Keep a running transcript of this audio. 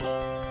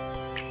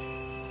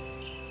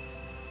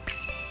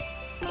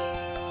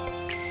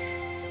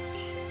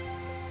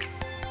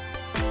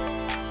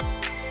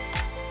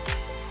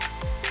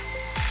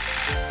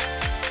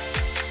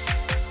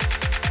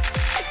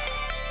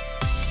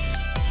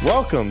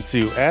Welcome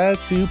to Add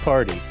to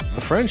Party,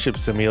 a friendship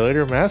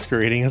simulator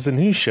masquerading as a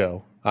news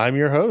show. I'm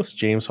your host,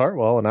 James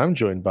Hartwell, and I'm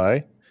joined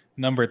by...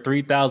 Number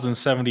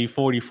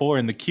 307044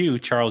 in the queue,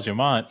 Charles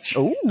Jamont.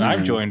 Ooh. And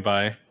I'm joined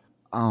by...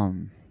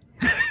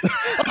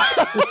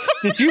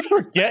 Did you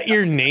forget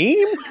your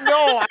name?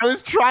 No, I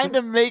was trying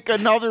to make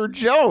another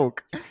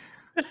joke.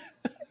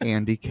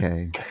 Andy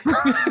K.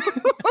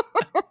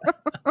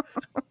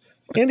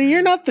 Andy,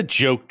 you're not the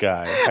joke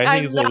guy. I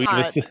think is what we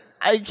just...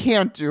 I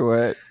can't do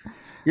it.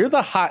 You're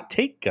the hot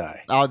take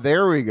guy. Oh,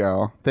 there we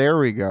go. There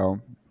we go.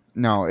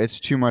 No,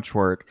 it's too much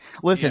work.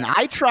 Listen,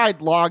 I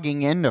tried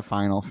logging into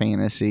Final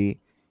Fantasy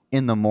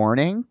in the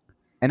morning,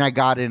 and I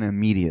got in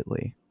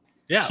immediately.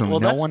 Yeah, so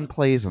no one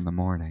plays in the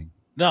morning.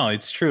 No,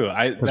 it's true.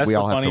 That's we the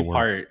all have funny to work.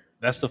 part.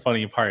 That's the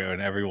funny part when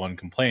everyone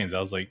complains.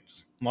 I was like,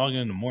 just log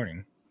in the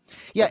morning.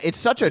 Yeah, it's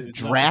such a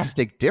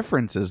drastic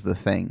difference is the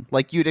thing.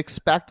 Like you'd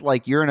expect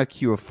like you're in a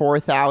queue of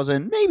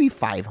 4,000, maybe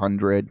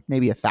 500,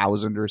 maybe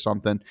 1,000 or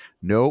something.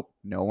 Nope,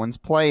 no one's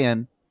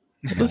playing.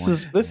 This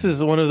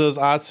is one of those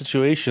odd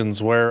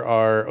situations where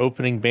our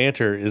opening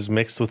banter is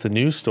mixed with the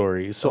news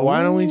story. So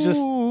why don't we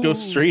just go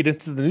straight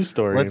into the news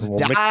story? Let's and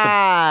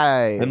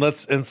dive.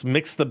 let's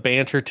mix the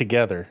banter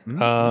together.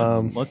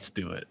 Let's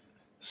do it.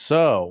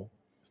 So,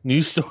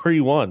 news story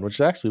 1, which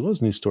actually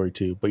was news story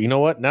 2, but you know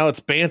what? Now it's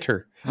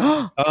banter.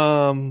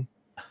 Final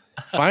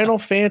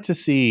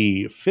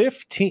Fantasy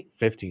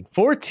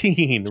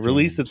 14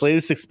 released its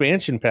latest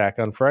expansion pack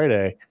on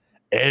Friday,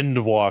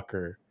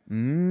 Endwalker.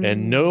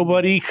 And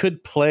nobody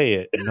could play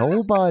it.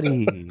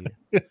 Nobody.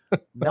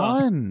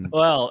 None.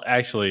 Well,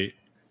 actually,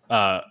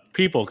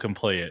 people can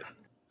play it.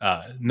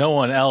 No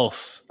one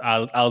else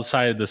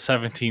outside of the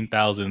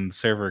 17,000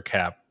 server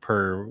cap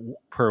per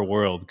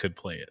world could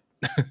play it.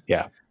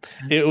 Yeah.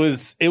 It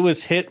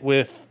was hit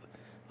with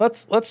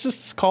let's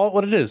just call it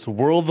what it is.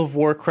 World of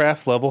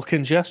Warcraft level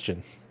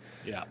congestion.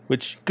 Yeah.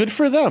 Which good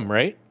for them,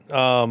 right?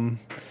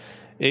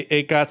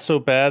 It got so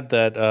bad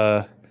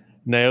that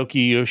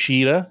Naoki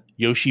Yoshida,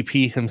 Yoshi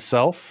P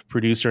himself,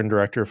 producer and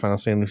director of Final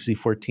Fantasy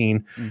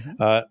XIV,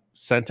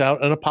 sent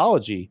out an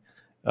apology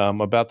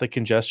about the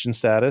congestion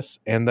status,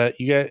 and that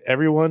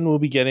everyone will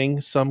be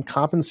getting some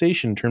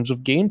compensation in terms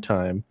of game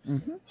time.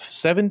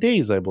 7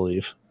 days, I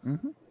believe.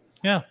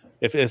 Yeah.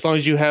 As long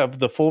as you have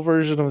the full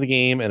version of the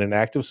game and an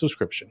active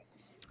subscription.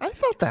 I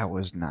thought that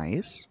was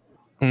nice.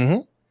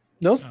 World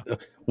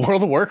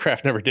of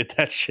Warcraft never did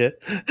that shit.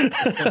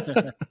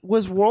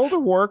 Was World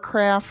of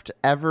Warcraft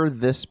ever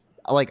this...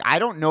 Like, I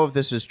don't know if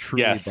this is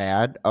truly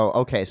bad.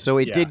 Oh, okay. So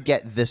it did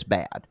get this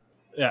bad.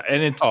 Yeah,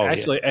 and it's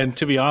and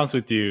to be honest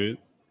with you,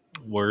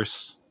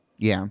 worse.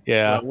 Yeah.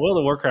 World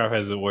of Warcraft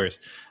has it worse.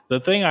 The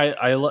thing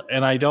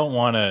I don't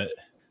want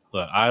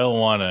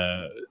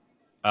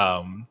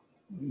to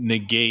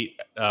negate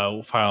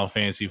Final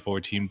Fantasy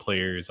 14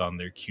 players on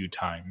their queue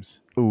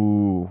times.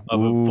 But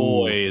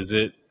boy, is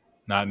it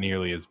not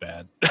nearly as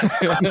bad.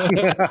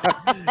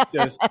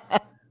 Just,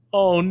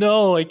 oh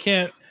no, I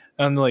can't.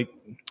 I'm like,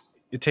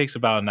 it takes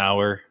about an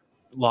hour.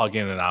 Log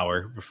in an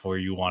hour before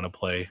you want to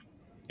play,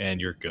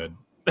 and you're good.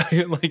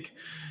 There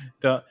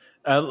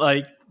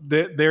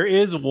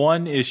is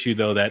one issue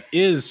though that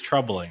is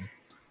troubling,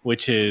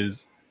 which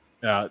is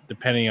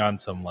depending on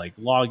some like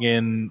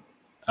login,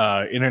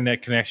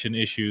 internet connection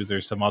issues or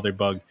some other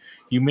bug,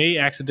 you may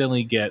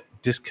accidentally get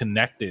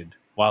disconnected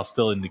while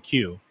still in the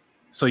queue.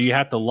 So you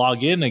have to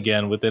log in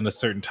again within a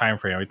certain time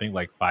frame. I think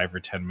like 5 or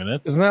 10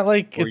 minutes. Isn't that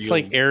like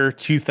like error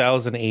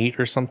 2008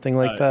 or something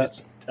like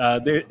that?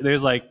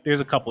 There's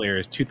a couple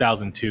errors,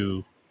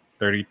 2002,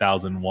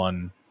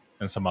 30,001,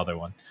 and some other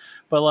one.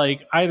 But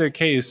like either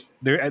case,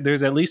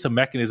 there's at least a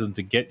mechanism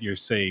to get your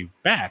save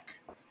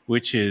back,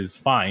 which is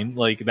fine.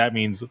 Like that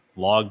means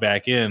log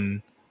back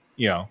in,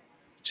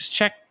 just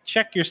check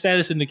your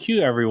status in the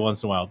queue every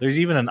once in a while. There's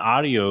even an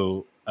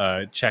audio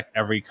check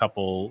every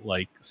couple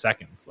like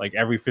seconds. Like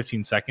every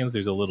 15 seconds,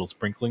 there's a little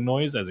sprinkling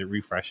noise as it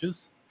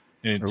refreshes,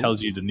 and it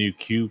tells you the new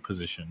queue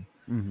position.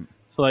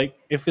 So like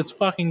if it's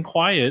fucking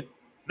quiet,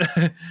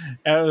 and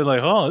it's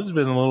like, oh, this has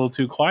been a little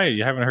too quiet.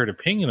 You haven't heard a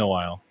ping in a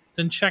while.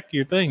 Then check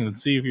your thing and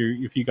see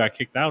if you got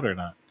kicked out or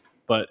not.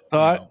 But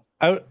I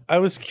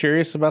was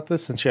curious about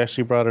this, and she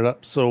actually brought it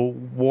up. So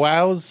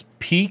WoW's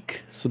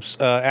peak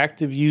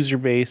active user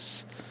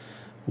base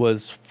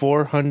was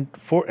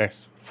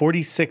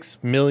 46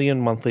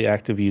 million monthly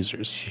active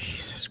users.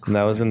 Jesus Christ. And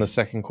that was in the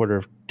second quarter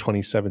of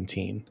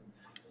 2017.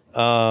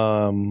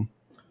 Final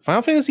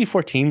Fantasy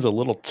XIV is a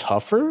little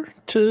tougher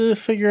to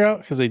figure out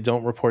because they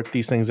don't report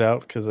these things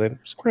out because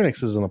Square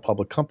Enix isn't a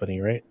public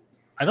company, right?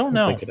 I don't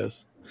know. I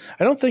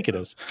don't think it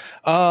is.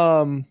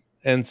 And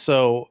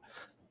so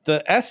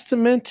the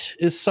estimate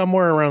is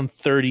somewhere around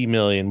 30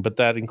 million, but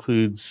that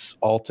includes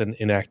alt and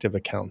inactive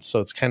accounts. So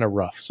it's kind of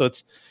rough. So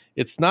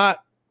it's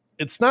not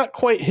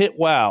quite hit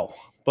WoW,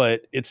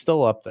 but it's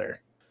still up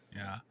there.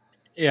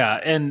 Yeah.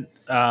 And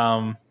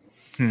how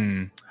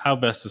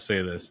best to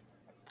say this?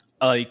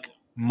 Like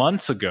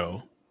months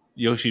ago,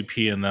 Yoshi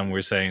P and them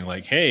were saying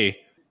like, hey,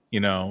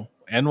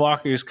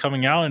 Endwalker is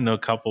coming out in a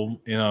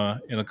couple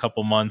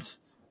months.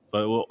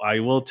 But I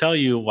will tell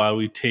you, while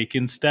we've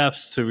taken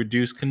steps to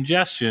reduce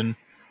congestion,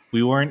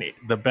 we weren't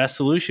the best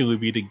solution would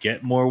be to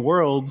get more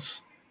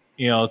worlds,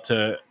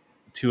 to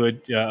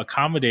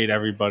accommodate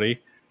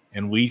everybody,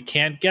 and we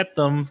can't get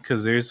them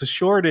because there's a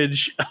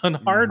shortage on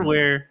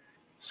hardware.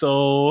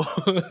 So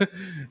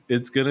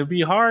it's gonna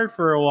be hard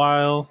for a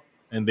while,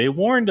 and they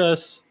warned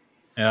us,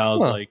 and I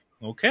was like,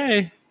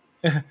 okay.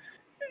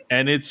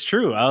 And it's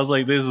true. I was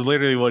like, this is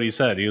literally what he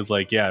said. He was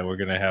like, yeah, we're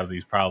gonna have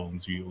these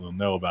problems. You will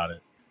know about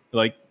it.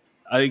 Like,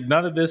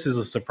 none of this is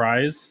a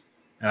surprise,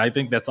 and I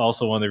think that's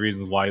also one of the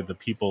reasons why the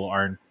people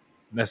aren't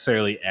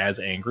necessarily as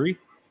angry.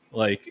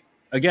 Like,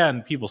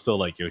 again, people still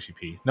like Yoshi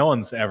P. No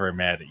one's ever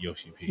mad at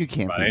Yoshi P. You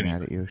can't be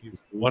mad at Yoshi.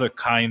 What a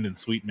kind and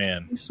sweet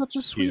man. He's such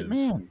a sweet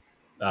man.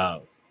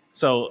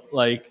 So,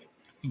 like,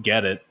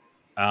 get it.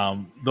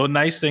 The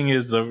nice thing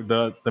is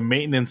the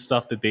maintenance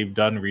stuff that they've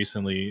done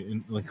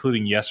recently,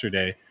 including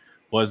yesterday,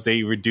 was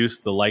they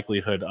reduced the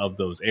likelihood of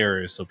those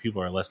errors, so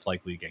people are less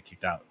likely to get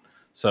kicked out.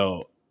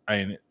 So, I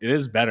mean, it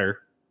is better.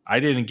 I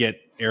didn't get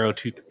Error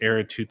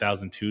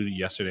 2002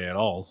 yesterday at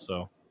all,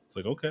 so it's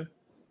like, okay.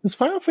 Does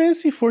Final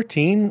Fantasy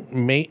 14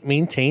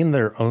 maintain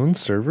their own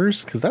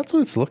servers? Because that's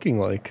what it's looking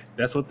like.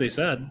 That's what they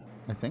said.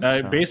 I think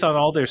so. Based on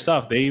all their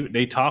stuff,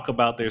 they talk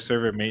about their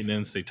server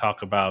maintenance. They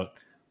talk about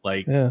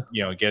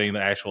getting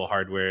the actual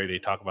hardware. They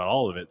talk about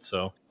all of it.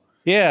 So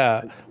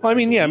yeah, well, I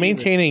mean,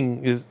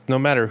 maintaining is no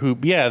matter who.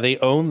 Yeah, they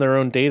own their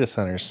own data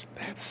centers.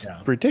 That's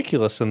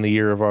ridiculous in the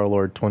year of our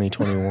Lord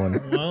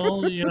 2021.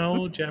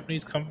 Well,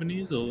 Japanese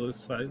companies are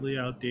slightly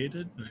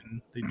outdated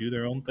and they do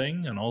their own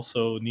thing, and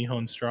also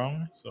Nihon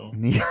Strong. So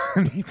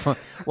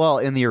well,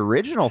 in the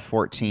original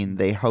 14,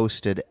 they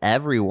hosted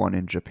everyone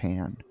in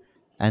Japan.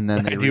 And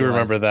then I do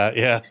remember that.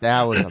 Yeah,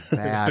 that was a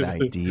bad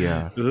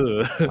idea.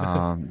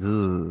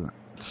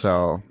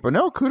 So, but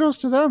no, kudos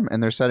to them.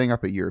 And they're setting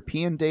up a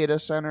European data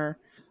center.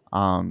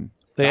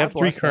 They have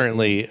 3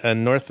 currently: a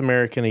North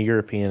American, a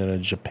European, and a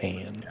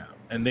Japan. Yeah.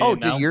 And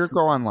did yours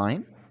go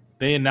online?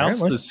 They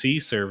announced the C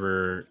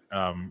server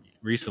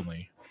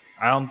recently.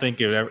 I don't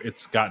think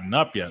it's gotten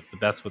up yet, but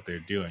that's what they're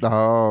doing.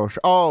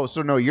 Oh,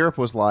 so no, Europe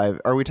was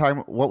live. Are we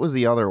talking? What was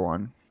the other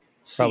one?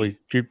 Probably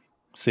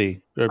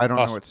C. I don't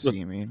know what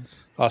C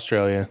means.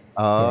 Australia.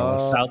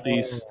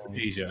 Southeast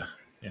Asia.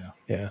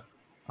 Yeah.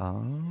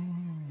 Oh.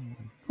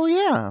 Well,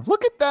 yeah.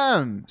 Look at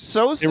them.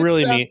 So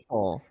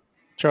successful.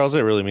 Charles,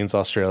 it really means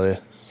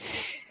Australia.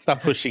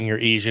 Stop pushing your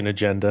Asian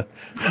agenda.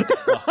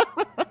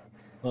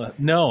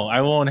 No,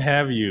 I won't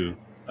have you,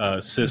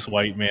 cis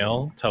white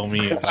male, tell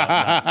me about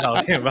not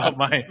talking about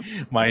my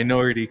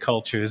minority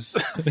cultures.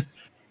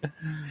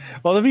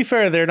 Well, to be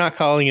fair, they're not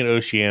calling it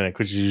Oceanic,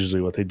 which is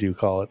usually what they do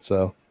call it.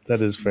 So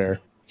that is fair.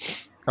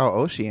 Oh,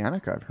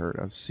 Oceanic I've heard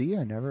of. C,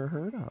 I never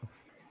heard of.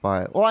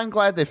 But, well, I'm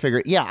glad they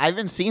figured. Yeah, I've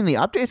been seeing the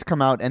updates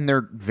come out, and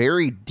they're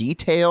very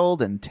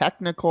detailed and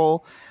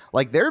technical.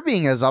 Like, they're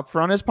being as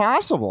upfront as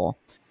possible.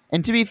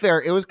 And to be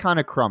fair, it was kind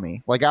of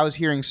crummy. Like, I was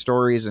hearing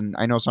stories, and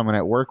I know someone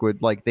at work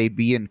would, like, they'd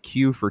be in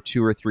queue for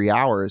 2 or 3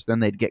 hours, then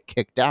they'd get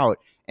kicked out,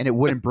 and it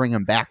wouldn't bring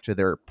them back to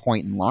their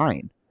point in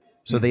line.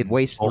 So they'd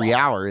waste 3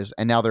 hours,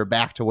 and now they're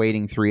back to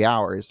waiting 3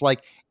 hours.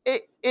 Like,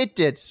 it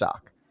did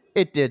suck.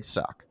 It did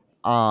suck.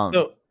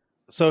 So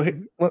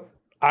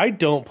I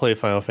don't play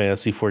Final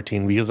Fantasy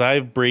 14 because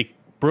I've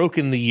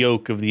broken the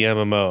yoke of the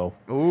MMO.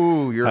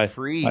 Ooh, you're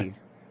free.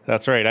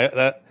 That's right.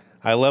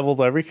 I leveled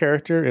every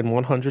character in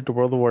 100 to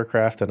World of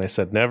Warcraft, and I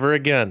said never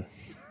again,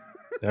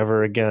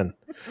 never again.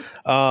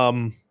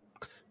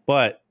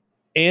 But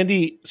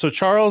Andy, so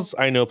Charles,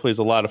 I know plays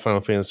a lot of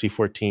Final Fantasy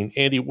 14.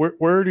 Andy, where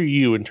are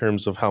you in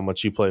terms of how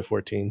much you play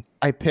 14?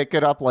 I pick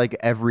it up like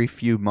every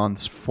few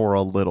months for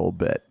a little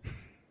bit.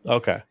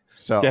 Okay.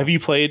 So have you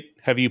played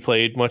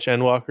much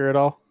Endwalker at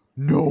all?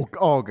 No.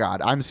 Oh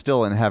God, I'm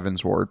still in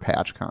Heaven's Ward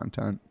patch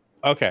content.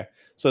 Okay.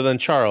 So then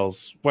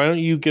Charles, why don't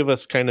you give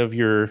us kind of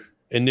your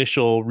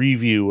initial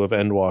review of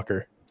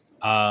Endwalker?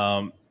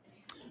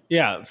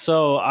 Yeah,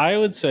 so I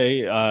would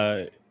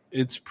say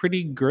it's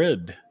pretty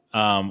good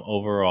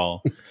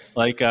overall.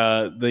 Like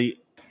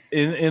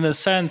in a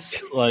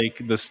sense,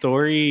 like the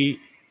story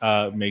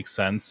makes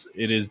sense.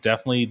 It is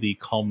definitely the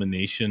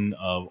culmination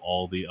of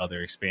all the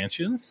other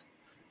expansions.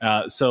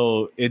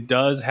 So it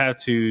does have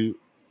to.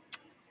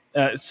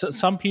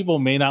 Some people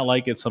may not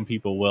like it. Some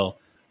people will.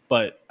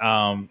 But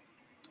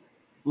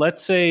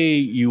let's say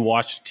you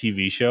watch a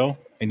TV show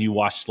and you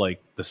watch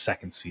like the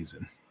second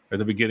season or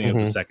the beginning of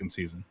the second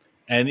season.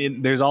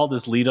 And there's all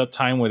this lead up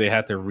time where they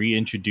have to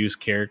reintroduce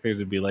characters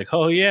and be like,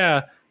 oh,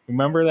 yeah,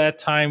 remember that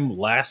time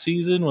last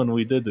season when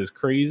we did this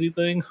crazy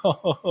thing?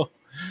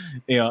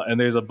 And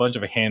there's a bunch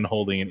of hand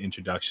holding and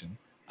introduction.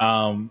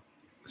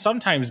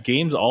 Sometimes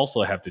games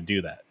also have to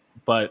do that.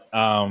 But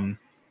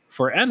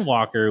for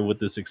Endwalker with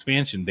this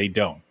expansion, they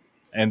don't.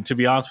 And to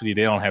be honest with you,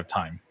 they don't have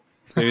time.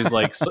 There's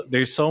like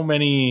there's so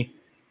many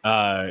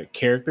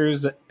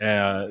characters.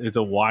 It's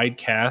a wide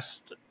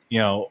cast,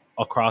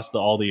 across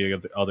all the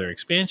other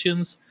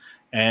expansions.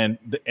 And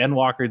the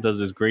Endwalker does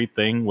this great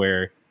thing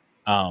where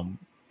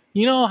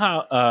you know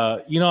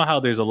how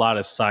there's a lot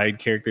of side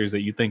characters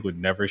that you think would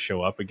never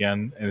show up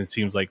again, and it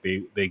seems like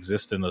they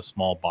exist in a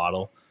small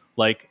bottle.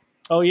 Like,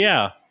 oh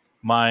yeah,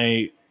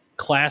 my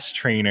class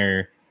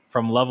trainer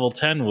from level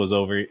 10 was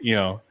over,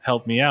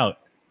 helped me out.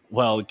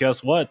 Well,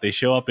 guess what? They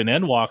show up in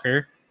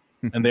Endwalker,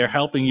 and they're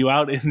helping you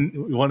out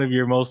in one of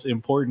your most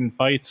important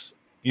fights,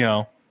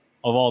 of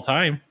all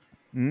time.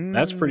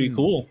 That's pretty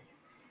cool.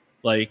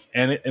 Like,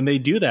 and they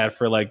do that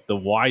for like the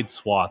wide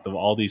swath of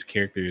all these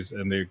characters,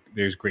 and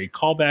there's great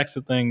callbacks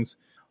to things.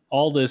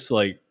 All this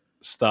like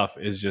stuff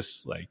is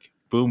just like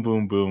boom,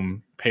 boom,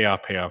 boom,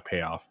 payoff, payoff,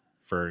 payoff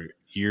for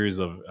years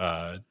of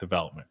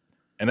development,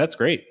 and that's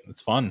great.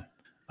 It's fun.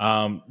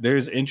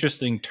 There's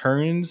interesting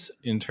turns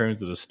in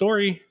terms of the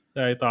story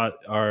that I thought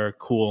are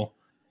cool.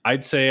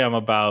 I'd say I'm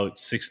about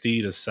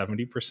 60 to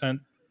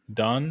 70%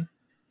 done,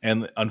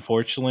 and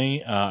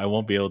unfortunately, I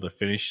won't be able to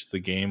finish the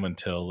game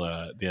until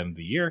the end of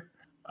the year.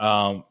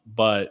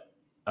 But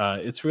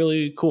it's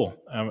really cool.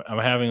 I'm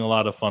having a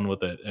lot of fun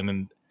with it, and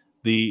then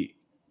the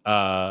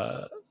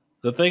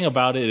thing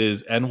about it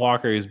is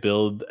Endwalker is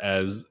billed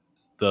as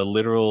the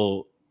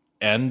literal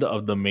end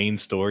of the main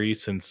story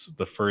since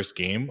the first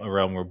game, A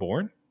Realm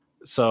Reborn.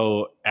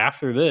 So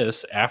after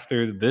this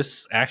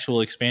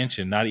actual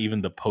expansion, not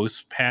even the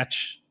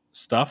post-patch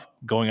stuff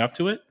going up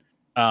to it,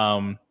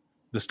 the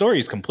story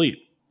is complete.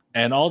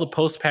 And all the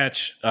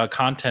post-patch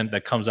content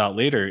that comes out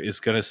later is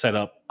going to set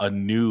up a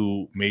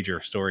new major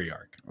story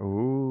arc.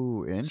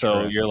 Ooh, interesting.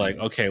 So you're like,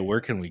 okay,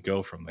 where can we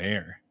go from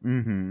there?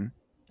 Mm-hmm.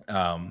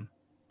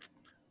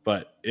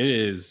 But it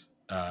is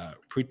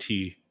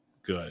pretty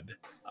good.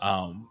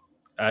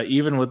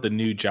 Even with the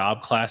new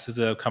job classes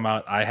that have come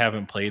out, I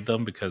haven't played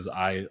them because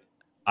I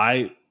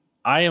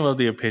am of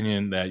the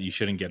opinion that you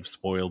shouldn't get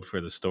spoiled for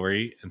the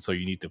story, and so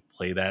you need to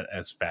play that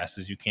as fast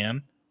as you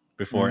can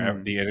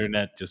before the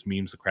internet just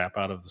memes the crap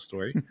out of the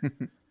story.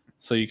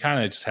 So you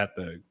kind of just have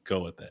to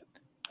go with it.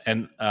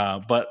 And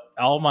but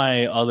all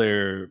my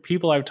other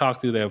people I've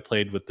talked to that have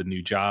played with the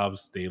new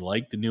jobs, they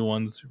like the new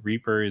ones.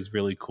 Reaper is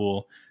really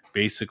cool.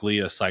 Basically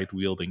a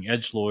scythe-wielding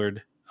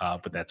edgelord,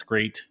 but that's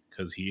great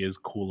because he is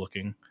cool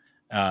looking.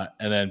 And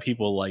then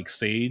people like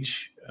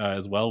Sage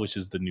as well, which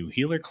is the new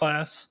healer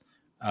class.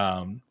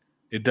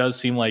 It does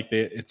seem like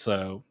it's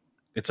a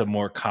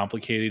more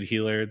complicated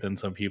healer than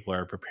some people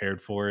are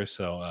prepared for.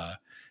 So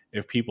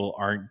if people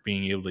aren't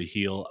being able to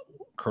heal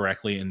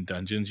correctly in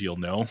dungeons, you'll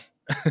know,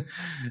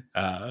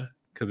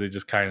 because it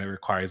just kind of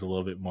requires a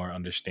little bit more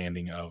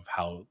understanding of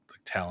how the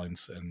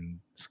talents and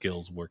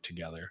skills work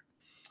together.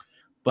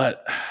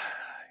 But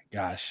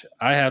gosh,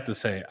 I have to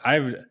say,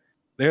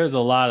 there's a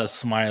lot of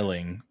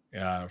smiling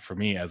for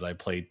me as I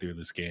played through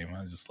this game.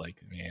 I was just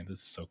like, man, this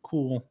is so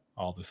cool.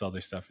 All this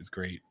other stuff is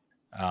great.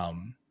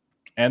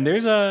 And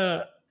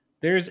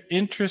there's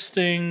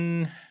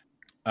interesting,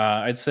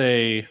 I'd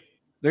say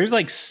there's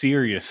like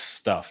serious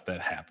stuff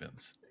that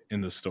happens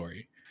in the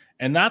story,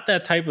 and not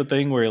that type of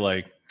thing where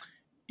like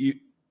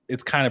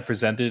it's kind of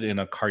presented in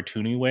a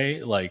cartoony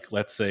way, like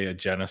let's say a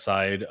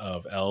genocide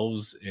of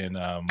elves in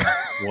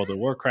World of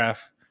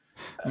Warcraft,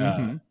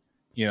 and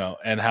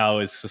how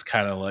it's just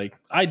kind of like,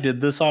 I did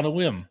this on a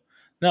whim.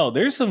 No,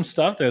 there's some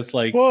stuff that's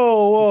like,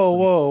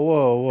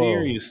 whoa,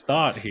 serious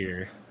thought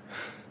here.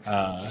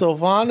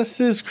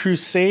 Sylvanas'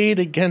 crusade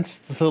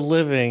against the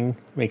living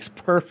makes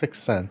perfect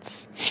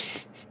sense.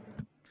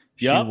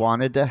 She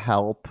wanted to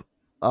help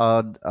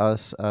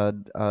us.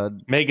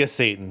 Mega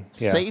Satan.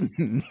 Yeah.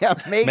 Satan. Yeah,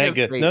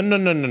 Mega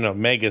Satan. No.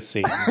 Mega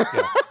Satan.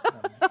 Yes.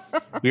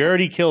 We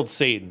already killed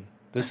Satan.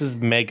 This is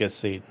Mega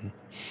Satan.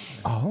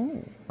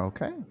 Oh,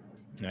 okay.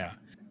 Yeah.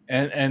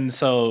 And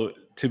so,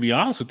 to be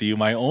honest with you,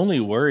 my only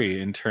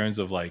worry in terms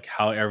of like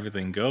how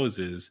everything goes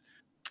is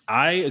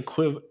I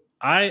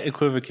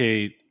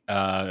equivocate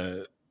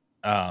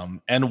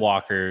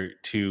Endwalker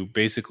to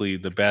basically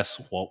the best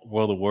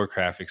World of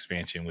Warcraft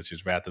expansion, which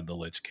is Wrath of the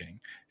Lich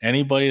King.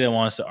 Anybody that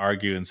wants to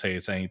argue and say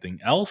it's anything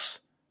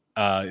else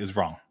is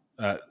wrong.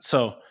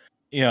 So,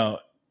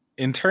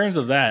 in terms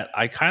of that,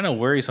 I kind of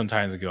worry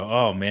sometimes and go,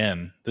 oh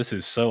man, this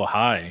is so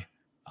high.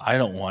 I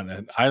don't want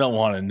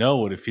to know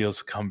what it feels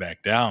to come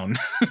back down.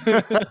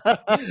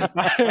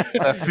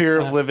 That fear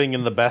of living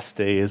in the best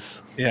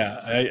days.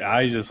 Yeah,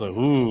 I just like,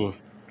 ooh,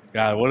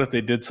 God, what if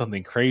they did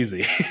something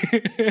crazy?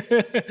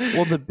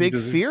 Well, the big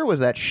fear was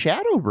that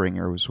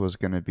Shadowbringers was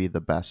going to be the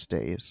best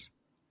days.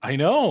 I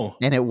know.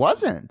 And it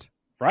wasn't.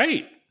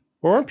 Right.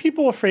 Weren't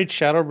people afraid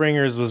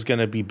Shadowbringers was going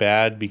to be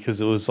bad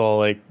because it was all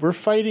like, we're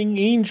fighting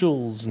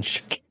angels and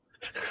shit?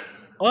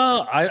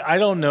 Well, I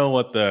don't know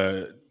what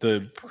the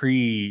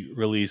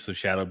pre-release of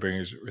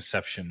Shadowbringers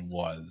reception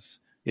was.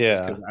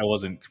 Yeah. Because I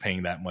wasn't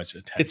paying that much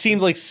attention. It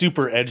seemed like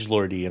super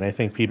edgelordy, and I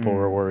think people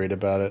were worried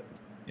about it.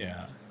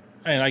 Yeah.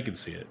 I mean, I could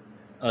see it.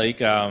 Like,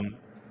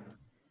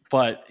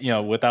 but,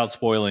 without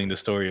spoiling the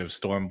story of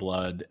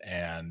Stormblood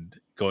and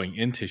going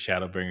into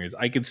Shadowbringers,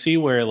 I could see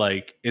where,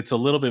 like, it's a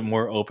little bit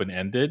more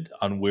open-ended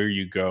on where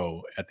you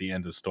go at the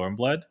end of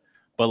Stormblood.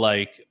 But,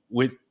 like,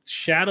 with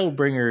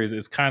Shadowbringers,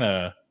 it's kind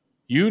of,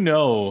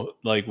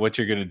 like, what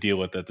you're going to deal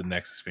with at the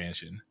next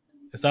expansion.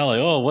 It's not like,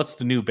 oh, what's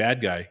the new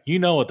bad guy? You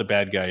know what the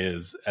bad guy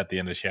is at the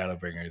end of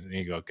Shadowbringers, and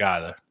you go,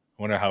 God, I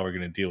wonder how we're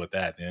going to deal with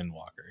that in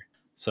Endwalker.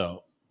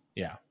 So,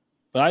 yeah.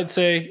 But I'd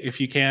say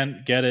if you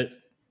can get it,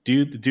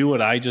 do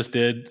what I just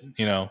did.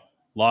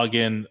 Log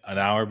in an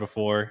hour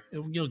before.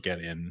 You'll get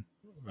in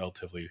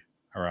relatively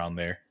around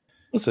there.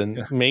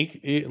 Listen,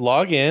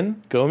 log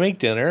in, go make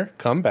dinner,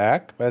 come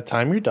back. By the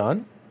time you're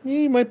done,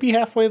 you might be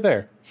halfway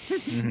there.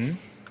 Mm-hmm.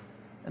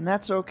 And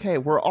that's okay.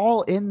 We're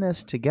all in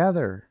this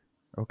together.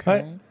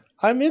 Okay.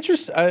 I'm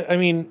interested. I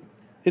mean,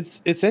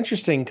 it's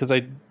interesting because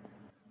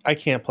I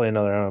can't play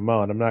another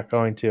MMO, and I'm not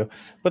going to.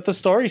 But the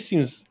story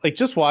seems like,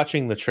 just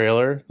watching the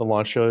trailer, the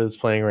launch show that's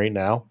playing right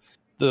now,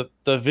 the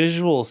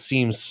visuals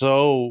seem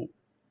so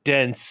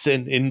dense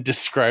and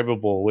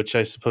indescribable, which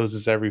I suppose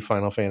is every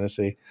Final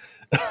Fantasy.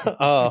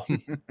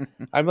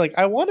 I'm like,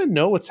 I want to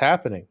know what's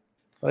happening,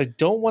 but I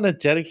don't want to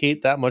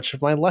dedicate that much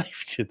of my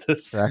life to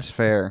this. That's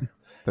fair.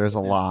 There's a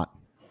lot.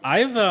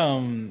 I've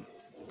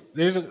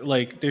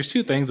there's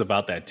two things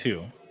about that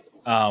too.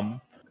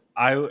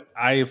 I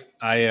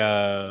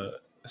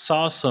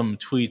saw some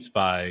tweets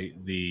by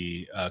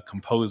the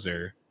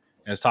composer,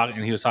 and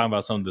he was talking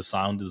about some of the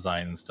sound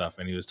design and stuff,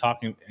 and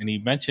he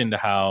mentioned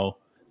how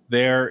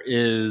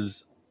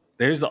there's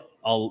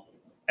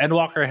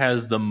Endwalker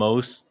has the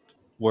most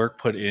work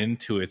put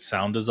into its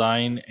sound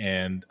design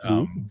and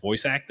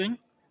voice acting.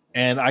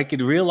 And I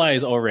could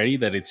realize already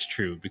that it's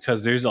true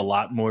because there's a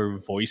lot more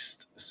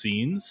voiced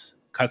cutscenes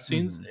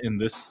in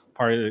this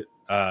part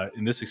of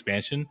in this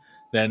expansion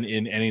than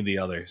in any of the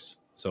others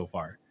so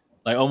far.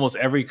 Like almost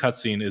every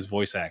cutscene is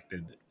voice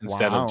acted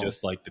instead of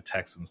just like the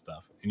text and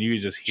stuff. And you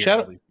just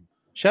hear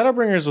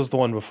Shadowbringers was the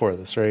one before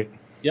this, right?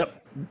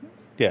 Yep.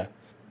 Yeah.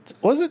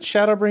 Wasn't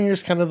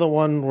Shadowbringers kind of the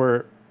one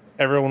where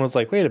everyone was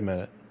like, wait a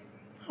minute,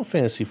 Final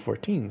Fantasy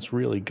 14 is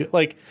really good?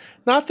 Like,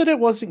 not that it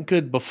wasn't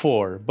good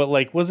before, but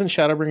like, wasn't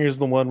Shadowbringers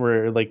the one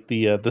where like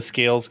the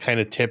scales kind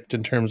of tipped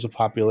in terms of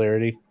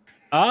popularity?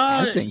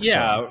 I think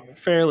so.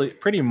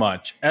 Pretty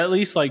much. At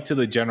least like to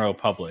the general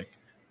public.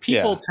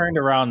 People turned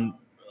around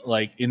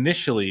like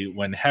initially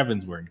when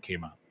Heavensward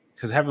came out,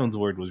 because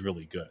Heavensward was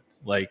really good.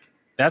 Like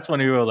that's when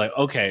we were like,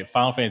 okay,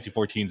 Final Fantasy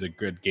 14 is a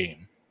good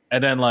game.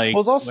 And then like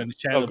when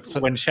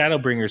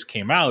Shadowbringers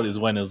came out is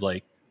when it was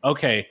like,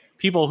 okay,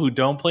 people who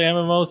don't play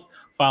MMOs,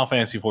 Final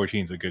Fantasy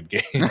 14 is a good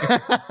game.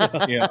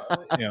 yeah.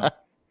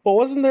 Well,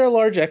 wasn't there a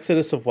large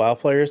exodus of WoW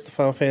players to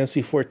Final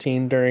Fantasy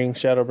 14 during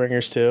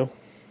Shadowbringers too?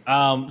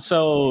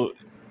 So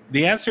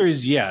the answer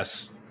is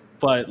yes,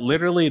 but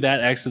literally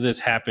that exodus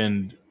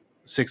happened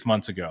 6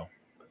 months ago.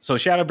 So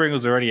Shadowbringers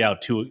was already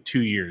out 2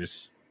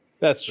 years.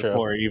 That's true.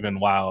 Before even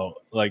WoW,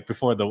 like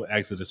before the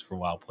exodus for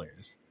WoW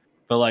players.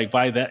 But like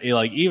by that,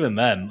 like even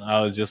then,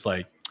 I was just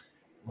like,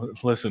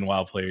 listen,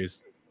 WoW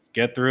players,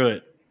 get through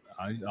it.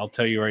 I'll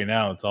tell you right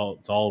now, it's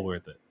all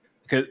worth it.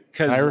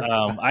 Because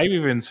I've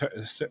even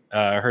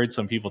heard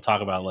some people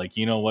talk about like,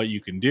 you know what you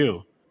can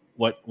do,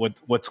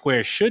 what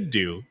Square should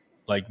do,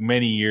 like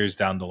many years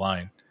down the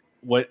line.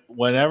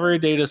 Whenever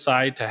they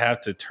decide to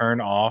have to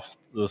turn off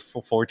the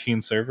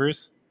 14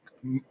 servers,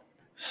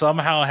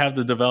 somehow have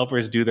the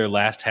developers do their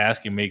last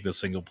task and make the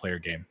single player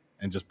game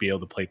and just be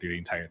able to play through the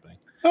entire thing.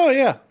 Oh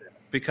yeah.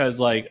 Because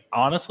like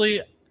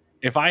honestly,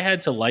 if I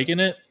had to liken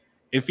it,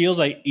 it feels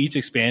like each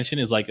expansion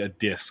is like a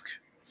disc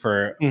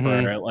for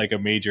like a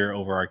major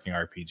overarching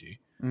RPG.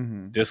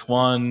 Mm-hmm. Disc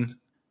 1,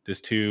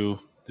 Disc 2,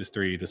 Disc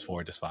 3, Disc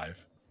 4, Disc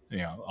 5,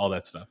 all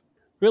that stuff.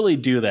 Really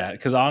do that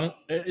because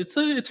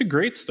it's a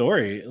great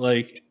story.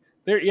 Like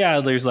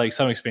there's like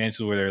some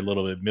expansions where they're a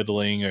little bit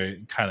middling or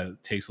it kind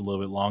of takes a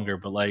little bit longer,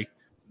 but like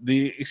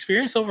the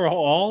experience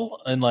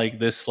overall and like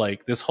this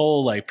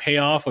whole like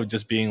payoff of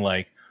just being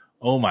like,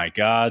 oh my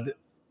god,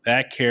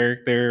 that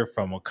character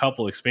from a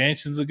couple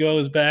expansions ago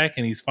is back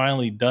and he's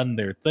finally done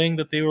their thing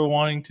that they were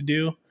wanting to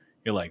do.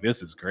 You're like,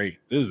 this is great.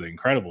 This is an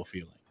incredible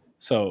feeling.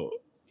 So,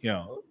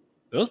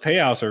 those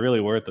payoffs are really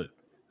worth it.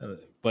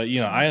 But,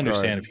 I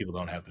understand if people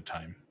don't have the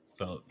time.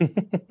 So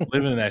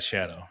living in that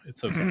shadow,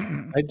 it's okay.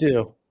 I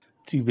do.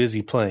 Too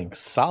busy playing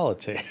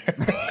solitaire.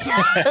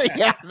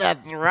 Yeah,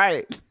 that's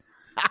right.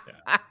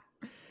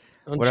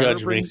 Don't Whatever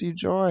judge brings me. you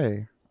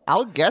joy.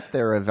 I'll get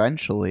there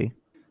eventually.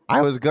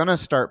 I was going to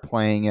start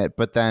playing it,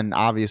 but then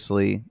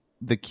obviously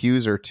the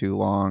queues are too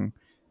long.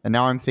 And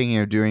now I'm thinking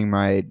of doing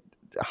my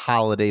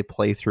holiday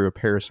playthrough of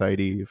Parasite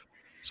Eve.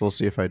 So we'll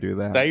see if I do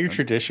that. Is that your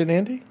tradition,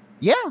 Andy?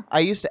 Yeah,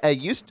 I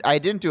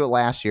didn't do it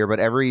last year, but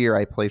every year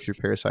I play through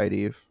Parasite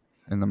Eve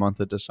in the month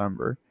of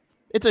December.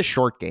 It's a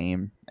short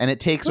game, and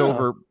it takes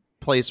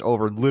place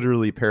over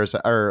literally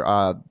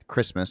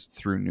Christmas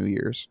through New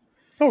Year's.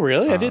 Oh,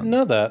 really? I didn't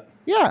know that.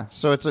 Yeah,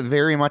 so it's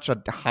very much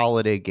a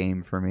holiday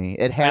game for me.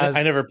 It has.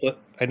 I never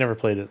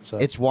played it, so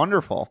It's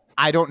wonderful.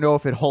 I don't know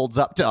if it holds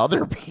up to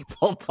other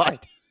people,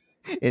 but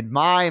in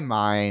my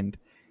mind,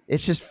 it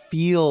just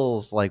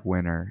feels like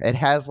winter. It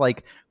has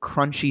like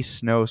crunchy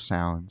snow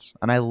sounds,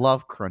 and I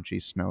love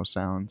crunchy snow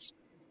sounds.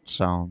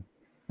 So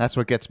that's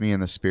what gets me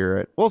in the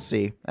spirit. We'll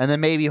see. And then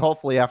maybe,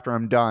 hopefully, after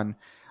I'm done,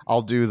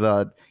 I'll do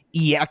the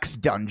EX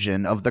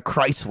dungeon of the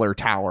Chrysler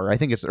Tower. I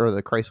think it's, or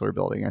the Chrysler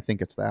building. I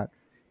think it's that.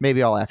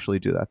 Maybe I'll actually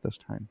do that this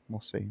time.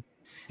 We'll see.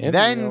 Yeah,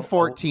 Then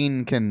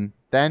 14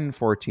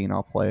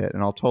 I'll play it,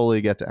 and I'll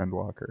totally get to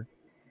Endwalker.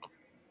 I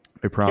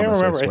I promise. can't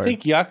remember. I swear.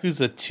 think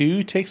Yakuza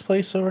 2 takes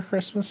place over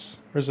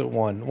Christmas, or is it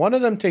 1? One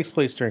of them takes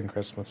place during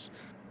Christmas.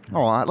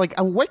 Oh,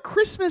 what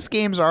Christmas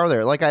games are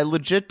there? Like, I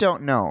legit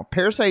don't know.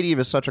 Parasite Eve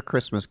is such a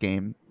Christmas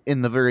game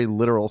in the very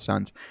literal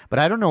sense, but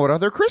I don't know what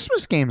other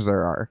Christmas games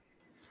there are.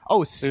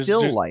 Oh,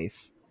 Still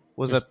Life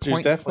was a There's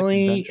point.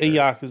 definitely a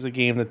Yakuza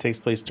game that takes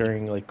place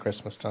during like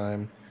Christmas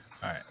time.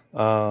 All right.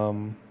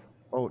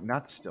 Oh,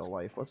 not Still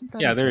Life, wasn't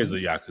that? Yeah, there is a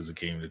Yakuza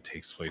game that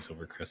takes place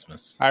over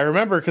Christmas. I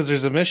remember because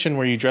there's a mission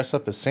where you dress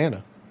up as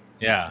Santa.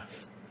 Yeah.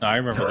 No, I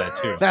remember that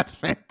too. That's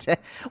fantastic.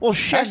 Well,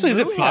 Actually, is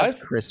it Shenmue has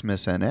 5?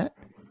 Christmas in it.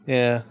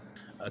 Yeah.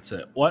 That's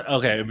it. What?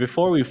 Okay,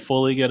 before we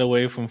fully get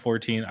away from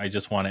 14, I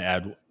just want to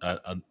add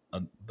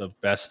the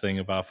best thing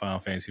about Final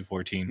Fantasy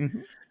 14. Mm-hmm.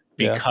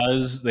 Yeah.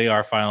 Because they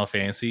are Final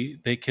Fantasy,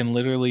 they can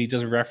literally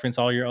just reference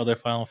all your other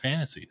Final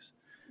Fantasies.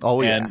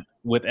 Oh, And yeah.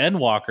 with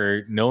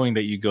Endwalker, knowing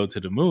that you go to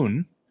the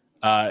moon,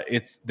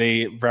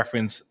 they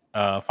reference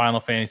Final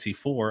Fantasy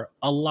 4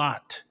 a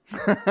lot.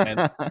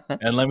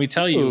 And let me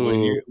tell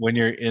you, when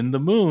you're in the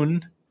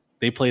moon,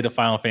 they play the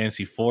Final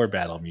Fantasy 4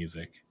 battle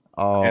music.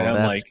 Oh, And I'm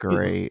that's like,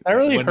 great. That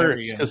really Whenever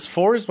hurts you- because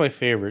 4 is my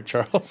favorite,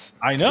 Charles.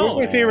 I know. 4 is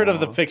my favorite of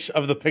the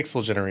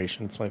pixel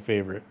generation. It's my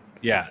favorite.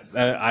 Yeah,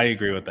 I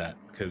agree with that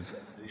because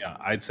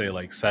I'd say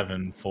like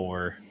 7,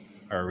 4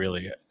 are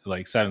really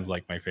like 7's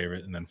like my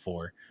favorite, and then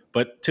 4.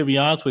 But to be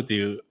honest with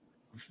you,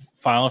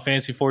 Final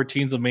Fantasy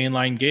 14 is a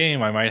mainline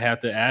game. I might have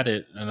to add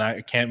it, and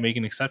I can't make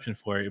an exception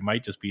for it. It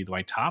might just be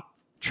my top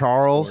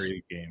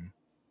story game.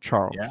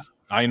 Charles. Yeah,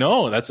 I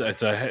know it's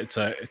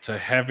a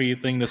heavy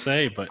thing to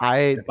say, but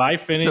if I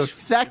finish So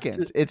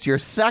second, it's your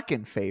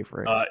second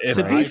favorite. if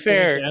To be I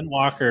fair- finish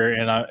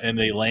Endwalker and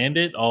they land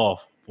it, oh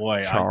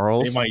boy,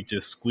 Charles? they might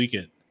just squeak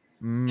it.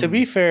 To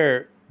be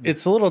fair,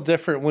 it's a little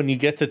different when you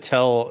get to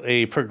tell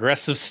a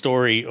progressive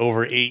story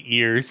over 8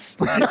 years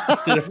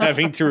instead of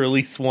having to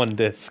release one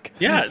disc.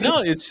 Yeah,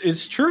 no,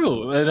 it's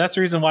true. And that's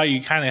the reason why you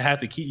kind of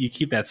have to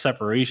keep that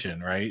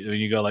separation, right? When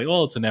you go like,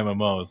 oh, it's an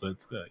MMO, so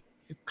it's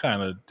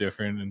kind of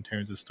different in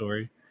terms of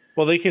story.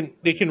 Well, they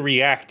can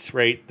react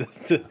right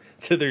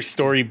to their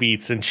story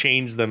beats and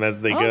change them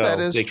as they go. That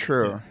is They-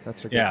 true.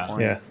 That's a good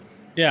point. Yeah.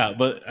 Yeah,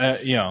 but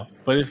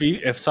but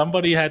if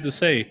somebody had to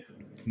say,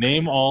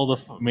 name all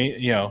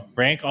the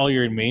rank all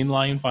your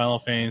mainline Final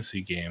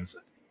Fantasy games,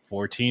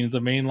 14 is a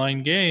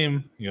mainline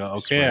game. Okay,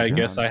 Swear I to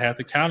guess God. I have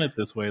to count it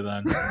this way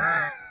then.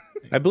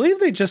 I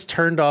believe they just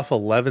turned off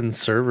 11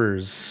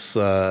 servers.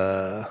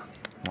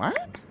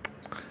 What?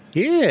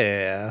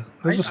 Yeah.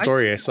 There's a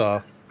story I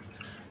saw.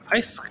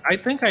 I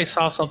think I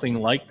saw something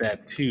like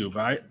that too,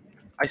 but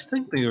I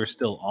think they were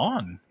still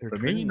on, They're but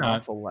maybe turning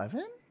not. off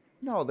 11?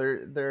 No,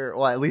 they're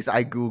well. At least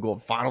I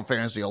googled Final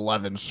Fantasy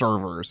 11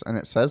 servers, and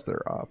it says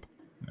they're up.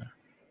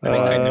 I mean,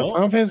 I know-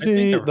 Final I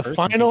Fantasy, think the I've heard some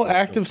final people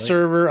active still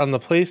play. server on the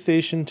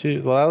PlayStation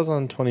 2. Well, that was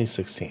on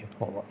 2016.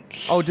 Hold on.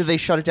 Oh, did they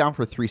shut it down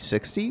for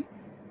 360?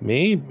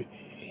 Maybe.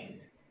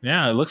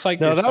 Yeah, it looks like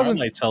No, their that wasn't-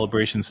 Starlight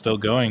Celebration's still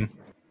going.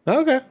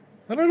 Okay.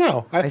 I don't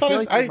know. I thought feel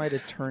it's, like they might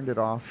have turned it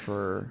off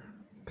for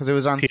because it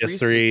was on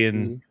PS3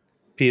 and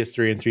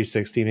PS3 and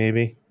 360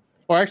 maybe.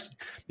 Or actually,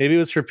 maybe it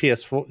was for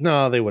PS4.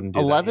 No, they wouldn't do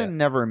 11 that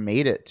never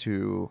made it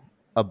to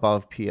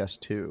above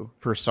PS2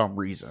 for some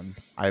reason.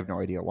 I have no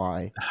idea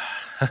why.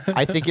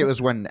 I think it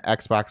was when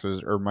Xbox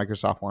was or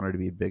Microsoft wanted to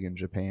be big in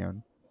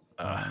Japan.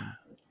 I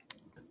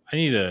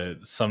need to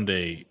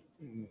someday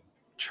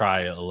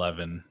try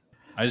 11.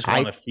 I just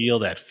want to feel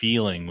that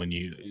feeling when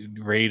you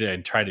raid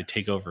and try to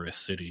take over a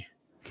city.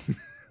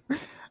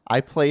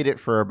 I played it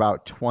for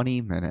about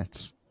 20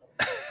 minutes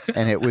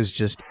and it was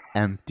just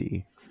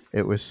empty.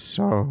 It was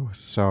so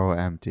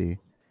empty.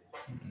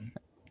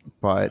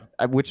 But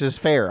which is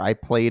fair. I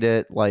played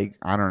it like,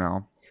 I don't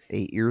know,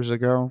 8 years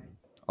ago.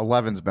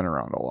 11's been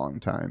around a long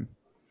time.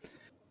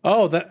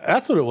 Oh,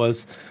 that's what it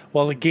was.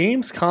 While the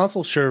game's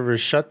console servers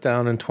shut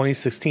down in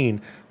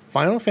 2016,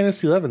 Final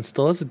Fantasy XI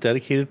still has a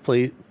dedicated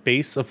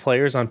base of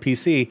players on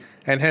PC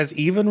and has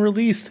even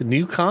released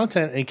new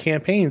content and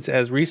campaigns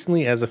as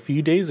recently as a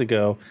few days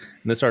ago.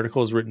 And this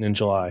article is written in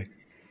July.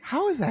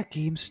 How is that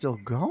game still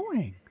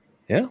going?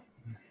 Yeah.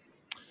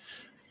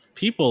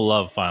 People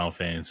love Final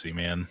Fantasy,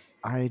 man.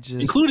 I just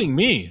Including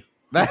me.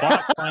 I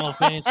bought Final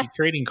Fantasy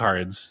trading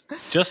cards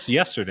just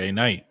yesterday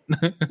night.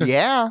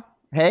 yeah.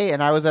 Hey,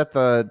 and I was at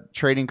the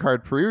trading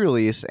card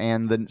pre-release,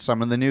 and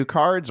some of the new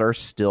cards are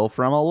still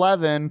from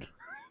 11.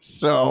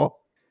 So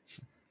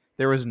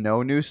there was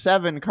no new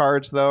 7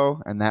 cards,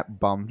 though, and that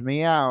bummed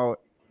me out.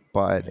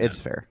 But it's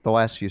fair. The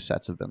last few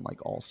sets have been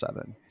like all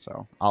 7,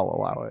 so I'll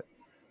allow it.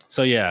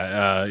 So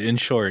yeah, in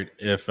short,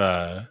 if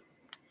I've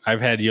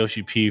had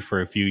Yoshi P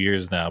for a few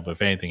years now, but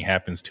if anything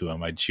happens to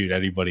him, I'd shoot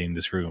everybody in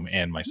this room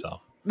and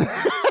myself.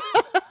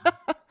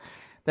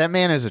 That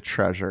man is a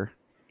treasure.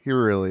 He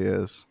really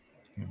is.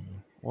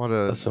 What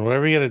a Listen,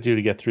 whatever you got to do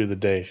to get through the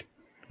day.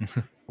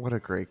 what a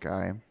great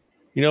guy.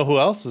 You know who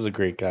else is a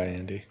great guy,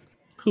 Andy?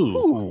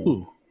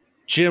 Who?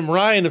 Jim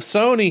Ryan of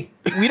Sony.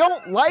 We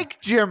don't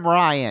like Jim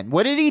Ryan.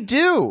 What did he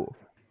do?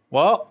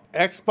 Well,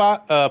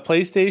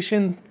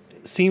 PlayStation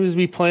seems to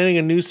be planning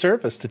a new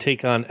service to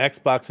take on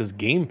Xbox's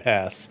Game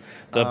Pass,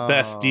 the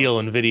best deal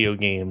in video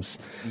games.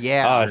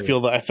 Yeah,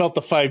 I felt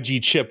the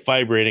 5G chip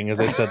vibrating as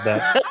I said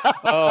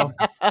that.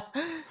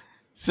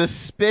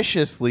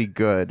 Suspiciously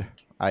good,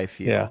 I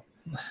feel.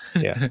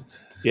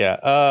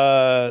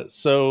 Yeah.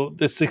 So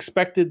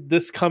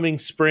this coming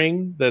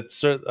spring that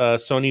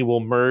Sony will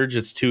merge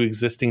its two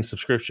existing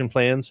subscription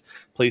plans,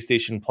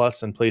 PlayStation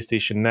Plus and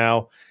PlayStation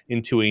Now,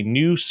 into a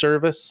new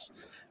service,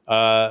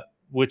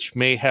 which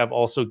may have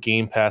also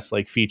Game Pass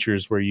like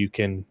features where you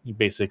can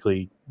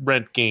basically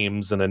rent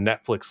games in a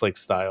Netflix like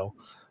style.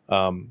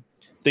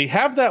 They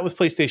have that with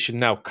PlayStation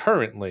Now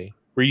currently,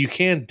 where you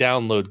can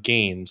download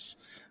games.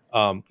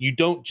 You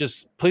don't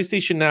just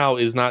PlayStation Now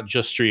is not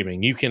just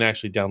streaming. You can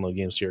actually download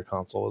games to your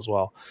console as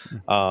well,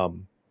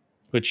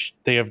 which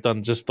they have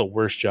done just the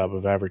worst job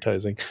of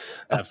advertising.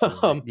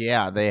 Absolutely.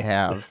 Yeah, they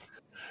have.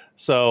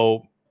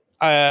 So,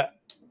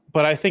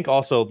 but I think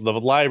also the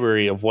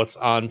library of what's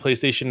on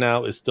PlayStation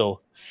Now is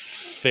still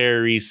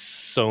very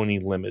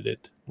Sony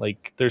limited.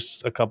 Like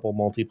there's a couple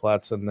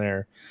multiplats in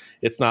there.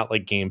 It's not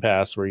like Game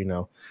Pass where,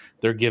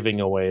 they're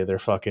giving away their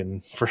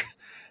fucking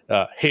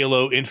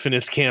Halo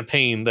Infinite's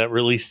campaign that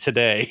released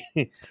today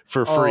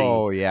for free.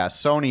 Oh yeah,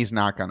 Sony's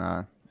not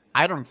gonna.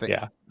 I don't think.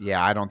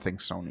 Yeah, I don't think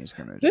Sony's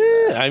gonna do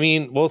that. I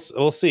mean, we'll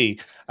see.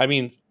 I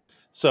mean,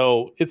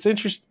 so it's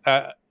interesting.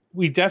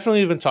 We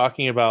definitely have been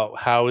talking about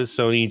how is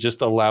Sony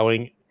just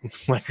allowing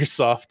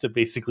Microsoft to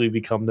basically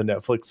become the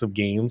Netflix of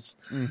games.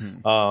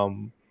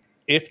 Mm-hmm.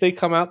 If they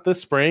come out this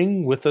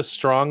spring with a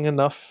strong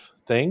enough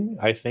thing,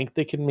 I think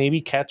they can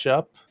maybe catch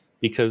up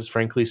because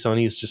frankly,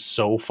 Sony is just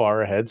so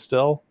far ahead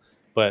still.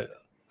 But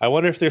I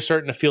wonder if they're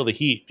starting to feel the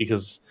heat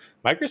because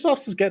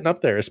Microsoft is getting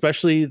up there.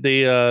 Especially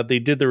they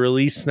did the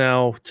release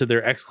now to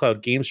their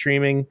xCloud game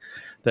streaming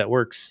that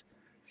works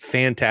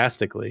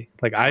fantastically.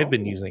 Like I've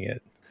been using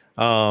it.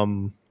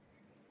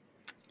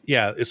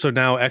 Yeah, so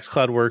now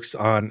xCloud works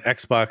on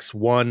Xbox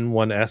One,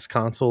 One S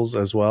consoles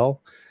as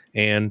well,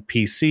 and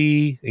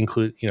PC.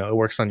 It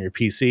works on your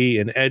PC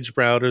and Edge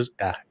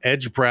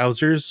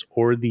browsers,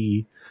 or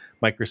the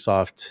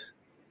Microsoft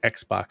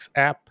Xbox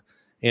app,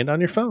 and on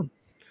your phone.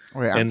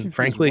 Wait, I'm confused.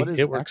 Frankly, what is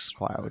it works.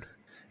 xCloud?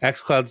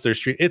 xCloud's their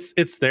stream.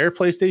 It's their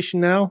PlayStation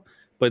Now,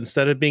 but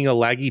instead of being a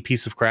laggy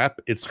piece of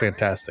crap, it's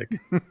fantastic.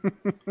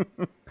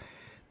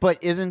 But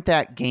isn't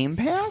that Game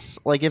Pass?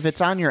 Like if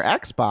it's on your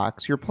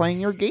Xbox, you're playing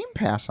your Game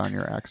Pass on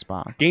your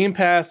Xbox. Game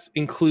Pass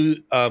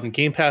include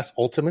Game Pass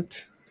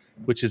Ultimate,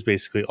 which is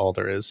basically all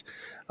there is.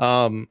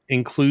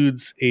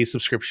 Includes a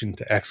subscription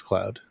to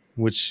xCloud,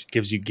 which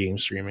gives you game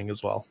streaming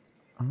as well.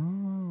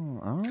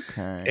 Oh,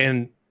 okay.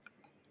 And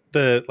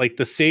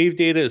the save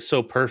data is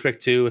so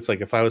perfect too. It's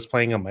like if I was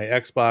playing on my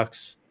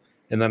Xbox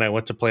and then I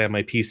went to play on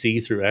my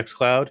PC through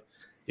xCloud,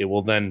 it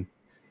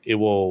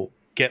will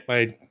get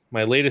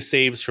my latest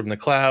saves from the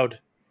cloud,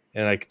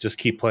 and I could just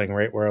keep playing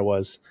right where I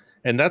was.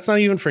 And that's not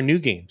even for new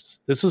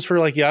games. This was for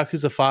like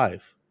Yakuza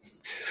 5.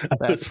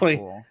 I was playing.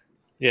 Cool.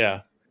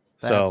 Yeah.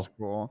 That's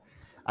cool.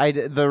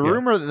 The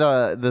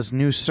rumor this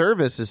new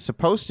service is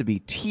supposed to be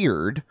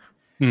tiered,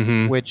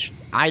 which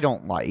I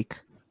don't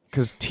like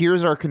because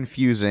tiers are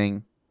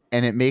confusing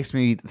and it makes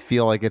me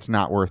feel like it's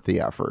not worth the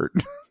effort.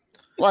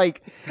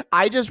 Like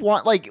I just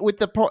want with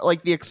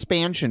the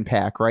expansion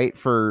pack, right,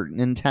 for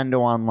Nintendo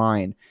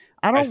Online.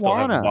 I still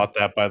haven't bought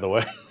that, by the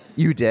way.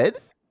 You did?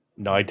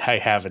 No, I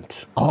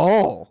haven't.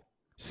 Oh,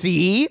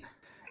 see,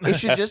 it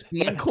should just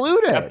be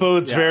included. That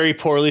bodes very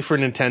poorly for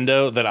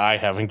Nintendo that I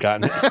haven't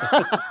gotten it.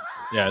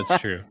 Yeah, it's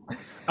true.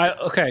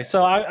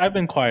 So I've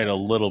been quiet a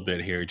little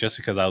bit here, just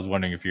because I was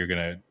wondering if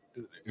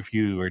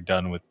you were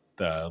done with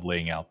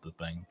laying out the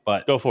thing.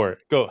 But go for it.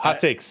 Go hot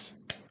takes.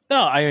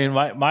 No, I mean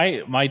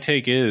my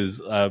take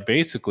is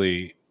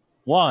basically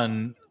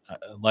one.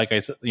 Like I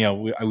said,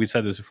 we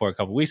said this before a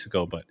couple weeks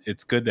ago, but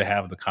it's good to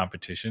have the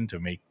competition to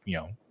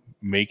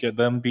make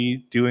them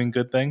be doing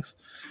good things.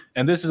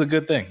 And this is a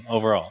good thing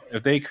overall.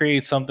 If they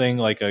create something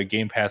like a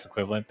Game Pass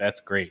equivalent, that's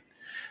great.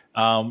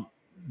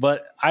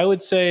 But I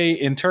would say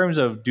in terms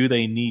of do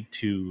they need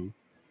to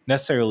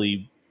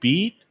necessarily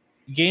beat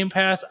Game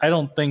Pass, I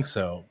don't think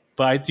so.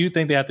 But I do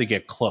think they have to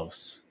get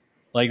close.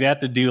 Like they have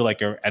to do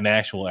like an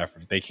actual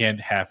effort. They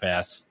can't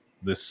half-ass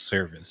this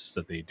service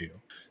that they do.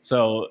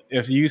 So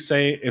if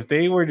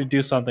they were to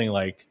do something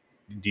like,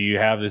 do you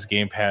have this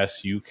Game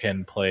Pass you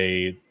can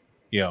play,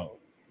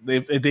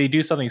 if they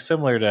do something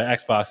similar to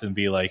Xbox and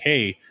be like,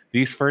 hey,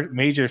 these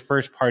major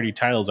first party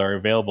titles are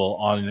available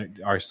on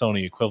our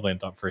Sony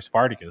equivalent for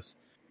Spartacus,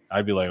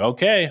 I'd be like,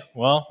 okay,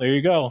 well, there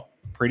you go.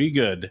 Pretty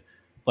good.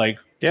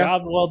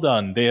 Job well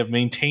done. They have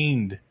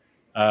maintained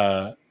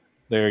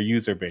their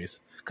user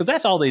base, because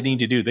that's all they need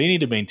to do. They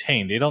need to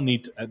maintain. They don't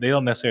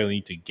necessarily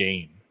need to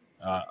gain.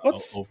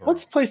 What's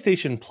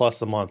PlayStation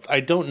Plus a month? I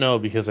don't know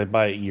because I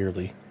buy it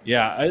yearly.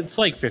 Yeah, it's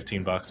like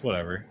 $15,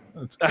 whatever.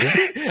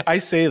 I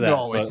say that,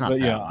 no, it's not.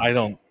 But I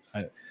don't.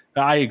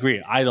 I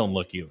agree. I don't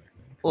look either.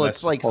 Well,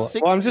 it's like Well,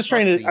 60 I'm just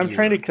trying to. bucks a I'm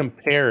trying to year,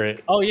 compare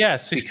it. Oh yeah,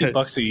 $60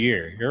 Because- a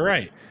year. You're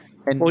right.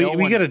 and Well, no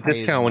we one get a pays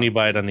discount when you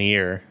buy it monthly. on the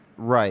year.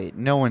 Right.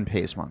 No one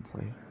pays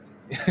monthly.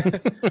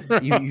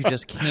 you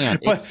just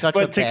can't. But- It's such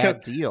but a to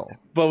bad deal.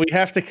 But we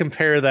have to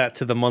compare that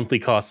to the monthly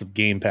cost of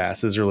Game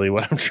Pass. Is really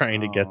what I'm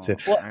trying to get to.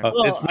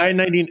 Oh, It's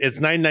 $9.90. It's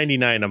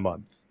 $9.99 a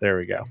month. There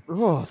we go.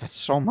 oh, that's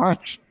so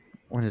much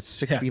when it's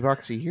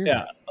 $60 a year.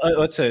 Yeah,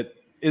 that's it.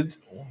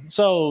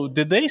 So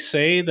did they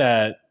say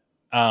that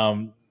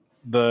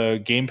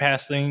the Game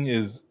Pass thing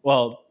is,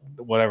 well,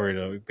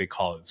 whatever they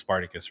call it,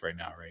 Spartacus right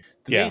now, right?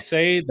 Did Yeah. they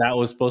say that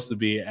was supposed to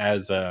be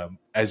as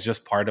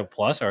just part of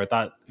Plus, or I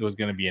thought it was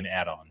going to be an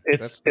add-on?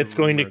 That's the It's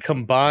going to rumor.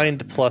 combine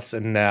Plus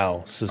and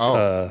Now. So,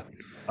 Oh.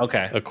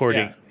 Okay,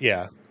 according,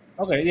 yeah.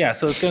 Okay, yeah,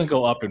 so it's going to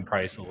go up in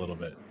price a little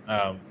bit.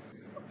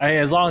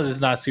 As long as it's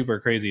not super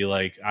crazy,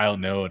 like, I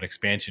don't know, an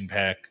expansion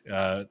pack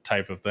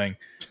type of thing,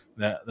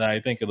 that I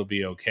think it'll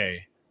be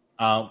okay.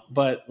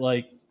 But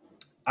like,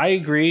 I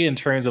agree in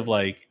terms of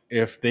like,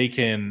 if they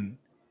can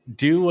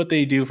do what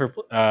they do for,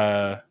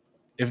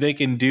 if they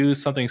can do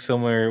something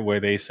similar where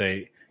they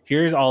say,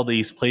 here's all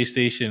these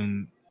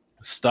PlayStation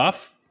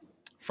stuff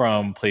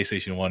from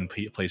PlayStation 1,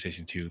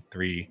 PlayStation 2,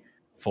 3,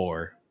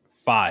 4,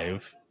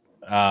 5,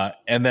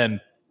 and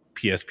then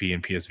PSP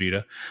and PS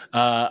Vita,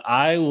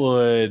 I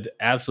would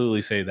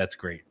absolutely say that's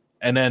great.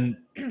 And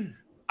then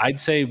I'd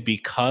say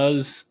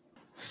because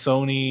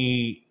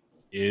Sony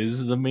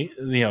is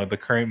the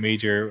current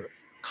major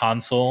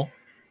console,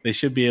 they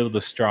should be able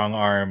to strong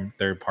arm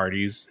third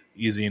parties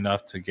easy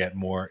enough to get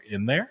more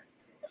in there.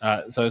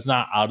 So it's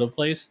not out of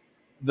place.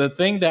 The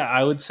thing that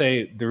I would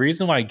say, the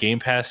reason why Game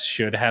Pass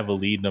should have a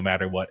lead no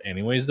matter what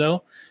anyways,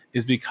 though,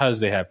 is because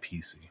they have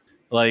PC.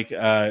 Like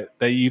that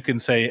you can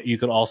say you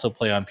could also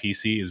play on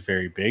PC is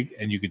very big,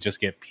 and you could just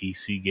get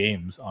PC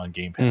games on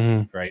Game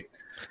Pass, right?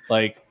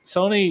 Like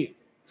Sony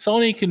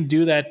can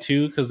do that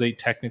too because they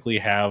technically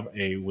have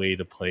a way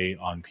to play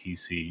on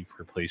PC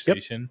for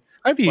PlayStation.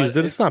 I've used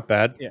it. It's not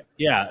bad.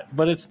 Yeah,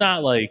 but it's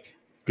not like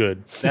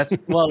Good. that's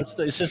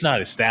it's just not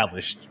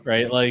established,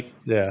 right? Like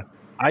Yeah.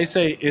 I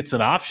say it's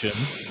an option.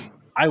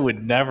 I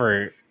would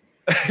never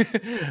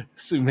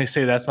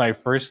say that's my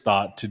first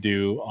thought to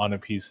do on a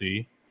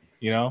PC,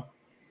 you know.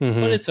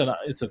 Mhm. But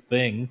it's a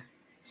thing.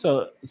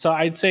 So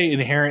I'd say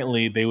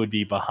inherently they would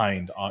be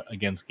behind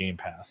against Game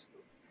Pass.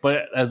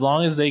 But as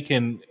long as they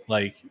can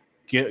like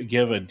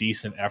give a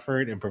decent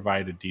effort and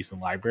provide a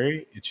decent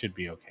library, it should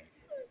be okay.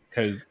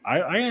 Because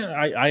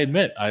I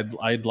admit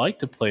I'd like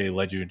to play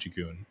Legend of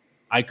Dragoon.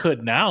 I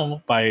could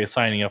now by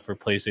signing up for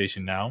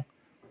PlayStation Now,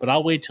 but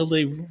I'll wait till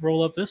they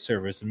roll up this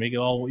service and make it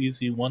all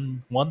easy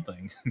one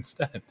thing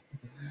instead.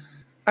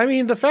 I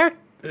mean, the fact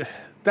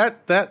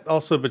that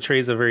also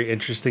betrays a very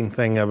interesting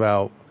thing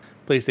about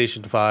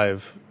PlayStation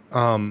 5.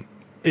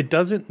 It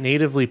doesn't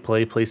natively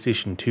play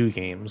PlayStation 2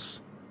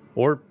 games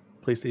or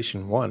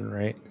PlayStation 1,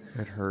 right?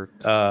 It hurt.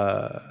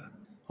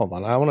 Hold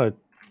on, I want to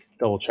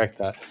double check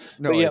that.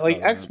 No, But yeah, it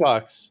like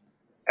doesn't.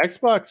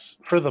 Xbox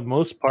for the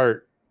most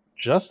part,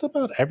 just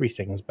about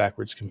everything is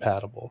backwards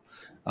compatible.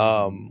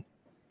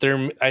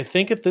 I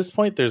think at this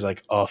point there's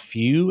like a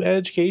few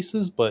edge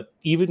cases, but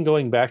even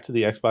going back to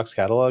the Xbox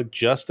catalog,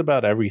 just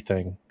about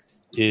everything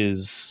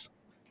is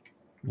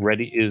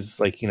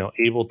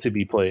able to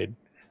be played.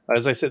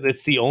 As I said,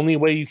 it's the only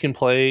way you can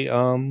play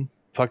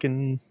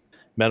fucking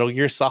Metal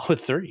Gear Solid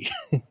 3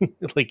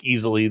 like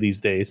easily these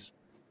days.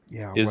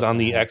 Yeah, Is what on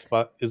the heck?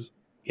 Xbox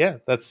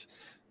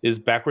is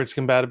backwards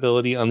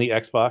compatibility on the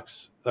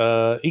Xbox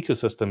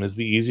ecosystem is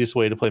the easiest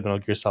way to play Metal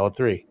Gear Solid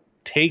 3.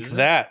 Take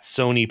that,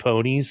 Sony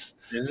ponies.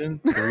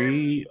 Isn't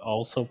 3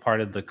 also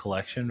part of the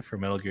collection for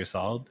Metal Gear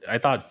Solid? I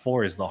thought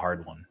 4 is the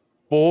hard one.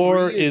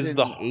 4 3 is in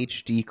the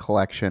HD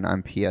collection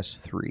on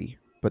PS3,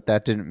 but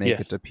that didn't make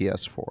Yes. it to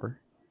PS4.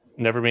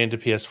 never made it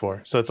to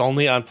PS4. So it's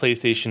only on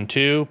PlayStation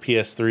 2,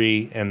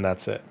 PS3, and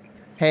that's it.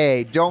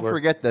 Hey, don't We're-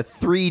 forget the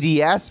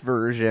 3DS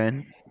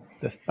version.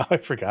 I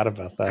forgot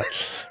about that.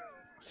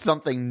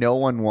 Something no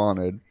one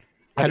wanted.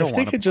 I don't If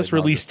they wanna could just play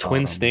Metal release Gear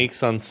Twin Solid on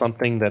Snakes on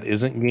something that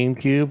isn't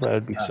GameCube, I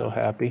would be so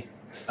happy.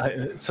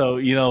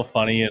 So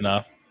funny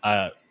enough,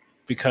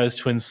 because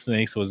Twin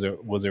Snakes was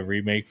a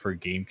remake for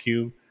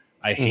GameCube,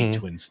 I hate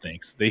Twin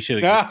Snakes. They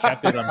should have just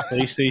kept it on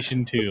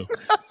PlayStation 2.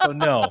 So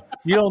no,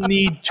 you don't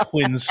need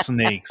Twin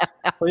Snakes.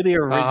 Play the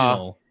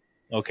original,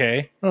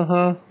 okay?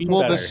 Uh-huh. Be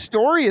Well, better. the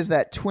story is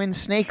that Twin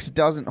Snakes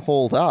doesn't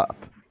hold up,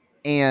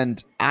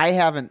 and I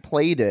haven't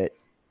played it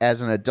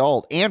as an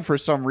adult, and for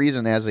some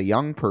reason as a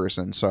young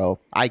person, so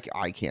I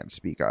can't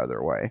speak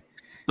either way.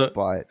 So-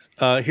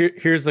 But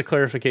Here's the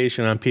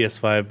clarification on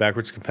PS5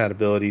 backwards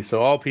compatibility. So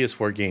all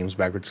PS4 games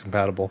backwards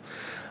compatible.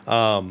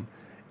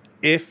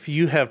 If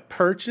you have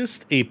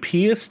purchased a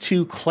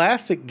PS2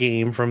 classic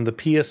game from the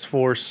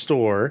PS4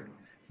 store,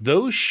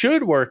 those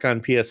should work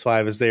on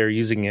PS5 as they are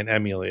using an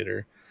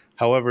emulator.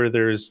 However,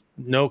 there's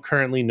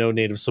currently no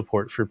native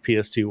support for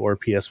PS2 or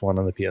PS1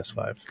 on the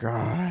PS5.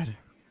 God,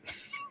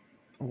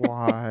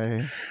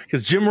 why?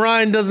 Because Jim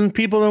Ryan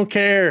people don't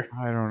care.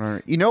 I don't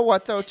know. You know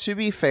what though? To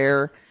be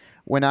fair,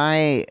 when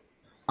I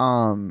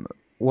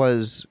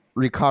was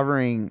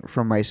recovering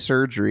from my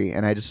surgery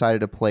and I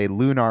decided to play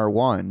Lunar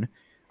 1,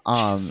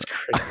 Jesus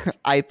Christ.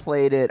 I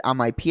played it on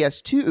my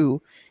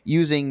PS2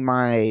 using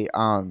my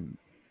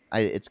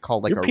it's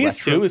called like Your a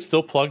PS2 retro. is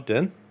still plugged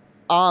in?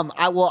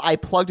 I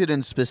plugged it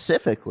in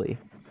specifically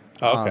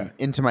Okay.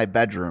 into my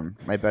bedroom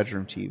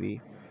TV.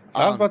 So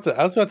I was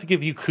about to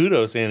give you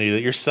kudos, Andy,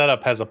 that your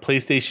setup has a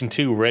PlayStation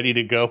 2 ready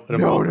to go. At a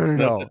No. moment's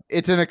notice.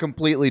 It's in a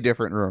completely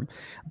different room.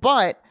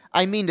 But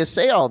I mean to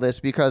say all this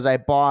because I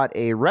bought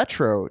a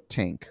Retro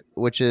Tink,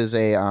 which is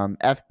a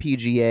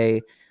FPGA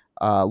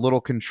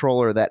little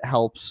controller that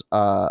helps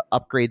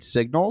upgrade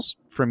signals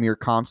from your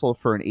console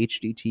for an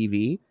HD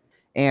TV.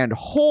 And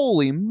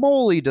holy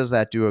moly, does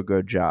that do a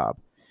good job.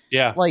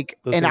 Yeah. Like,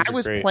 those and things I are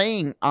was great.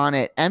 playing on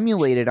it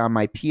emulated on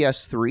my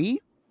PS3.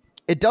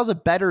 It does a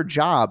better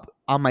job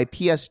on my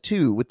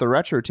PS2 with the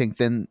RetroTink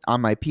than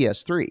on my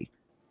PS3.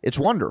 It's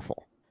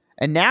wonderful.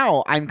 And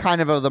now I'm kind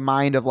of the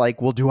mind of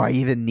like, well, do I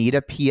even need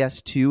a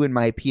PS2 in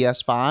my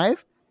PS5?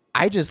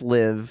 I just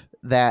live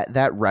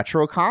that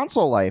retro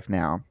console life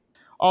now.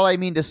 All I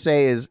mean to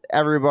say is,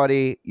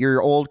 everybody,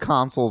 your old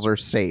consoles are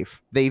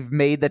safe. They've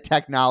made the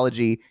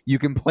technology. You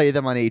can play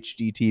them on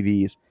HD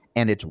TVs,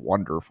 and it's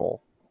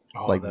wonderful.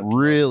 Oh, Like, that's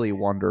really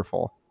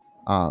wonderful.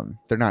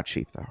 They're not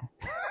cheap, though.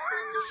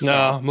 No,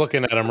 I'm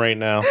looking at them right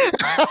now.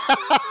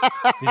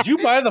 Did you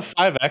buy the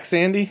 5X,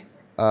 Andy?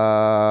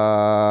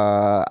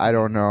 I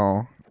don't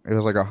know. It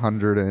was like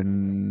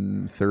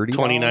 $130.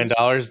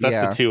 $29. That's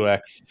Yeah. the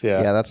 2X.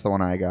 Yeah, that's the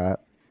one I got.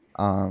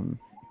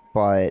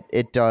 But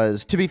it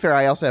does. To be fair,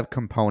 I also have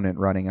Component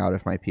running out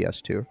of my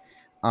PS2.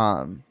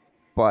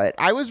 But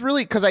I was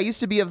really, because I used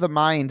to be of the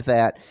mind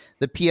that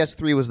the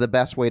PS3 was the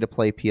best way to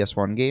play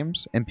PS1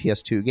 games and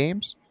PS2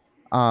 games.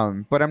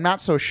 But I'm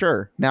not so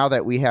sure now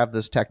that we have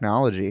this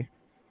technology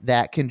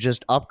that can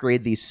just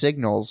upgrade these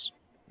signals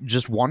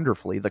just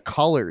wonderfully. The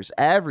colors,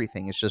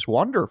 everything is just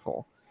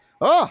wonderful.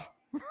 Oh,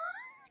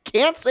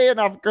 can't say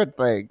enough good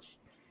things.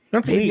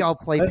 That's Maybe neat. I'll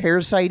play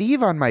Parasite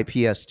Eve on my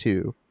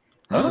PS2.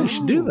 Oh, you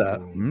should do that.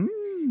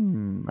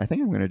 I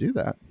think I'm going to do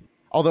that.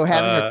 Although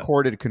having a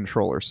corded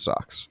controller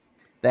sucks.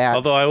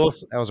 Although I will,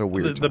 That was a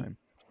weird time.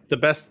 the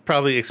best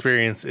probably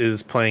experience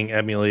is playing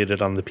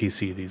emulated on the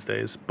PC these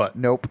days. But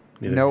Nope.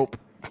 Neither. Nope.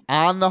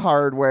 On the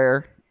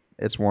hardware,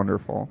 it's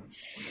wonderful.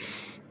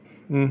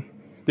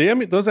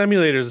 those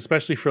emulators,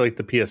 especially for like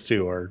the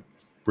PS2, are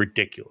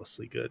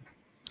ridiculously good.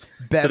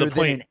 Better the than an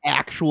point-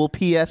 actual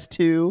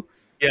PS2.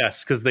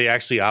 Yes, because they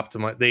actually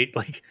optimize.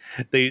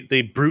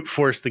 They brute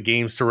force the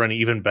games to run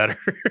even better.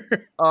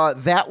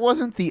 That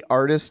wasn't the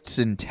artist's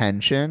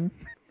intention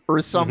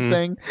or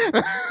something.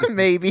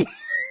 Maybe.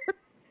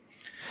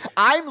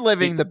 I'm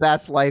living the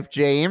best life,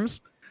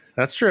 James.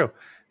 That's true.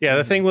 Yeah,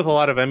 the thing with a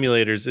lot of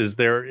emulators is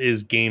there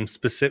is game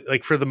specific,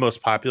 like for the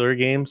most popular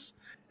games,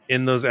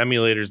 in those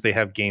emulators they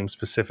have game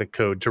specific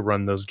code to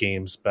run those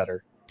games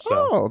better.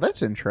 So Oh,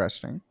 that's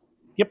interesting.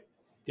 Yep.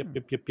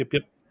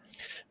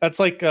 That's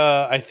like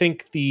I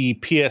think the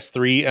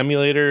PS3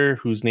 emulator,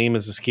 whose name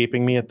is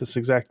escaping me at this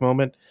exact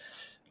moment,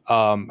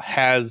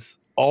 has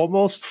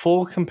almost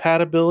full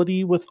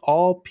compatibility with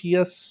all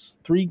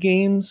PS3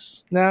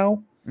 games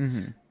now.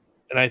 Mm-hmm.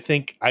 And I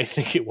think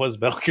it was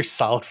Metal Gear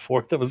Solid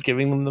 4 that was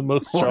giving them the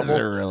most Was it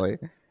trouble. really?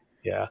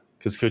 Yeah,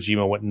 because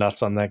Kojima went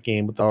nuts on that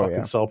game with the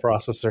fucking cell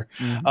processor.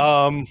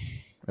 Mhm.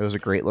 It was a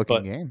great looking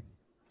but- game.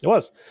 It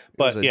was,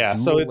 but It was a yeah,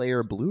 so dual it's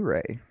layer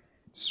Blu-ray.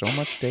 So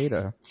much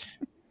data.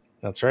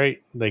 that's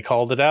right. They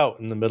called it out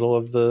in the middle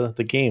of the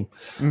game.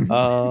 Mhm.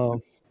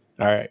 All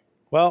right.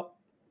 Well,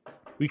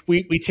 we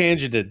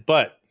tangented,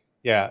 but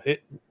yeah,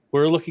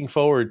 we're looking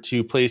forward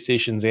to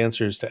PlayStation's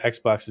answers to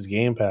Xbox's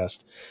Game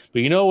Pass.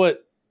 But you know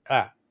what?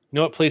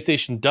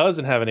 PlayStation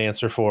doesn't have an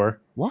answer for?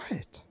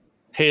 What?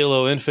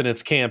 Halo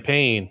Infinite's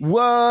campaign.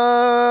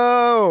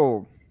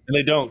 Whoa! And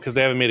they don't, because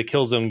they haven't made a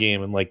Killzone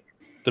game in like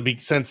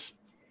since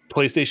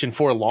PlayStation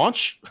 4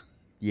 launch.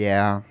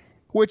 Yeah.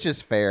 Which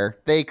is fair.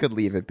 They could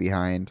leave it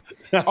behind.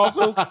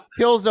 Also,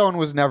 Killzone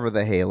was never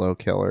the Halo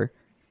killer.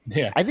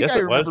 Yeah. I think Yes, I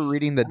it remember was.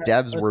 reading the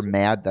devs were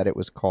mad that it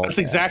was called That's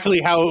that. exactly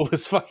how it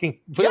was fucking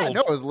built. Yeah,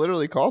 no, it was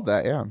literally called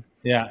that, yeah.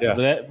 Yeah,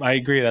 Yeah. I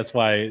agree. That's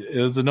why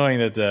it was annoying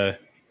that the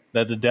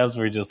devs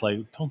were just like,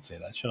 "Don't say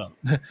that. Shut up."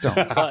 Don't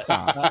But,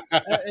 stop.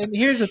 and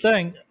here's the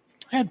thing: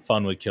 I had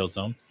fun with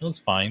Killzone. It was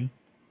fine,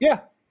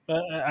 Yeah.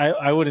 but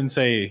I wouldn't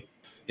say.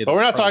 It But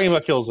we're not talking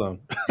about Killzone.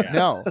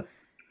 No.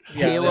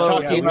 Halo we're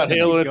talking about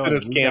Halo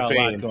Infinite's We got a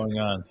lot campaign. going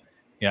on.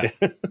 Yeah,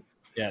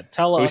 yeah.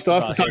 Tell us. We still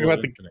have to talk Halo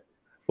about the- Infinite.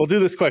 We'll do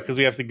this quick because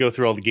we have to go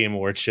through all the Game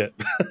Award shit.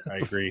 I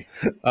agree.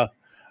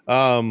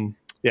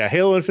 Yeah,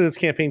 Halo Infinite's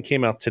campaign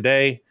came out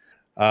today.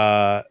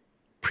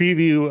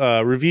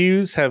 Preview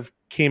reviews have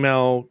came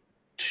out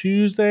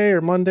Tuesday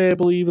or Monday, I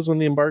believe, is when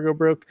the embargo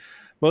broke.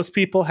 Most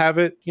people have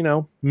it,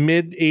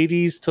 mid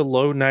 80s to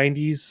low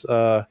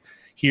 90s.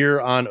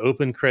 Here on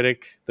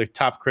OpenCritic, the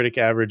top critic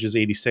average is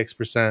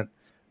 86%.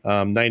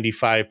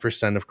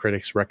 95% of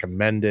critics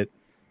recommend it.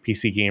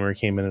 PC Gamer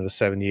came in at a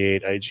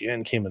 78.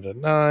 IGN came in at a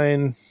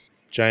 9.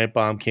 Giant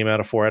Bomb came out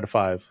a 4 out of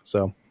 5.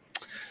 So,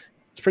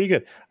 It's pretty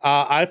good.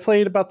 I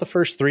played about the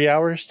first 3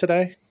 hours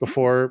today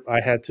before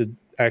I had to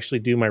actually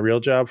do my real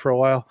job for a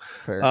while.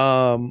 Fair.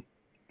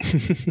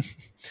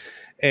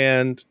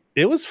 And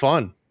it was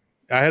fun.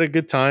 I had a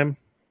good time.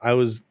 I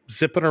was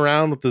zipping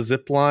around with the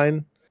zip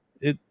line.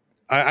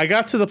 I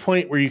got to the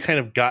point where you kind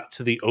of got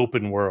to the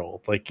open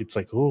world. Like, it's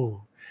like,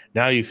 oh,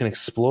 now you can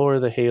explore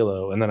the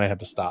Halo. And then I had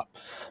to stop.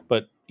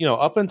 But,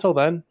 up until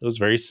then, it was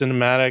very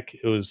cinematic.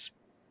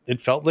 It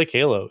felt like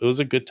Halo. It was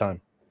a good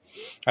time.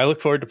 I look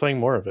forward to playing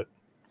more of it.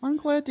 I'm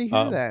glad to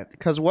hear that,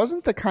 because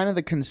wasn't the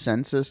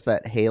consensus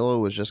that Halo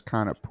was just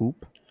kind of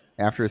poop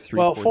after 3?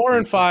 Well, 4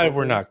 and 5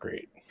 were not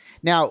great.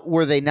 Now,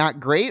 were they not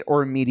great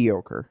or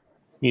mediocre?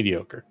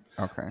 Mediocre.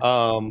 Okay.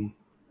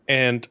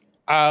 And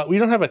we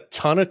don't have a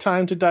ton of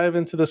time to dive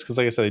into this because,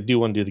 like I said, I do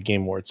want to do the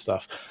Game Awards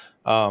stuff.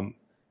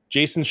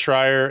 Jason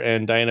Schreier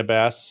and Diana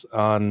Bass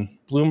on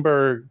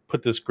Bloomberg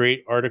put this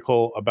great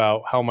article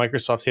about how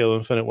Microsoft Halo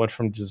Infinite went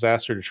from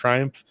disaster to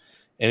triumph.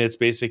 And it's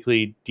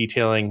basically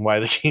detailing why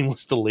the game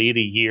was delayed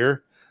a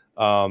year.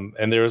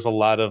 And there was a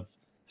lot of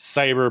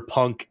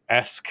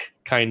cyberpunk-esque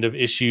kind of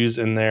issues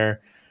in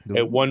there. Ooh.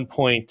 At one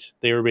point,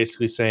 they were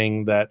basically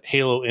saying that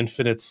Halo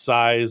Infinite's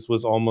size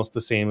was almost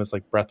the same as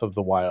like Breath of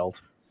the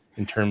Wild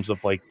in terms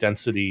of like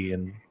density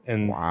and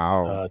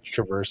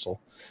traversal.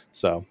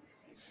 So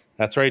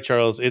that's right,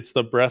 Charles. It's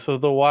the Breath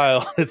of the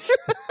Wild. It's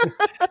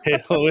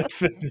Halo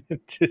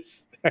Infinite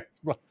is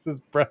Xbox's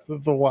Breath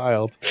of the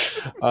Wild.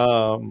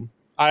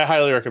 I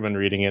highly recommend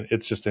reading it.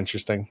 It's just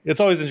interesting.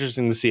 It's always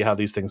interesting to see how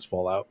these things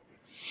fall out.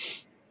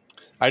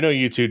 I know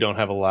you two don't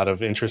have a lot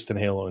of interest in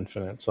Halo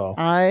Infinite, so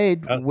I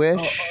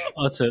wish.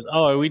 Listen,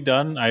 are we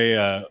done?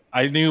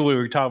 I knew we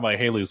were talking about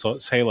Halo,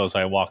 so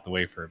I walked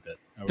away for a bit.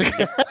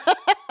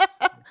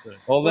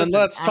 Well, then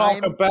let's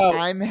talk about.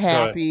 I'm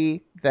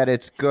happy that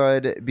it's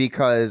good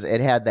because it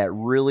had that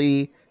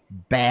really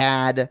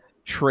bad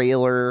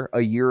trailer a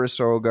year or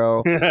so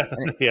ago.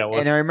 Yeah,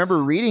 and I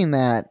remember reading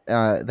that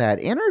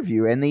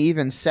interview, and they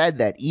even said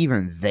that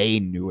even they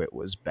knew it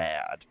was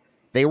bad.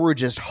 They were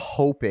just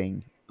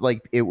hoping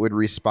like it would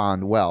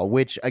respond well,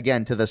 which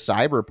again to the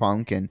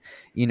cyberpunk and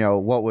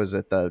what was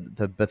it,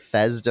 the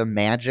Bethesda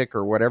magic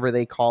or whatever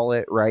they call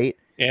it, right?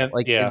 And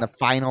in the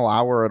final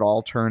hour it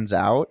all turns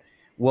out.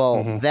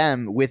 Well,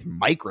 them with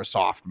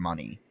Microsoft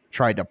money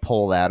tried to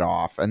pull that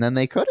off, and then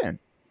they couldn't.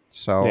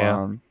 So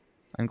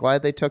I'm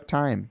glad they took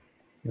time.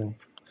 Yeah.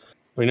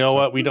 We know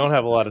what? We don't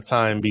have a lot of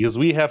time because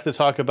we have to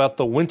talk about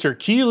the Winter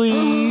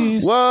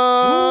Keeleys.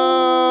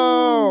 Whoa!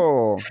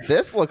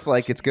 This looks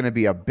like it's going to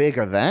be a big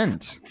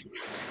event.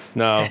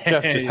 No,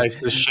 Jeff just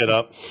hypes this shit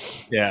up.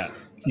 Yeah.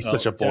 He's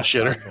such a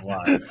bullshitter.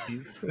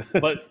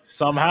 But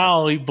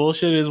somehow he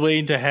bullshit his way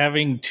into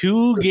having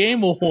 2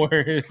 Game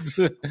Awards.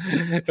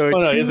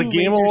 Is it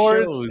Game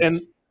Awards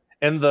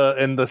and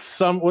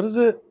the what is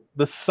it?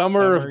 The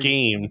Summer of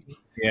Game.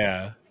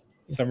 Yeah.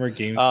 Summer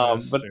Game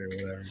Fest or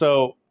whatever.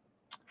 So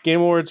Game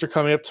Awards are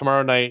coming up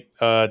tomorrow night,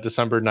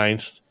 December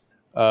 9th.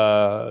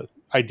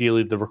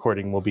 Ideally the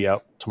recording will be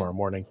out tomorrow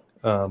morning.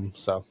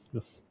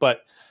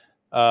 But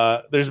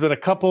there's been a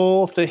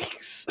couple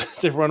things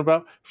to run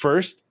about.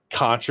 First,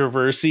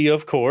 controversy,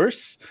 of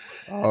course.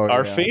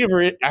 Our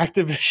favorite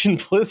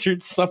Activision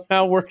Blizzard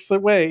somehow works their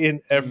way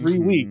in every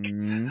week.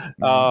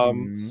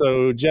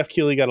 So Jeff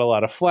Keighley got a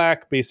lot of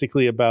flack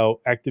basically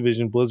about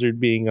Activision Blizzard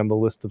being on the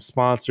list of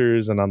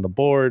sponsors and on the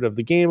board of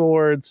the Game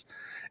Awards.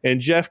 And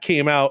Jeff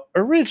came out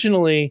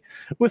originally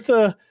with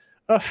a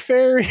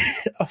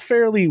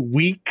fairly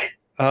weak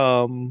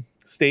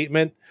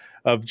statement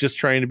of just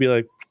trying to be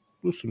like,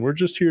 listen, we're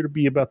just here to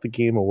be about the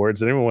Game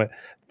Awards. And everyone went,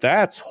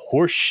 that's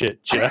horseshit,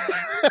 Jeff.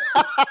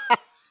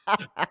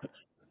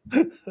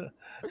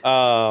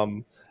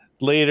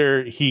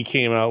 Later, he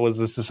came out, was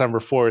this December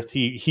 4th.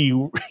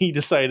 He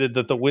decided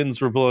that the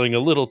winds were blowing a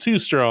little too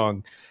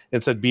strong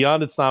and said,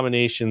 beyond its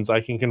nominations,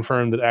 I can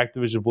confirm that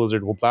Activision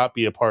Blizzard will not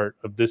be a part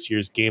of this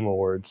year's Game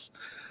Awards.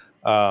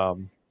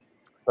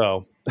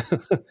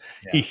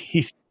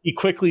 He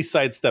quickly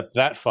sidestepped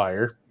that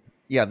fire.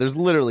 Yeah, there's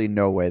literally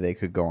no way they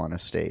could go on a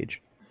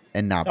stage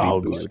and not be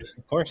booed.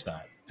 Of course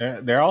not.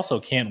 They also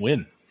can't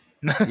win.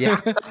 Yeah.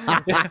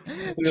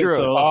 True.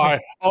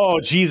 So,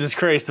 Jesus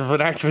Christ, if an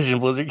Activision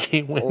Blizzard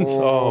game wins.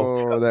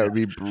 That would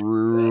be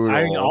brutal.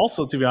 I mean,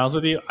 also, to be honest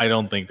with you, I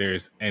don't think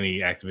there's any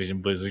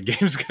Activision Blizzard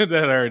games that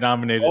are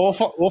nominated.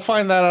 We'll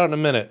find that out in a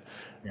minute.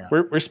 Yeah.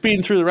 We're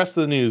speeding through the rest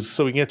of the news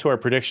so we can get to our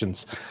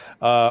predictions.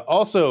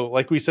 Also,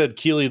 like we said,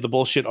 Keighley, the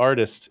bullshit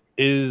artist,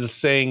 is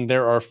saying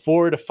there are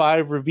 4 to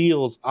 5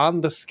 reveals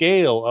on the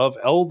scale of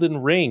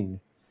Elden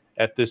Ring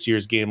at this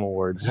year's Game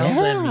Awards. What does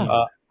that mean?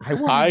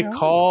 I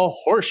call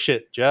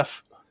horseshit,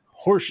 Jeff.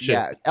 Horseshit.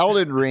 Yeah,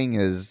 Elden Ring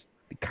is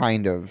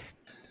kind of,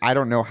 I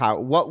don't know how,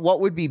 what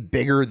would be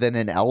bigger than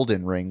an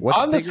Elden Ring? What's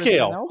on the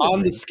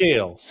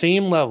scale,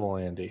 same level,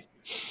 Andy.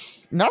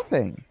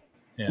 Nothing.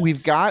 Yeah.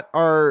 We've got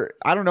our,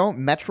 I don't know,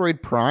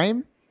 Metroid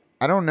Prime.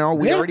 I don't know.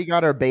 We already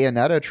got our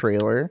Bayonetta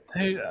trailer.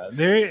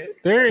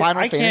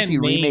 Final Fantasy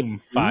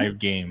Remake 5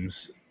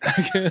 games.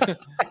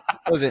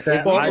 Was it?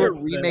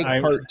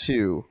 Remake Part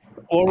 2.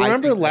 Well,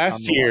 remember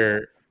last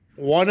year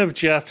one of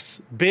Jeff's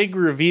big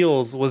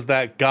reveals was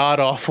that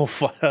god-awful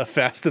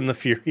Fast and the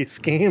Furious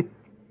game.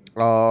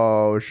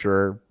 Oh,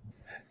 sure.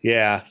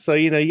 Yeah, so,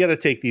 you got to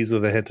take these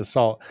with a hint of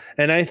salt.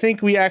 And I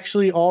think we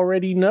actually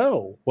already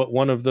know what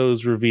one of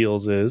those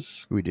reveals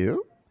is. We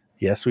do?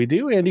 Yes, we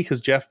do, Andy,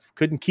 because Jeff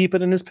couldn't keep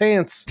it in his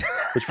pants,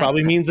 which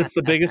probably means it's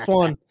the biggest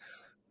one.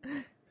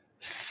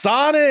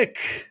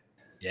 Sonic!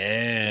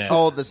 Yeah.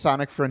 Oh, the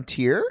Sonic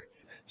Frontier?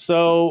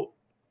 So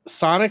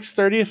Sonic's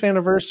 30th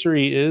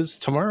anniversary is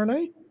tomorrow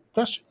night?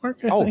 Question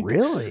mark, I think.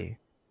 Really?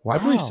 Wow. I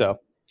believe so.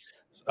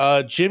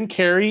 Jim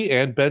Carrey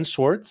and Ben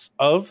Schwartz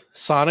of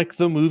Sonic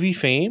the Movie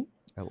fame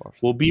I love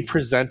will be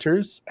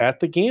presenters at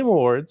the Game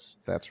Awards,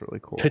 That's really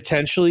cool.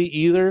 potentially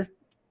either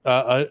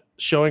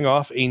showing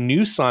off a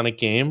new Sonic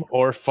game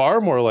or,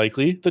 far more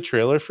likely, the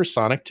trailer for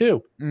Sonic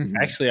 2. Mhm.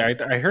 Actually,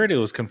 I heard it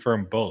was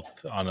confirmed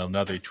both on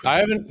another tweet. I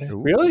haven't Ooh.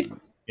 really.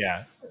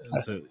 Yeah.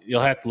 So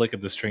you'll have to look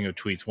at the string of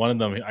tweets. One of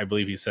them, I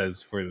believe he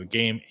says for the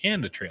game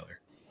and the trailer.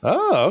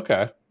 Oh,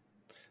 okay.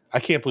 I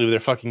can't believe they're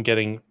fucking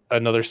getting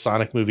another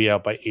Sonic movie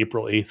out by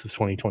April 8th of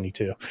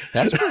 2022.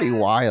 That's pretty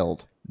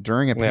wild.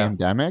 During a Yeah.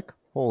 pandemic?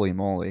 Holy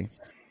moly.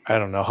 I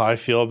don't know how I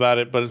feel about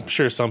it, but I'm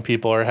sure some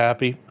people are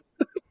happy.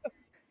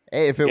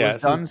 Hey, if it Yeah,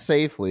 was so- done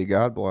safely,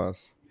 God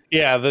bless.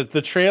 Yeah,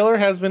 the trailer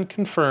has been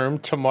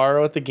confirmed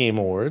tomorrow at the Game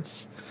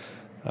Awards.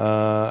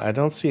 I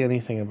don't see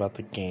anything about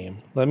the game.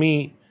 Let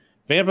me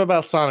vamp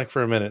about Sonic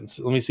for a minute.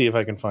 Let me see if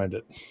I can find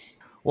it.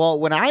 Well,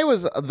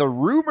 the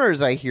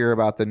rumors I hear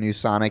about the new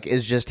Sonic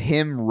is just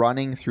him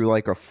running through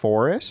like a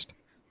forest.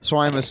 So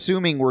I'm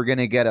assuming we're going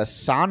to get a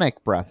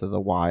Sonic Breath of the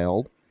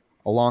Wild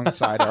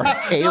alongside our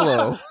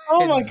Halo. Oh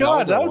and my god,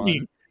 Zelda that would one. be.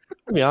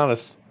 To be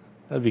honest,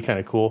 that'd be kind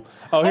of cool.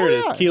 Oh, here it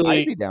is. I'd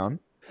Keeley be down.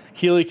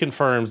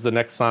 confirms the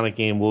next Sonic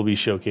game will be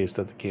showcased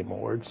at the Game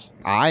Awards.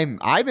 I'm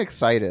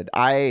excited.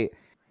 I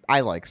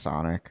like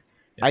Sonic.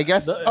 I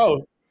guess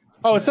Oh,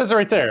 it says it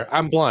right there.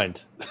 I'm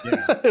blind.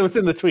 Yeah. It was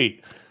in the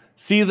tweet.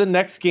 See the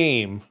next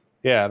game.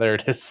 Yeah, there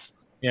it is.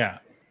 Yeah.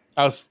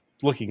 I was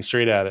looking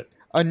straight at it.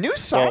 a new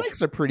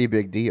Sonic's a pretty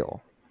big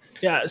deal.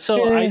 Yeah.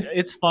 So Yeah.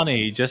 it's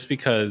funny just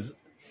because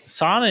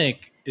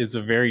Sonic is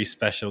a very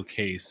special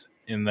case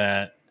in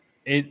that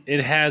it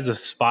has a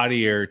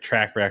spottier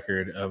track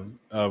record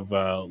of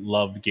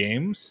loved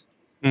games,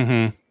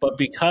 Mm-hmm. but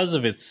because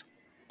of its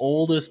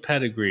oldest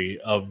pedigree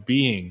of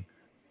being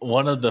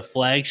one of the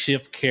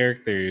flagship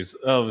characters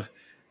of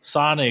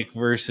Sonic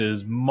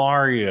versus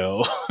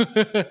Mario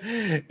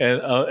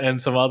and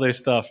some other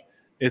stuff,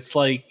 it's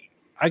like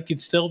I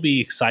could still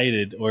be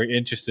excited or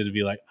interested to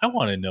be like, I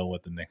want to know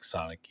what the next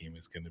Sonic game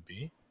is going to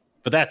be.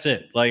 But that's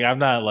it. Like, I'm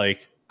not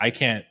like,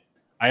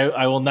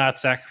 I will not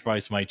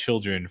sacrifice my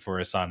children for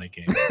a Sonic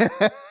game.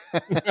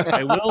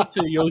 I will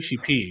to Yoshi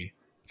P,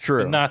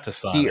 True. but not to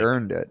Sonic. He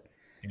earned it.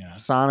 Yeah.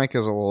 Sonic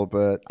is a little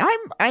bit.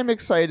 I'm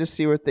excited to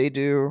see what they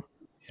do.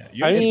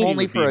 Yeah. I Yoshi mean, P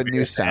Only would for be a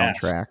new badass.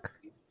 soundtrack.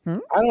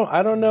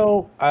 I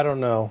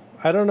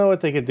don't know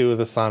what they could do with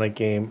a Sonic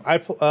game.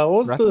 What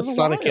was Breath the of the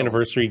Sonic Wild.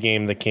 anniversary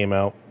game that came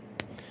out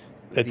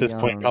at this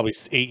point? Probably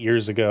 8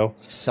 years ago.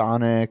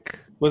 Sonic.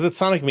 Was it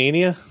Sonic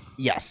Mania?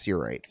 Yes, you're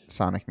right.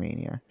 Sonic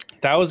Mania.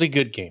 That was a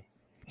good game.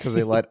 Because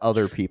they let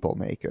other people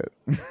make it.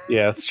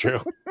 Yeah, that's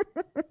true.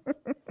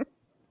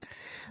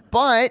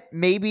 But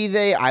maybe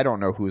I don't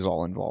know who's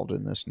all involved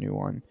in this new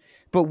one.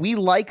 But we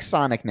like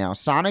Sonic now.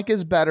 Sonic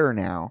is better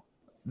now.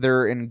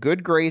 They're in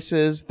good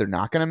graces. They're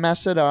not going to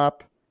mess it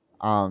up.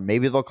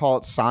 Maybe they'll call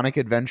it Sonic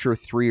Adventure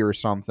 3 or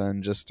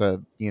something just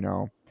to,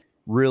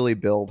 really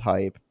build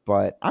hype.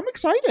 But I'm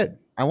excited.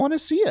 I want to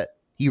see it.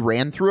 He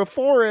ran through a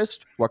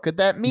forest. What could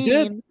that He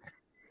did. mean?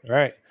 All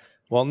right.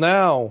 Well,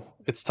 now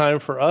it's time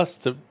for us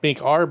to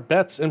make our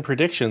bets and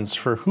predictions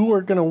for who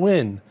are going to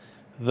win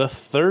the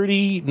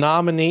 30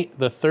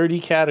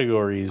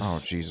 categories Oh,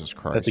 Jesus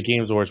Christ. at the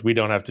Games Awards. We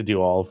don't have to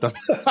do all of them.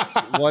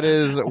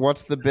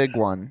 What's the big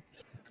one?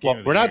 Well, Game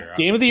of we're the not year,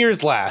 Game of the Year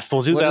is last.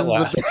 We'll do What that is the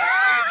last.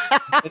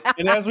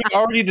 And as we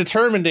already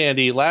determined,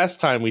 Andy, last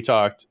time we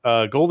talked,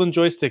 Golden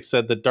Joystick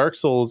said that Dark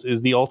Souls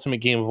is the ultimate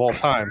game of all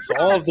time. So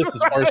all of this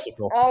is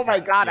farcical. Oh my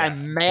God, Yeah,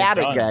 I'm mad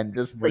we're done. again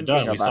just We're thinking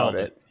done. We about solved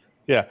it. it.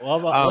 Yeah.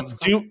 Well,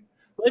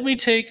 let me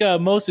take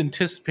most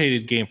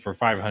anticipated game for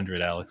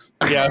 500, Alex.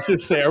 Yeah, I was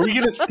just saying, are we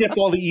going to skip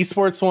all the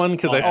esports one?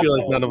 Because I feel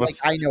like none of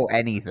us. I know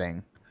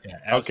anything. Yeah,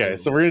 Okay, absolutely.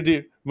 so we're going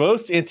to do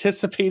most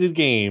anticipated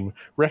game,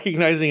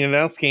 recognizing an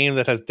announced game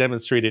that has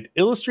demonstrated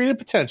illustrated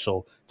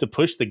potential to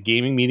push the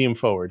gaming medium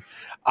forward.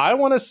 I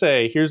want to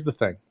say, here's the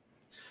thing.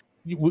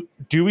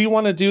 Do we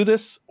want to do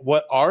this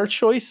what our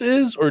choice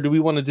is, or do we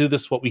want to do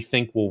this what we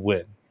think will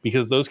win?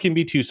 Because those can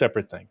be two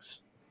separate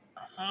things.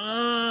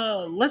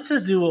 Let's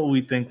just do what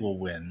we think will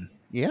win.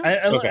 Yeah.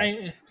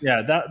 Okay.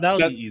 That'll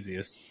That- be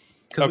easiest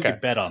because we Okay.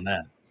 could bet on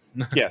that.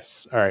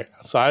 Yes. All right.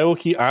 So I will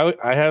keep.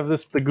 I have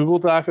the Google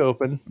Doc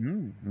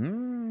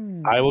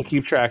open. I will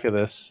keep track of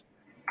this.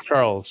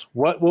 Charles,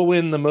 what will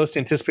win the most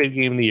anticipated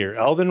game of the year?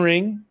 Elden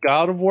Ring,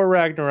 God of War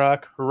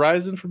Ragnarok,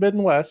 Horizon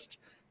Forbidden West,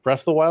 Breath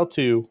of the Wild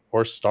 2,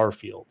 or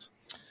Starfield?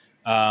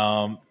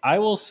 I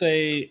will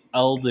say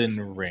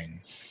Elden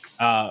Ring.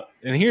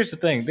 And here's the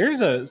thing: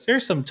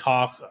 there's some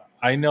talk.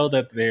 I know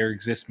that there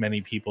exist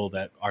many people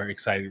that are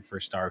excited for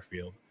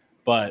Starfield,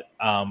 but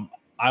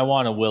I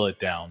want to will it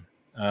down.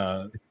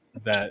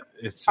 That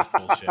it's just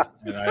bullshit,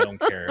 and I don't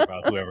care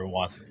about whoever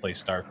wants to play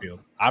Starfield.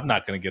 I'm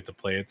not going to get to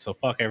play it, so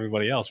fuck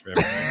everybody else for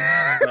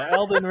everything. So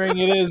Elden Ring,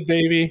 it is,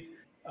 baby.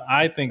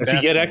 I think If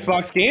you get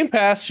Xbox Game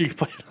Pass, you can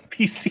play it on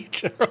PC,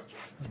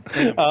 Charles.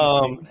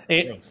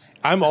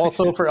 I'm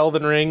also for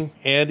Elden Ring.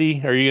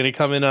 Andy, are you going to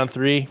come in on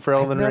 3 for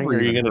Elden Ring, or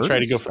are you going to try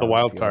to go for the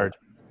wild card?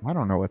 I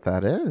don't know what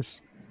that is.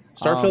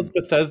 Starfield's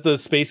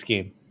Bethesda's space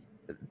game.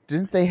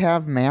 Didn't they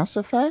have Mass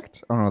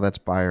Effect? Oh no, that's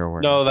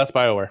BioWare. No, that's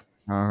BioWare.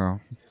 Oh,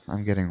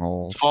 I'm getting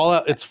old.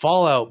 It's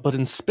Fallout, but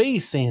in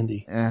space,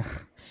 Andy.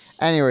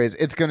 Anyways,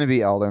 it's going to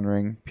be Elden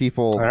Ring.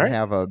 People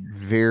have a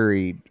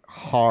very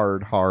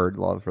hard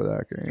love for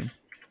that game.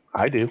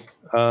 I do.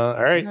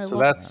 All right, so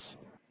that's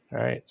all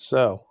right.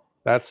 So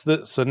that's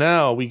the. So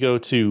now we go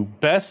to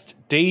best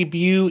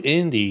debut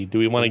indie. Do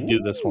we want to do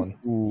this one?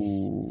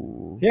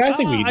 Ooh. Yeah, I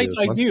think we can do this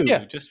one. I do,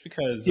 yeah. just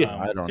because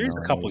I don't there's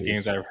know a couple of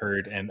games I've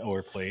heard and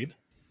or played.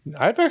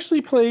 I've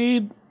actually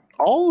played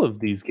all of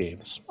these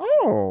games.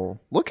 Oh,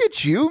 look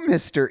at you,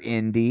 Mr.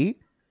 Indie.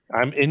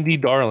 I'm indie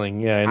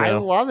darling. Yeah, I know. I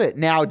love it.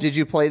 Now, did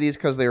you play these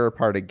because they were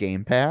part of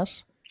Game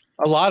Pass?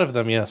 A lot of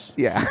them, yes.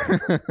 Yeah,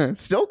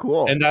 still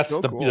cool. And that's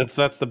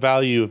that's the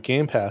value of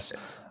Game Pass.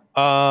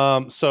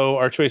 So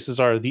our choices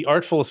are The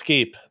Artful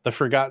Escape, The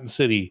Forgotten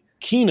City,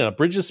 Kena,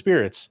 Bridge of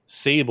Spirits,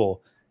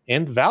 Sable,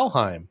 and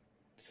Valheim.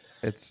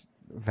 It's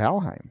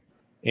Valheim.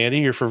 Andy,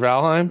 you're for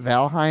Valheim?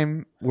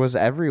 Valheim was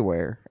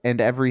everywhere and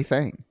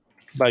everything.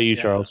 By you,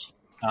 Charles.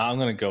 I'm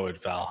gonna go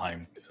with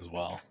Valheim as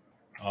well.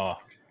 Oh,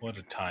 what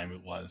a time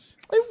it was!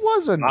 It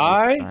was a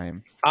nice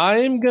time.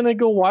 I'm gonna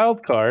go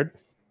wild card,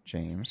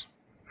 James.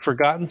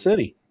 Forgotten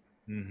City.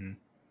 Mm-hmm.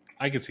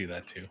 I could see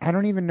that too. I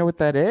don't even know what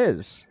that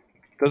is.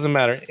 Doesn't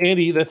matter,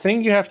 Andy. The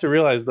thing you have to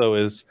realize though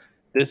is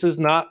this is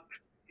not.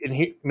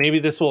 And maybe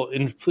this will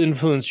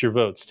influence your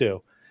votes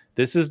too.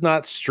 This is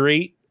not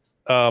straight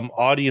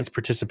audience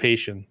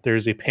participation.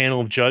 There's a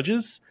panel of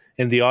judges,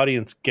 and the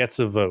audience gets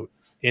a vote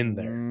in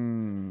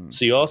there.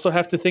 So you also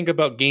have to think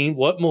about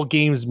what will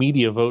games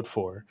media vote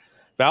for.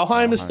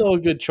 Valheim is still a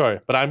good choice,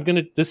 but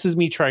this is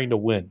me trying to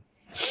win.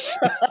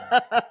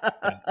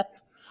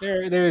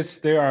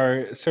 There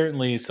are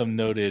certainly some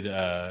noted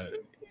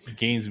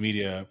games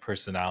media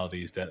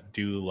personalities that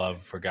do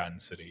love Forgotten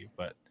City,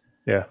 but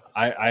yeah,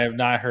 I have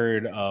not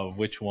heard of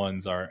which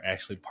ones are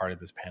actually part of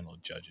this panel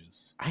of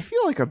judges. I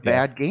feel like a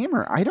bad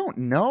gamer. I don't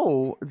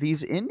know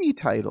these indie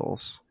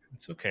titles.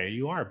 It's okay.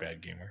 You are a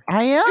bad gamer.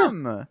 I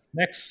am.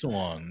 Next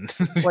one.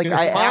 Like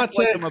I act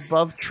like I'm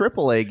above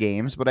AAA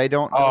games, but I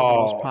don't know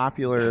the most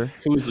popular.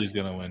 Foosley's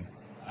gonna win.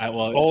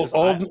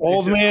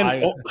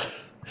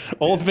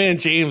 Old man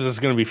James is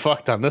going to be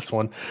fucked on this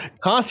one.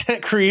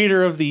 Content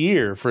Creator of the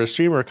Year for a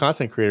streamer or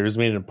content creator has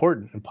made an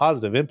important and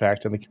positive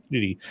impact on the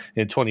community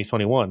in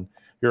 2021.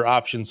 Your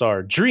options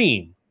are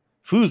Dream,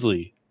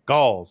 Foosley,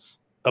 Galls,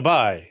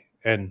 Abai,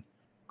 and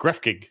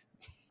Grefkig.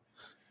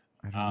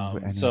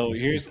 So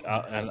here's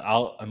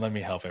and let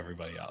me help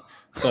everybody out.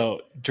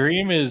 So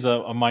Dream is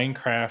a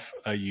Minecraft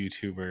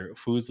YouTuber.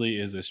 Foosley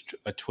is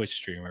a Twitch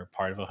streamer,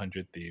 part of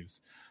 100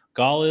 Thieves.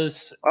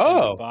 Gallus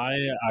and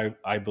Abai,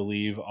 I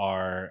believe,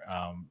 are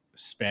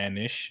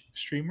Spanish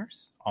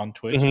streamers on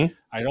Twitch. Mm-hmm.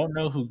 I don't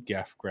know who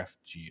Gref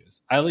G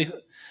is. At least,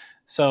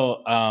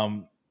 so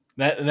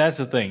that's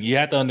the thing. You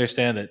have to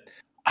understand that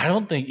I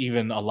don't think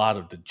even a lot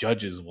of the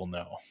judges will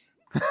know.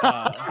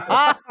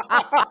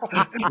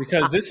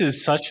 Because this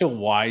is such a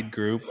wide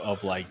group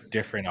of like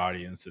different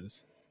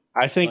audiences.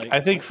 I think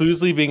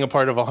Foosley being a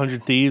part of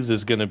 100 Thieves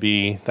is going to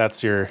be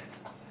that's your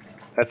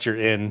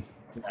in.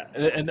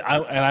 And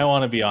I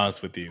want to be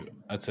honest with you.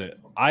 That's it.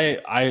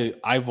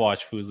 I've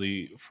watched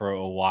Foosley for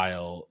a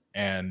while,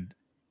 and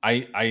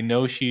I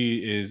know she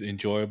is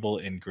enjoyable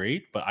and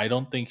great, but I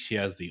don't think she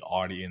has the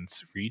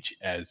audience reach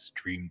as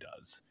Dream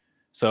does.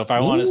 So if I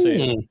want to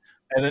say,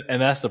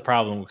 and that's the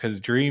problem, because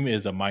Dream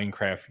is a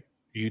Minecraft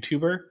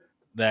YouTuber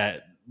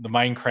that the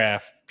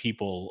Minecraft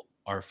people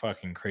are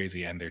fucking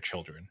crazy and they're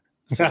children.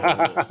 So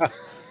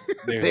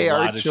there's a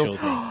lot of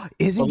children.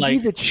 Isn't he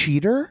the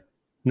cheater?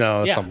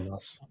 No, that's someone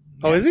else.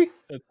 Oh, is he?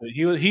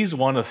 He's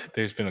one of.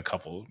 There's been a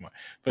couple,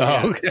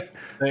 but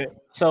okay.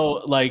 So,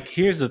 like,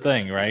 here's the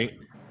thing, right?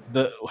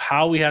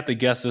 How we have to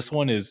guess this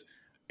one is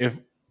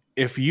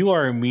if you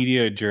are a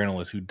media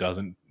journalist who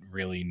doesn't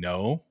really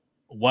know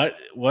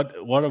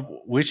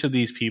which of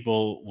these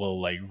people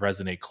will like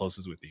resonate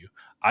closest with you.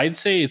 I'd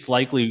say it's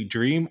likely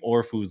Dream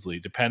or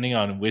Foosley, depending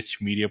on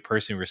which media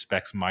person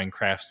respects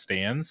Minecraft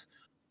stands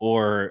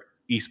or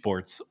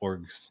esports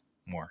orgs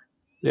more.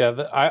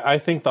 Yeah, I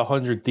think the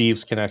 100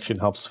 Thieves connection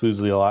helps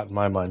Foosley a lot in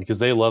my mind because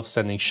they love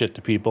sending shit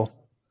to people.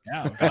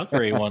 Yeah,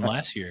 Valkyrie won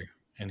last year,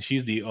 and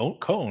she's the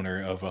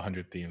co-owner of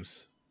 100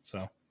 Thieves.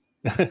 So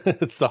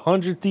it's the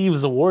 100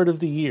 Thieves Award of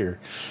the Year.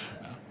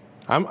 Yeah.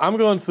 I'm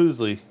going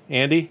Foosley.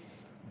 Andy?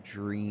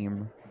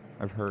 Dream.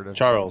 I've heard of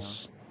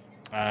Charles.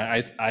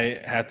 I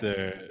had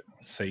to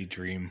say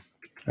Dream.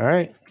 All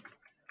right.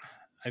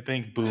 I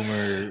think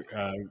Boomer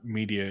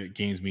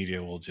games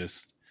media will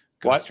just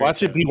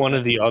watch it be one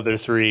of the other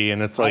three,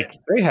 and it's like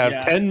they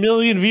have 10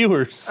 million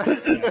viewers.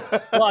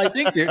 Well, I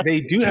think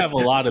they do have a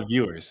lot of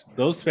viewers.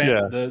 Those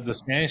the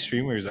Spanish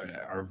streamers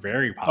are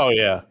very popular. Oh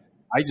yeah,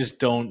 I just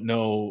don't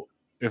know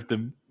if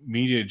the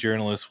media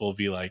journalists will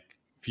be like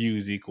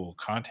views equal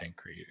content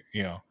creator.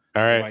 All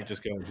right, they might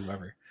just go with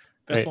whoever.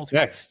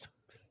 Next.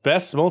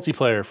 Best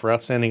multiplayer for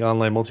outstanding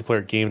online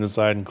multiplayer game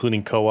design,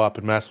 including co-op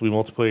and massively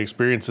multiplayer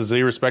experiences,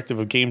 irrespective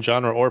of game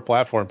genre or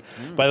platform.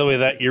 By the way,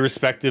 that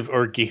irrespective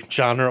or game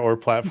genre or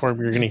platform,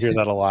 you're going to hear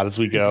that a lot as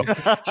we go.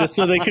 Just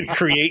so they could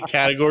create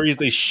categories,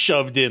 they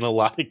shoved in a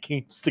lot of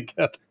games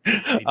together.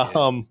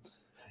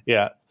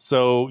 Yeah.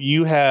 So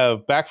you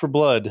have Back 4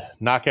 Blood,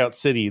 Knockout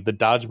City, the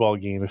dodgeball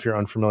game, if you're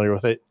unfamiliar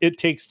with it. It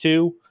Takes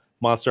Two,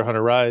 Monster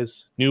Hunter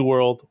Rise, New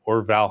World,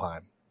 or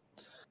Valheim.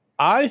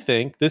 I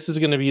think this is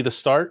going to be the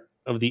start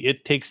of the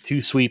It Takes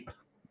Two sweep.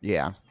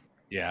 Yeah.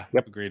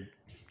 Yep.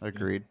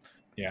 Agreed.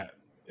 Yeah.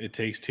 It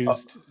Takes Two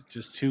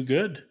just too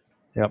good.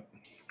 Yep.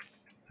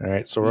 All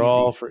right. So we're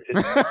all for it.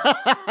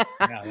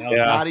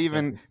 Not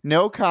even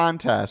no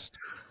contest.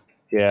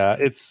 Yeah.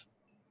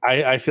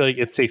 I feel like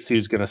It Takes Two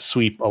is going to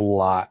sweep a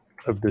lot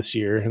of this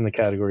year in the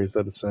categories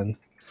that it's in.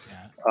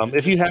 Yeah.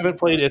 If you haven't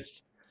played It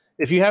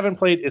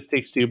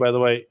Takes Two, by the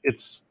way,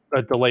 it's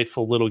a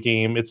delightful little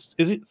game. It's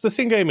the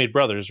same guy who made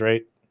Brothers,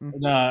 right?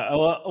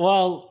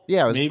 Well,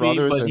 yeah, it was maybe,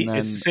 Brothers, but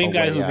it's the same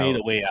guy who made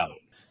A Way Out.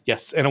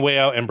 Yes, and A Way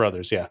Out and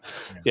Brothers. Yeah.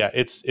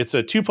 It's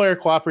a 2-player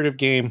cooperative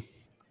game.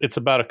 It's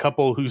about a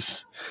couple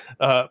whose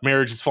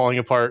marriage is falling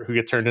apart, who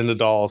get turned into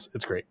dolls.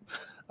 It's great.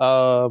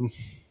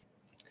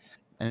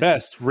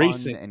 Best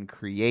racing and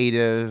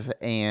creative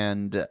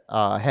and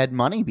had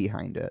money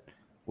behind it,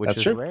 which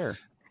is rare.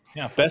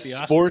 Yeah, best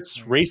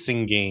sports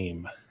racing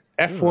game: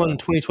 F1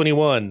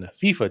 2021,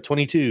 FIFA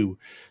 22,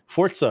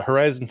 Forza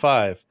Horizon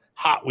 5,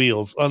 Hot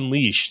Wheels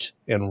Unleashed,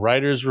 and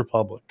Riders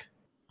Republic.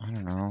 I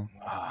don't know.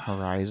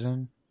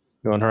 Horizon?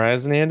 You on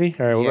Horizon, Andy?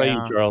 All right, what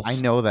about you, Charles?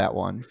 I know that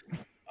one.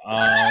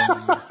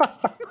 I'm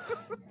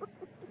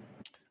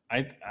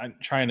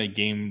trying to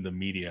game the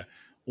media.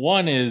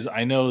 One is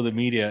I know the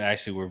media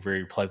actually were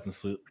very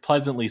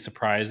pleasantly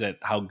surprised at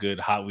how good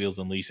Hot Wheels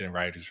Unleashed and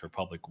Riders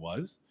Republic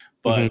was.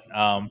 But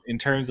in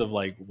terms of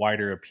like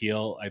wider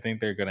appeal, I think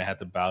they're going to have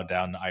to bow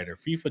down to either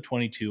FIFA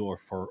 22 or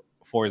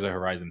Forza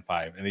Horizon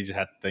 5, and they just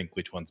have to think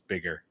which one's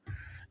bigger.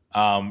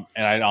 And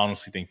I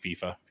honestly think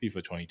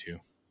FIFA 22.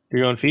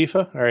 You're going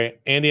FIFA? All right,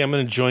 Andy, I'm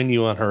going to join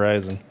you on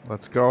Horizon.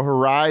 Let's go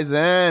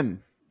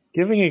Horizon.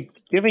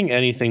 Giving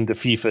anything to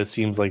FIFA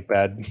seems like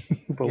bad,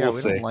 but we'll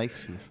see. Don't like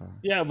FIFA.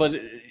 Yeah, but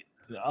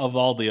of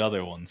all the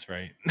other ones,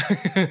 right?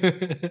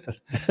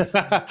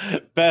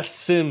 Best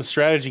sim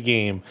strategy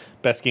game.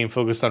 Best game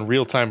focused on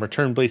real-time or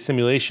turn-based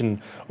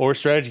simulation or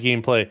strategy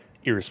gameplay,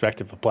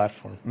 irrespective of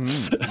platform.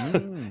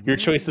 Your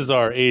choices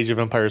are Age of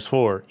Empires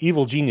 4,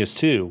 Evil Genius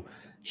 2,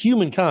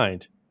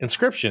 Humankind,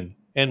 Inscription,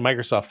 and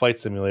Microsoft Flight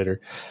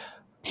Simulator.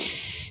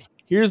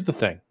 Here's the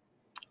thing.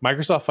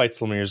 Microsoft Flight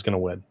Simulator is going to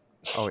win.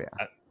 Oh, yeah.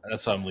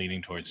 That's what I'm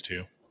leaning towards,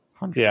 too.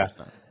 100%. Yeah.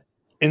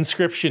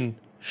 Inscription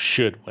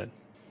should win.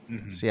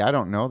 Mm-hmm. See, I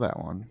don't know that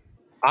one.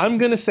 I'm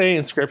going to say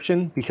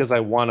Inscription because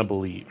I want to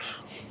believe.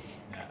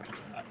 Yeah.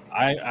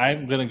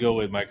 I'm going to go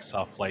with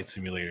Microsoft Flight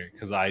Simulator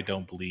because I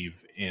don't believe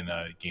in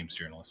games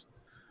journalists.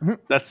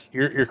 That's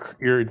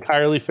you're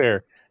entirely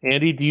fair.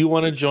 Andy, do you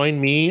want to join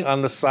me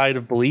on the side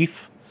of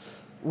belief?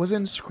 Was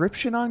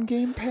Inscription on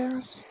Game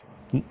Pass?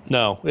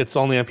 No, it's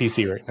only on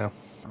PC right now.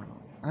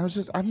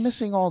 I'm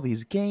missing all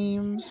these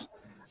games.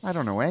 I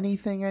don't know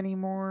anything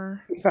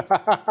anymore.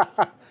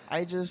 I'm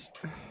going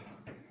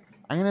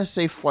to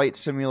say Flight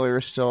Simulator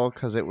still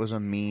because it was a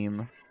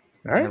meme.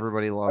 All right.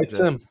 Everybody loved it.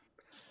 Sim.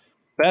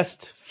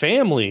 Best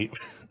family.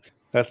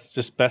 That's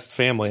just best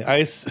family.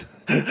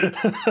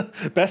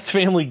 Best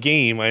family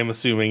game, I'm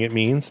assuming it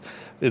means.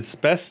 It's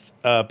best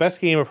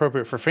game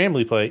appropriate for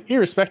family play,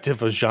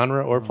 irrespective of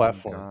genre or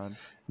platform.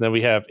 Then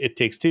we have It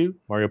Takes Two,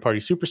 Mario Party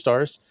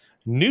Superstars,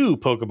 new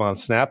Pokemon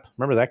Snap.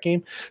 Remember that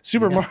game?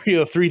 Super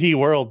Mario 3D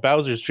World,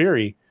 Bowser's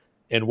Fury,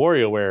 and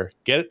WarioWare.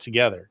 Get it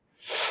together.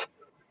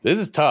 This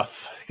is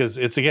tough because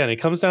it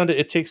comes down to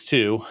It Takes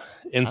Two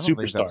and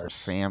Superstars.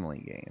 That's a family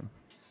game.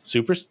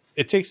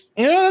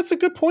 That's a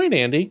good point,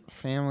 Andy.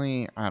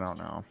 Family, I don't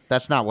know.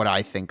 That's not what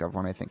I think of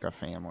when I think of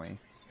family.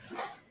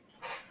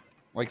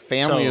 Like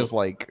family is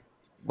like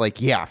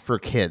for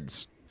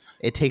kids.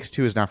 It Takes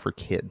Two is not for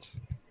kids.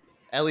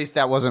 At least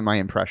that wasn't my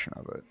impression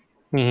of it.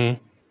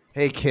 Mm-hmm.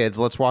 Hey kids,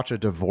 let's watch a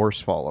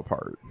divorce fall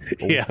apart.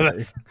 Okay. Yeah,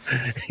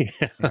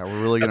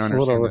 we're really gonna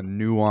understand the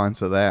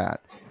nuance of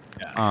that.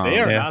 Yeah. They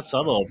are not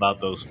subtle about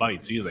those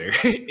fights either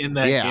in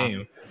that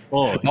game.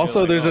 Oh,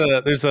 also,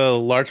 there's a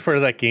large part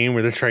of that game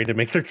where they're trying to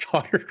make their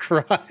daughter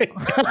cry.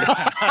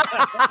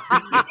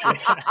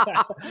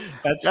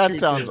 That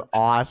sounds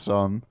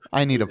awesome.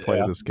 I need to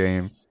play this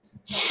game.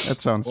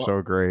 That sounds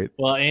so great.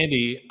 Well,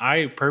 Andy,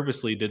 I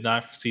purposely did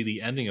not see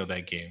the ending of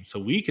that game, so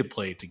we could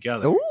play it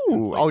together.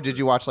 Ooh! Oh, did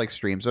you watch like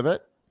streams of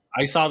it?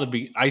 I saw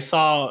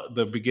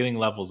the beginning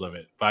levels of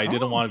it, but I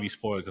didn't want to be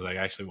spoiled because I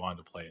actually wanted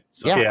to play it.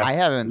 So Yeah, Yeah. I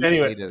haven't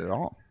Anyway. played it at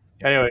all.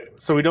 Anyway,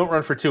 so we don't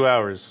run for 2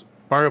 hours.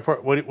 Mario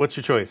Party. What's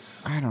your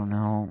choice? I don't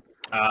know.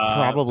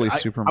 Probably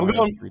Super I'm Mario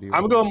going. 3D.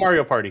 I'm World. going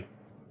Mario Party.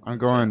 I'm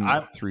going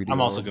I'm 3D. I'm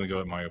also World. going to go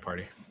with Mario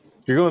Party.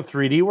 You're going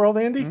 3D World,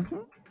 Andy. Mhm.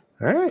 All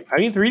right. I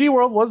mean, 3D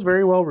World was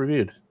very well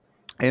reviewed.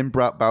 And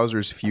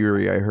Bowser's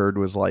Fury, I heard,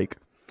 was like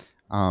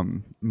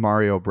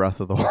Mario Breath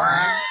of the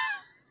Wild.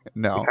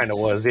 No. Kind of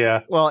was,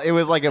 yeah. Well, it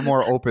was like a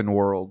more open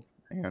world,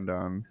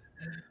 and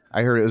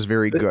I heard it was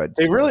very good.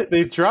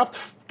 They've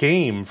dropped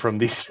game from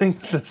these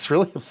things. That's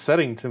really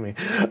upsetting to me.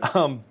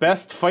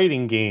 Best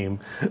fighting game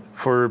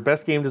for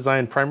best game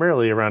design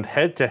primarily around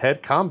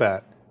head-to-head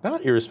combat,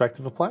 not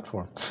irrespective of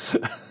platform.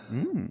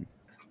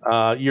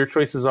 Your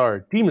choices are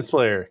Demon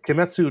Slayer,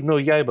 Kimetsu no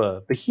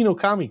Yaiba, the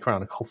Hinokami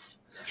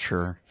Chronicles.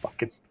 Sure.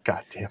 Fucking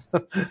goddamn.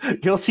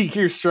 Guilty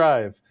Gear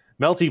Strive,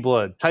 Melty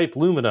Blood, Type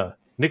Lumina,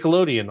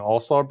 Nickelodeon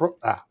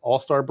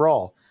All-Star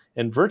Brawl,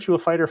 and Virtua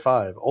Fighter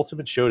 5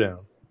 Ultimate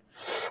Showdown.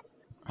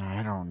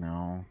 I don't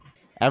know.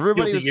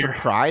 Everybody was Guilty Gear.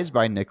 surprised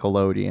by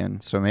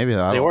Nickelodeon, so maybe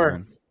that They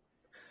were.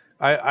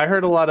 I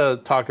heard a lot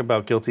of talk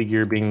about Guilty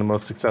Gear being the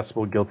most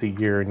successful Guilty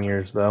Gear in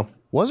years, though.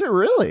 Was it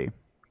really?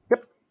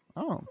 Yep.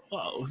 Oh.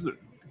 Well,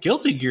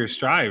 Guilty Gear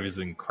Strive is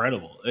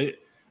incredible.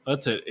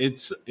 That's it.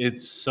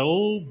 It's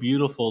so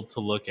beautiful to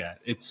look at.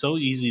 It's so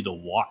easy to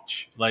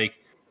watch. Like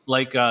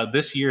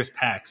this year's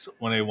PAX,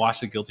 when I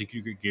watched the Guilty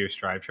Gear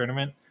Strive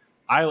tournament,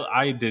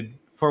 I did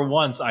for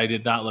once. I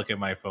did not look at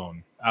my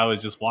phone. I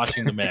was just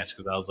watching the match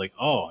because I was like,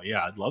 "Oh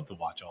yeah, I'd love to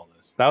watch all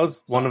this." That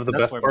was one of the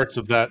that's best where- parts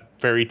of that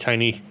very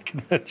tiny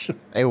convention.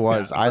 It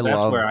was. I That's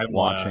love where I'm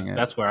watching it.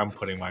 That's where I'm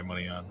putting my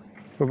money on.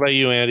 What about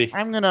you, Andy?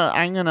 I'm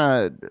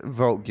gonna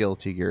vote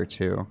Guilty Gear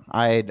too.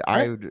 I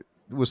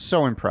was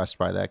so impressed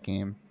by that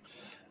game.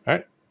 All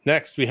right.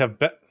 Next, we have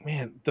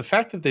man. The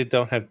fact that they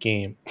don't have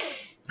game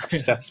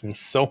upsets me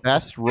so.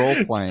 Best role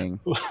playing.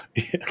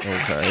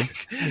 Okay.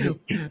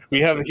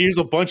 Here's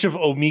a bunch of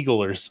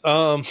Omeglers.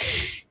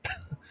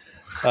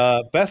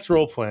 Best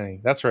role playing.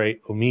 That's right,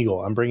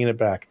 Omegle. I'm bringing it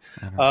back.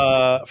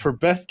 For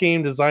best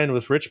game design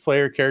with rich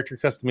player character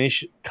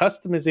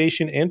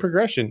customization and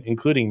progression,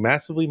 including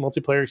massively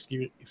multiplayer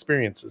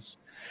experiences.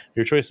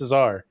 Your choices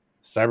are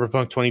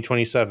Cyberpunk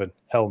 2027.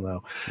 Hell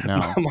no. No.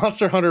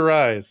 Monster Hunter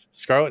Rise,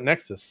 Scarlet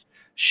Nexus,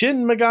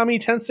 Shin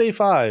Megami Tensei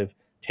 5,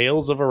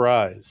 Tales of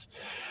Arise.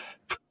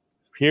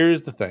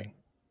 Here's the thing.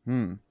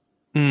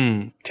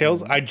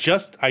 Tales. I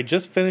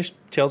just finished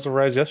Tales of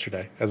Arise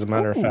yesterday. As a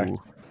matter of fact.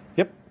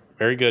 Yep,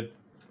 very good.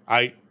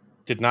 I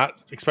did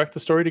not expect the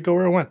story to go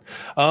where it went.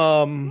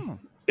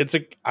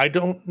 I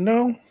don't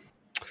know.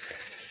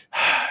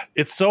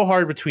 It's so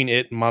hard between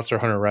it and Monster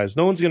Hunter Rise.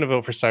 No one's going to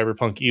vote for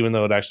Cyberpunk, even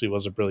though it actually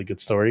was a really good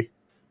story.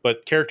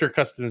 But character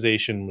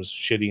customization was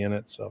shitty in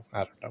it, so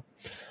I don't know.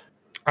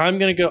 I'm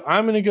gonna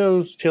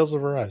go Tales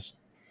of Arise.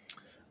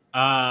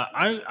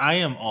 I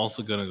am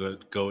also gonna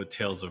go with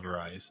Tales of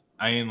Arise.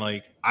 I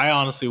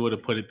honestly would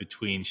have put it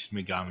between Shin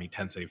Megami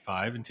Tensei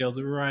 5 and Tales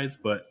of Arise,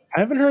 but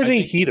I haven't heard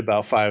any heat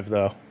about 5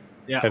 though.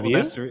 yeah, Have you?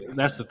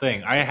 That's the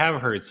thing. I have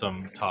heard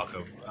some talk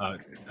of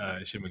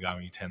Shin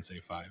Megami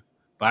Tensei 5,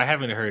 but I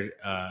haven't heard.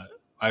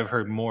 I've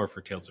heard more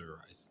for Tales of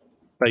Arise.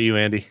 About you,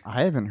 Andy?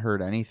 I haven't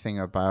heard anything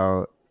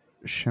about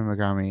Shin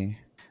Megami,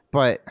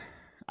 but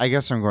I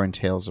guess I'm going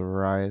Tales of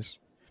Arise.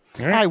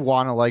 All right. I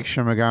want to like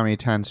Shin Megami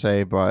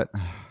Tensei, but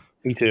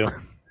Me too.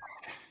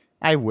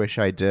 I wish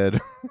I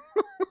did.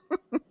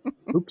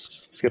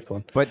 Oops, skipped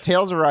one. But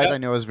Tales of Rise, Yep. I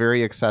know, is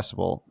very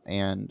accessible,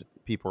 and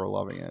people are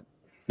loving it.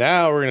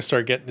 Now we're going to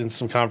start getting in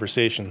some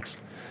conversations.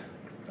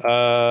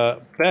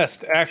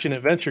 Best action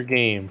adventure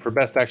game. For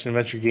best action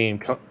adventure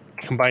game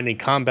combining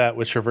combat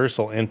with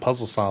traversal and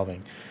puzzle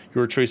solving.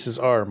 Your choices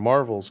are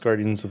Marvel's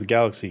Guardians of the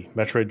Galaxy,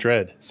 Metroid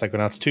Dread,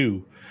 Psychonauts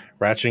 2,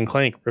 Ratchet &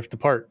 Clank Rift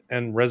Apart,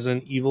 and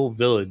Resident Evil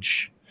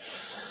Village.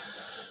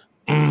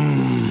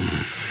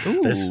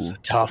 This is a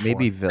tough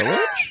Maybe one.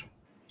 Village?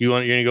 You're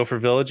going to go for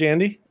Village,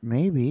 Andy?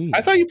 Maybe.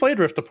 I thought you played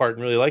Rift Apart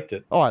and really liked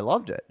it. Oh, I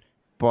loved it.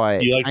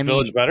 But You liked I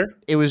Village mean, better?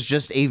 it was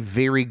just a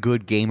very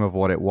good game of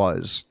what it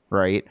was,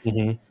 right?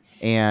 Mm-hmm.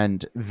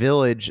 And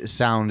Village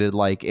sounded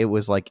like it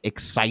was like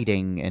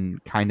exciting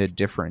and kind of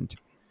different.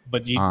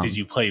 But did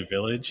you play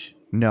Village?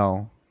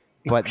 No.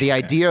 But the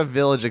idea of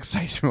Village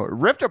excites me more.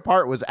 Rift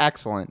Apart was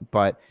excellent,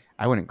 but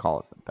I wouldn't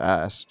call it the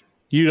best.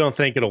 You don't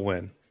think it'll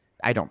win?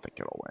 I don't think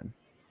it'll win.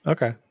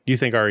 Okay. Do you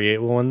think RE8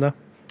 will win, though?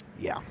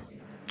 Yeah.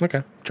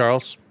 Okay.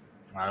 Charles?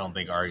 I don't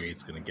think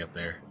RE8's going to get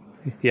there.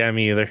 Yeah,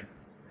 me either.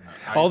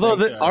 I Although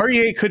think, the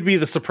RE8 could be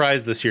the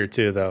surprise this year,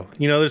 too, though.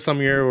 You know, there's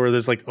some year where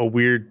there's like a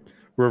weird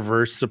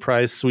reverse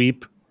surprise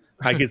sweep.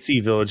 I could see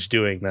Village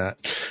doing that,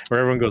 where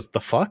everyone goes,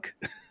 the fuck?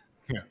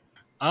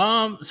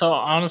 So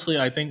honestly,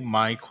 I think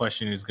my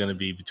question is going to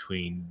be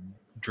between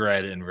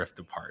Dread and Rift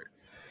Apart.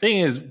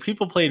 Thing is,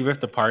 people played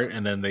Rift Apart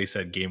and then they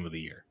said Game of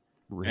the Year.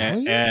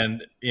 Really?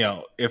 And you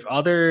know, if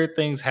other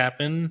things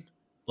happen,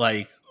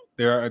 like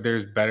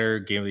there's better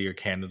Game of the Year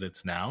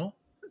candidates now,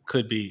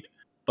 could be.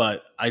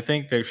 but I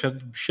think there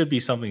should be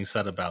something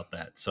said about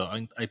that. So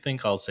I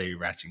think I'll say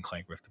Ratchet and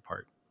Clank Rift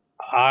Apart.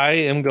 I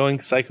am going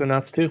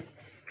Psychonauts 2.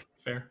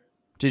 Fair.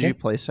 Did Yeah. you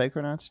play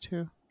Psychonauts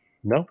 2?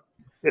 No,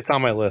 it's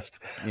on my list.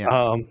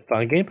 Yeah. It's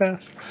on Game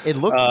Pass. It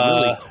looked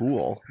really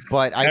cool,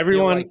 but I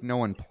feel like no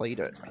one played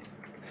it.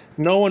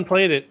 No one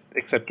played it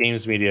except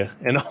Games Media,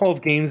 and all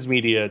of Games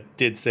Media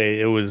did say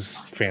it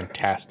was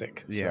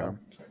fantastic. Yeah. So.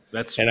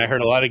 That's And I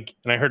heard a lot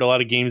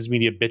of Games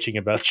Media bitching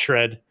about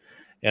Shred,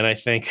 and I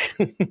think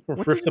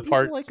What Rift do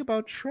Apart. people like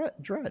about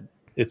Dread?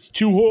 It's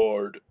too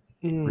hard.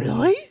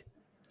 Really?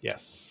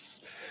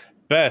 Yes.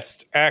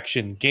 Best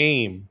action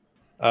game.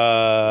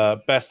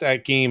 Best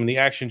act game in the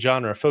action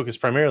genre,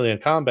 focused primarily on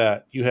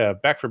combat. You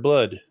have Back 4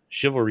 Blood,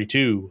 Chivalry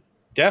 2,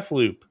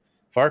 Deathloop,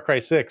 Far Cry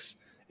 6,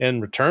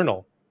 and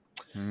Returnal.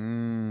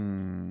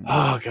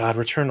 Oh God,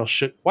 Returnal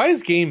should. Why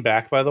is Game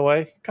back? By the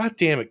way, God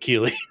damn it,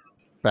 Keely.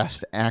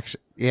 Best action.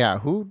 Yeah,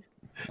 who?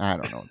 I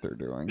don't know what they're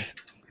doing.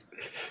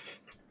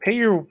 Pay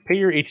your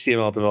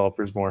HTML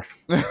developers more.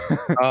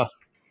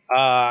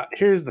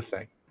 Here's the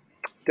thing.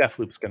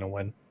 Deathloop's gonna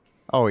win.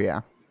 Oh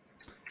yeah.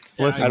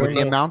 Yeah, Listen, I with don't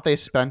the know. amount they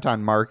spent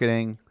on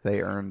marketing,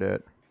 they earned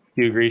it.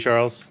 Do you agree,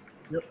 Charles?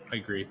 Yep, I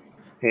agree.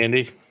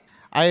 Andy?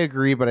 I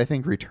agree, but I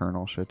think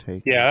Returnal should take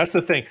it. Yeah, that's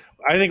the thing.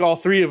 I think all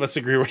three of us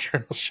agree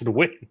Returnal should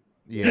win.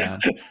 Yeah.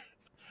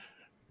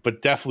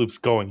 But Deathloop's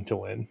going to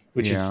win,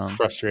 which Yeah. is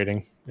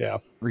frustrating. Yeah.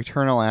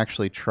 Returnal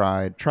actually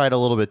tried a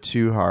little bit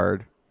too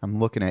hard. I'm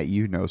looking at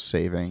you, no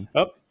saving.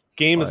 Oh,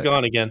 game is But-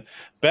 gone again.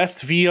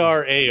 Best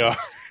VR AR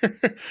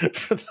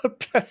for the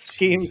best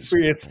game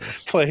experience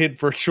played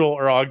virtual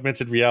or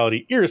augmented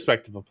reality,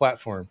 irrespective of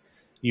platform.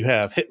 You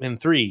have Hitman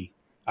 3,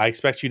 I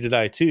Expect You to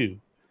Die 2,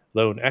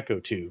 Lone Echo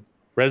 2,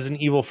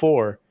 Resident Evil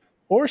 4,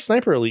 or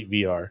Sniper Elite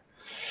VR.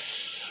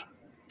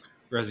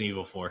 Resident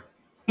Evil 4.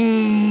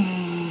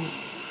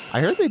 I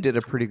heard they did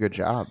a pretty good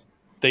job.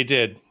 They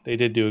did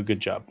do a good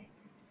job.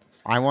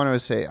 I want to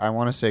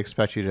say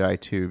Expect You to Die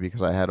 2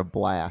 because I had a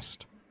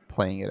blast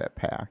playing it at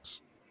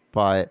PAX.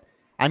 But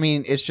I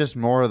mean, it's just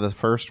more of the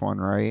first one,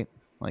 right?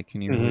 Like,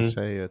 can you really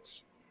say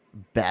it's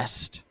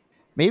best?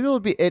 Maybe it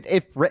would be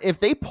if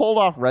they pulled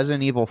off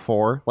Resident Evil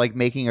 4, like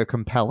making a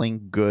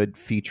compelling, good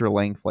feature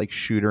length like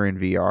shooter in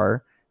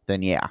VR.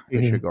 Then yeah,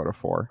 it should go to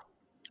 4.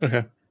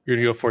 Okay, you're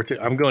gonna go 4 too.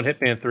 I'm going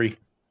Hitman 3.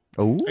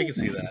 Oh, I can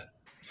see that.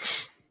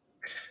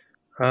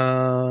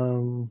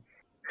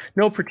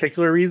 No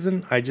particular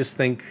reason. I just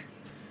think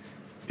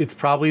it's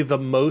probably the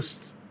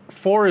most.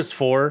 4 is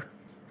 4,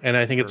 and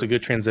I think it's a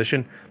good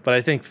transition. But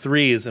I think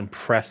 3 is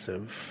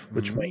impressive,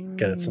 which might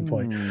get at some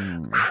point.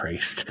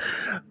 Christ.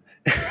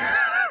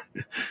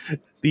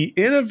 The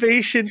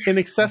innovation in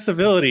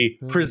accessibility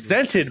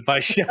presented by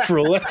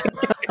Chevrolet.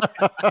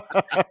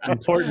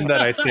 Important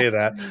that I say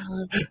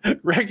that.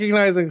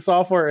 Recognizing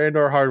software and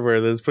or hardware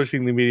that is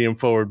pushing the medium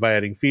forward by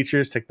adding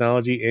features,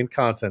 technology, and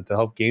content to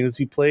help games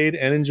be played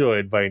and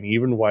enjoyed by an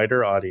even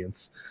wider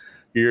audience.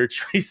 Your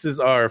choices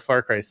are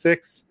Far Cry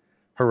 6,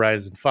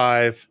 Horizon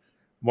 5,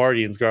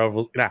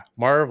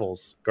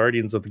 Marvel's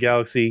Guardians of the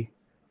Galaxy,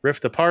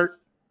 Rift Apart,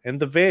 and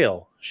The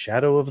Veil,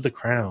 Shadow of the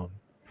Crown.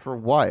 for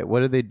what? What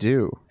did they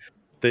do?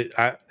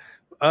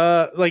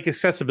 Like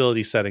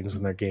accessibility settings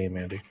in their game,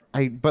 Andy.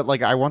 But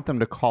I want them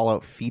to call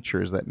out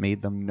features that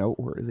made them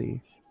noteworthy.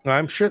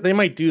 I'm sure they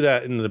might do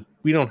that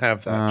we don't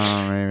have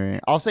that. Maybe.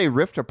 I'll say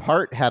Rift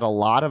Apart had a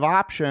lot of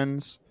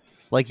options.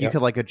 Like you Yep.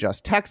 could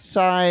adjust text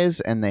size,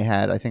 and they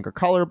had, I think, a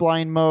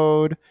colorblind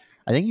mode.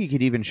 I think you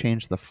could even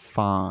change the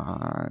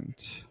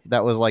font.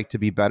 That was to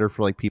be better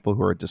for people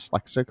who are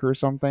dyslexic or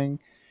something.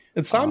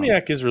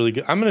 Insomniac is really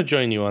good. I'm going to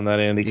join you on that,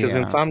 Andy, because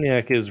Yeah.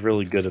 Insomniac is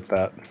really good at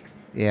that.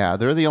 Yeah,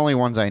 they're the only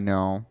ones I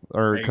know,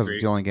 or I because agree.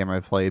 it's the only game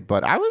I've played.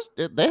 But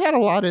they had a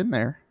lot in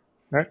there.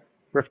 All right.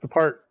 Rift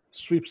Apart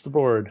sweeps the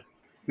board.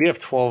 We have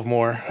 12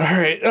 more. All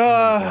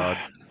right.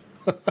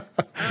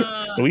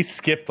 We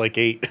skipped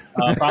 8.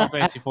 Final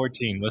Fantasy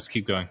 14. Let's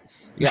keep going.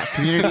 Yeah,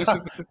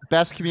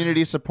 best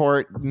community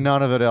support.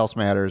 None of it else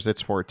matters.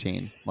 It's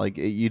 14.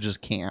 You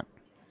just can't.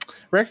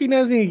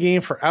 Recognizing a game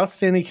for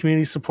outstanding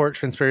community support,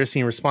 transparency,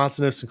 and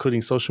responsiveness,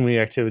 including social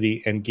media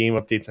activity and game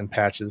updates and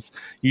patches.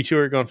 You two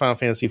are going Final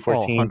Fantasy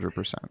 14.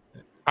 100%.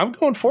 I'm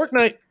going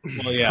Fortnite.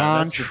 Well, yeah,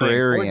 that's the thing.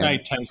 Contrarian.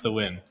 Fortnite tends to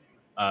win.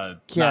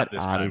 Not Get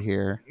this out time. of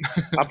here.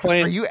 I'm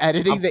playing. Are you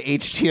editing the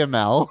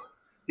HTML?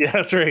 Yeah,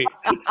 that's right.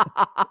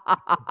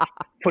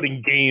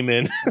 Putting game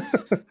in.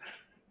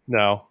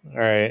 No. All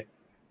right.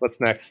 What's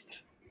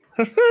next?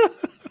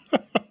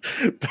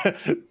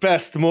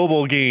 Best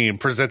mobile game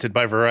presented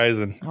by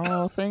Verizon.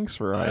 Oh, thanks,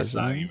 That's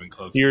not Verizon. even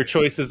close. Your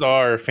choices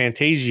are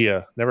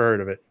Fantasia, never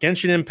heard of it,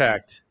 Genshin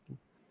Impact,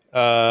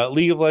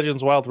 League of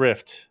Legends Wild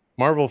Rift,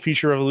 Marvel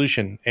Future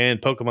Revolution,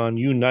 and Pokemon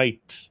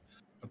Unite.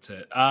 That's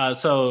it.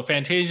 So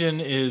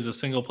Fantasian is a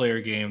single player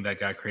game that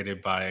got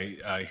created by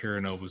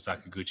Hironobu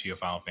Sakaguchi of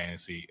Final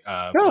Fantasy.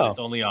 But it's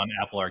only on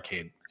Apple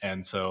Arcade.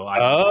 And so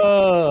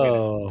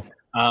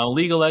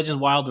League of Legends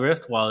Wild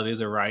Rift, while it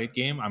is a Riot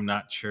game, I'm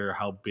not sure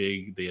how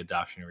big the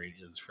adoption rate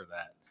is for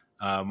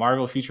that.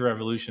 Marvel Future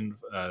Revolution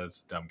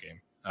is a dumb game.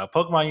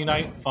 Pokemon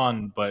Unite,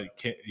 fun,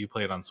 but you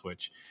play it on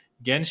Switch.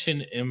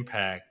 Genshin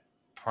Impact,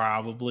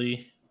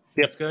 probably.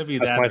 Yep, It's going to be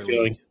that's that my or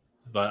feeling. League,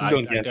 but I'm I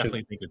going Genshin.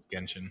 definitely think it's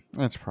Genshin.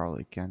 That's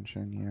probably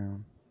Genshin, yeah.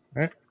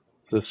 All right.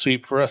 So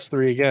sweep for us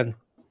three again.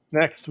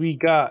 Next, we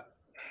got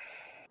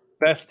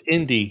Best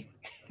Indie.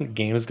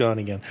 Game is gone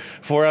again.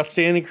 For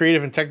outstanding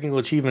creative and technical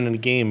achievement in a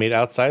game made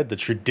outside the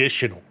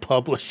traditional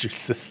publisher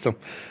system.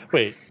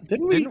 Wait,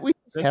 didn't we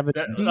have it?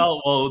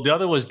 Well, the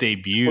other was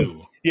debut.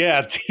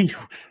 Yeah.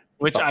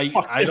 Which I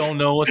don't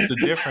know what's the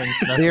difference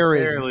There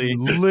necessarily.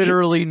 is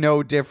literally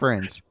no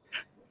difference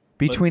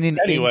between an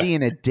indie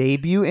and a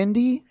debut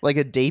indie, like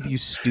a debut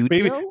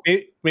studio.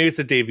 Maybe it's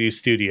a debut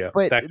studio.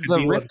 But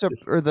the Rift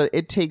or the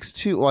It Takes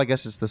Two. Well, I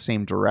guess it's the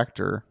same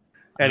director.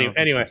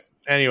 Anyway,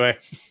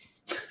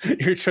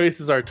 your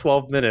choices are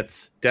 12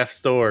 Minutes,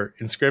 Death's Door,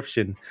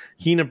 Inscription,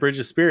 Hina Bridge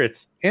of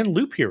Spirits, and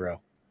Loop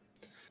Hero.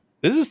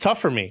 This is tough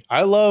for me.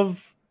 I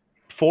love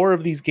 4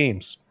 of these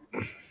games.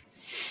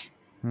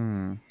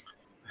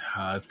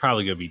 It's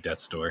probably gonna be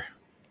Death's Door.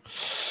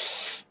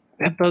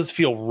 That does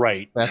feel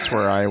right. That's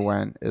where I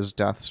went, is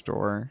Death's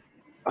Door.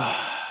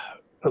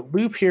 But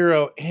Loop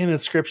Hero and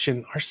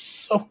Inscription are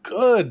so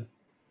good.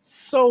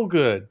 So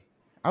good.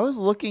 I was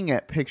looking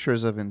at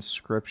pictures of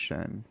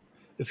Inscription.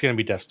 It's going to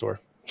be Death's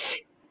Door.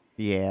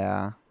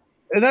 Yeah.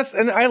 And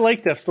I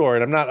like Death's Door,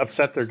 and I'm not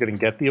upset they're going to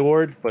get the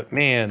award, but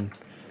man,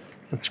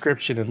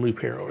 Inscription and Loop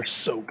Hero are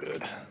so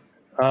good.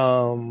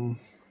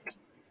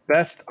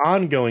 Best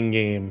ongoing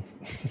game.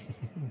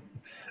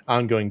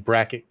 Ongoing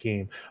bracket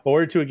game.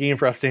 Awarded to a game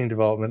for outstanding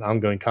development,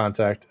 ongoing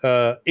contact.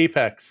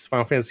 Apex,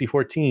 Final Fantasy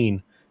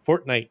 14,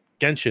 Fortnite,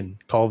 Genshin,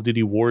 Call of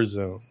Duty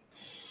Warzone.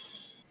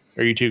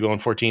 Are you two going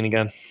 14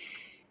 again?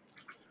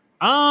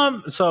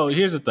 So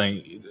here's the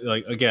thing.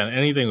 Like, again,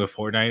 anything with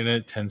Fortnite in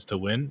it tends to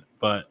win,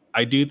 but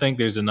I do think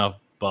there's enough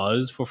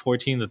buzz for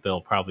 14 that they'll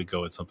probably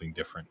go with something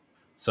different.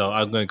 So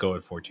I'm going to go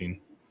with 14.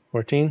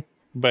 14? What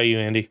about you,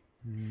 Andy?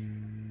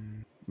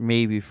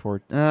 Maybe I'm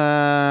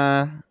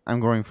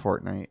going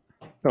Fortnite.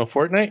 No,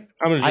 Fortnite?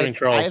 I'm going to join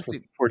Charles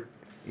for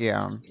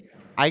yeah.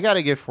 I got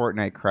to give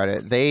Fortnite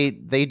credit. They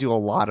do a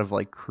lot of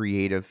like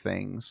creative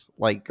things.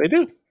 Like they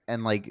do.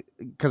 And like,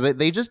 because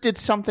they just did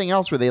something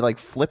else where they like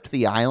flipped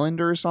the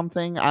island or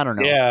something. I don't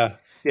know. Yeah.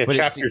 But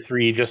chapter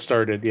 3 just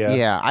started.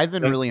 Yeah, I've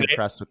been really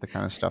impressed with the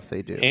kind of stuff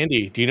they do.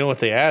 Andy, do you know what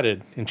they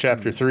added in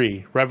chapter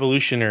 3?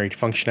 Revolutionary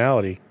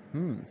functionality.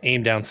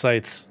 Aim down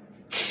sights.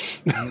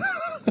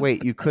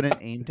 Wait, you couldn't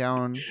aim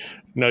down?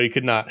 No, you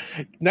could not.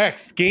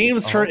 Next,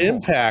 Games for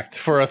Impact,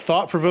 for a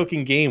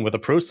thought-provoking game with a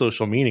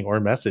pro-social meaning or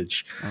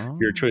message.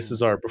 Your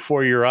choices are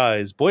Before Your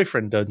Eyes,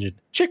 Boyfriend Dungeon,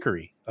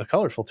 Chicory, A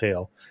Colorful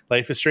Tale,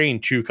 Life is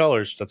Strange, True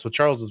Colors, that's what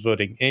Charles is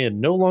voting, and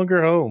No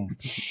Longer Home.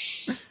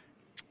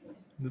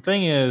 The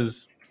thing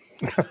is,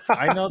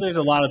 I know there's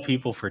a lot of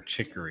people for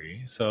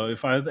Chicory, so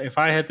if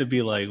I had to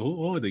be like,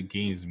 what would the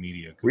games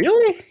media?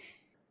 Really?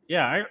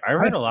 Yeah, I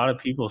read a lot of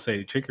people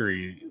say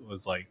Chicory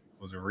was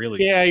a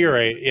really yeah, you're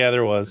right. Yeah,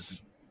 there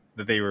was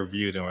that they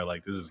reviewed and were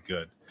like, this is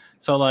good.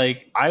 So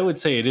like, I would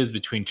say it is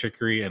between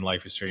Chicory and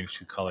Life is Strange,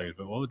 True Colors,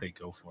 but what would they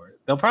go for?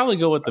 They'll probably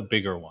go with the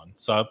bigger one.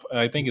 So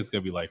I think it's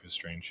gonna be Life is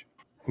Strange.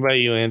 What about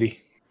you,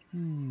 Andy?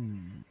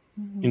 You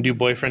can do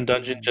Boyfriend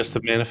Dungeon just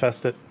to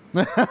manifest it.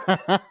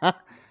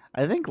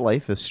 I think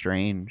Life is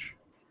Strange.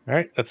 All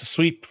right, that's a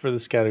sweep for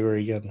this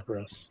category again for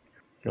us.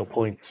 No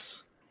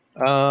points.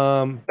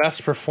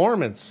 Best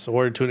performance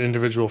awarded to an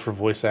individual for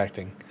voice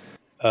acting.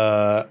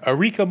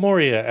 Arika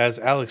Moria as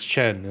Alex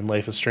Chen in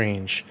Life is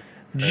Strange.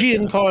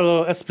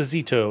 Giancarlo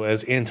Esposito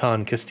as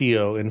Anton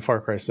Castillo in Far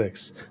Cry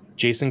 6.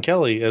 Jason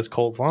Kelly as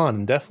Colt Vaughn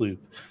in Deathloop.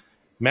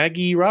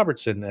 Maggie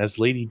Robertson as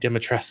Lady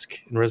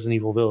Dimitrescu in Resident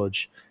Evil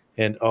Village.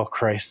 And oh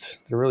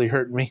Christ, they're really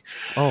hurting me.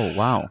 Oh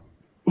wow.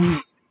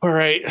 All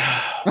right.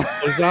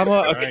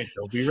 Osama. All right,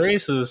 don't be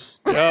racist.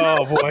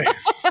 Oh boy.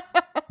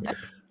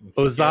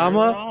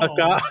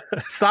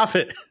 Osama. Stop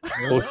it.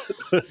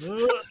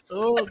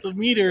 The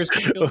meters.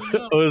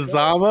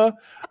 Osama.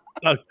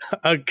 It's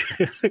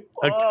okay. It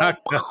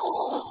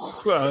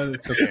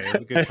was a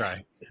good try.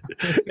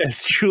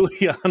 As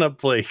Juliana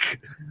Blake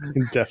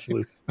in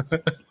Deathloop.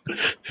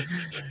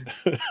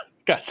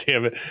 God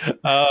damn it.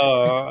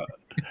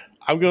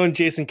 I'm going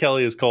Jason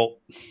Kelly as Colt.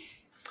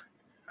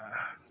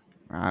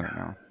 I don't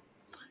know.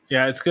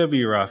 Yeah, it's gonna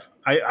be rough.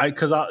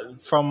 Because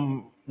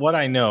from what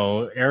I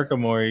know, Erica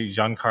Mori,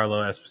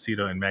 Giancarlo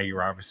Esposito, and Maggie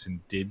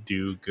Robertson did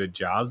do good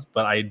jobs,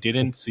 but I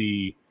didn't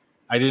play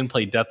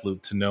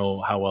Deathloop to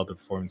know how well the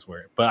performances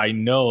were. But I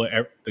know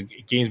the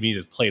games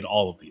media played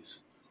all of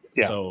these,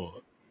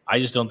 so I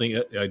just don't think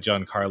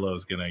Giancarlo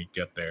is gonna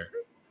get there.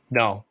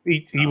 No,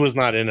 he was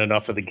not in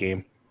enough of the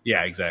game.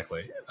 Yeah,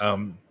 exactly.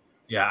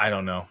 Yeah, I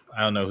don't know.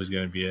 I don't know who's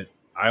gonna be it.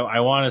 I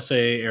want to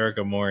say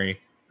Erica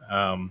Mori,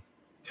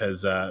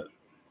 because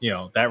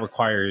that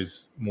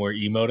requires more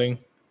emoting.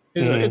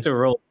 It's a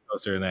roller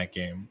coaster in that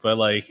game, but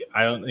like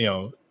I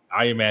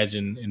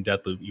imagine in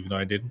Deathloop, even though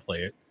I didn't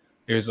play it,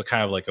 there's a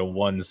kind of like a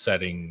one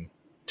setting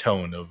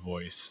tone of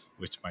voice,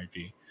 which might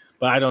be,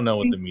 but I don't know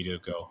what the media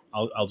go.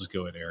 I'll just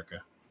go with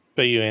Erica.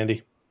 But you,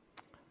 Andy?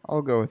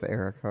 I'll go with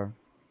Erica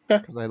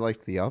Okay. because I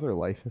liked the other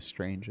Life is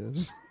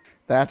Strange's.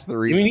 That's the I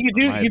reason. mean,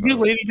 you do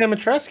Lady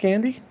Dimitrescu,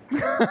 Andy.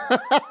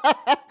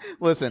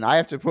 Listen, I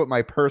have to put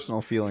my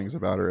personal feelings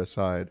about her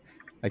aside.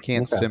 I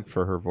can't Okay. simp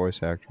for her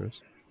voice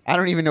actress. I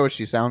don't even know what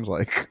she sounds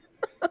like.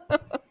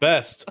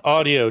 Best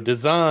audio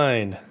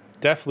design: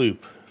 Deathloop,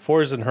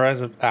 Forza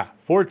Horizon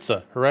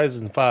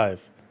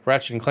 5,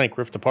 Ratchet and Clank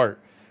Rift Apart,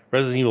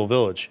 Resident Evil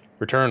Village,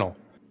 Returnal.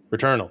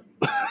 Eternal.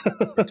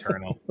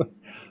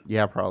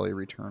 Yeah, probably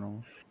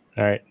Returnal.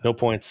 All right, no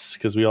points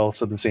because we all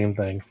said the same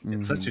thing.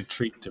 It's such a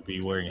treat to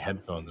be wearing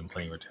headphones and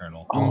playing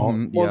Returnal.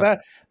 Mhm, Well, yeah.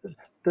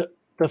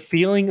 the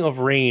feeling of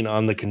rain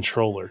on the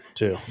controller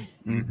too.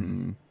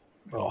 Mm-hmm.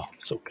 Oh,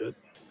 so good.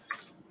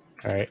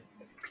 All right,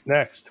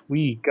 next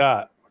we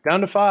got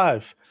down to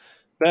 5.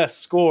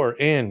 Best score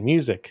in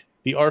music: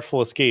 The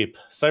Artful Escape,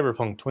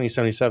 Cyberpunk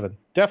 2077,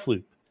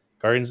 Deathloop,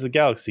 Guardians of the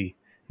Galaxy,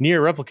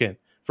 Nier Replicant,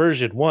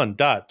 version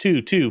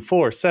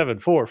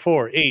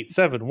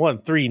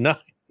 1.22444874139.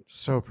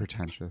 So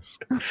pretentious.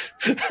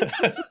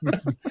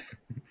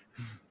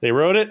 They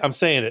wrote it. I'm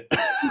saying it.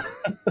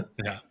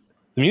 Yeah.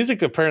 The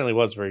music apparently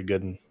was very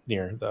good in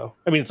Nier, though.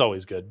 I mean, it's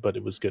always good, but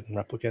it was good in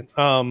Replicant.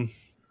 I'm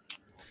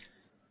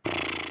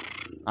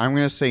going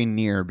to say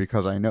Nier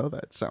because I know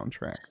that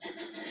soundtrack.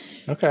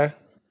 Okay.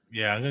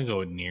 Yeah, I'm gonna go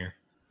with Nier.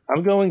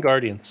 I'm going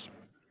Guardians.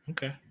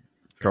 Okay.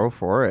 Go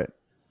for it.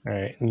 All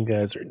right, you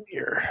guys are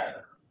Nier.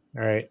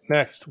 All right,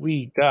 next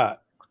we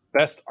got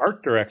Best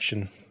Art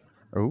Direction.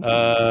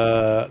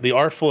 Oh, The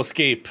Artful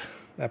Escape.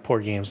 That poor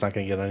game's not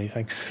going to get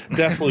anything.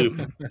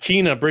 Deathloop,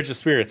 Kena, Bridge of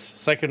Spirits,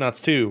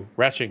 Psychonauts 2,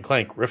 Ratchet and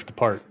Clank, Rift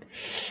Apart.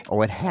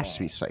 it has to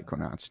be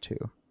Psychonauts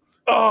too.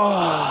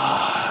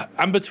 Oh,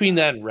 I'm between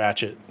that and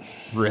Ratchet.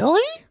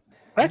 Really?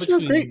 Ratchet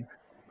was great.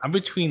 I'm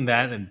between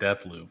that and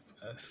Deathloop.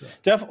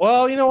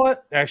 Well, you know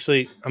what?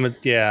 Actually,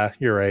 yeah,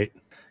 you're right.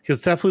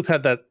 Because Deathloop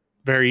had that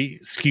very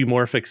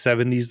skeuomorphic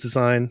 70s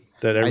design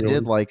that I everyone...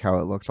 did like how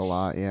it looked a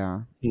lot,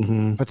 yeah.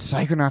 Mhm. But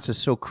Psychonauts is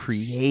so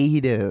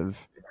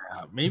creative.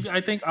 Maybe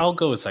I think I'll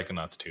go with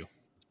Psychonauts 2.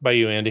 By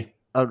you, Andy.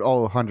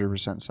 100%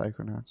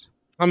 Psychonauts.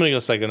 I'm going to go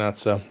Psychonauts,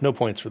 so no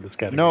points for this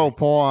category. No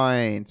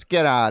points.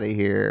 Get out of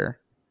here.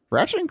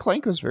 Ratchet and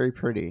Clank was very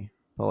pretty,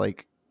 but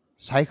like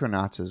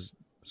Psychonauts is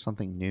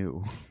something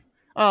new.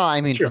 Oh,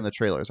 I mean, Sure. from the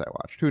trailers I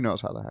watched. Who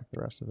knows how the heck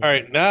the rest of it? All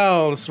right,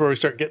 now this is where we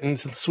start getting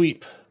into the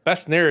sweep.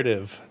 Best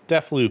Narrative,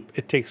 Deathloop,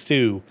 It Takes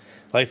Two,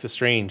 Life is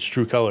Strange,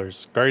 True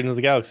Colors, Guardians of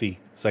the Galaxy,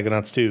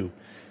 Psychonauts 2,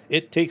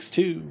 It Takes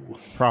Two.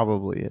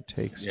 Probably It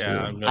Takes Yeah,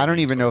 I'm Two. gonna I don't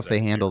lean even know if towards they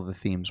that, handle the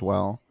themes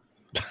well.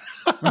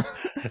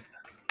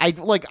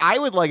 I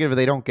would like it if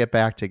they don't get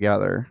back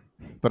together,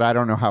 but I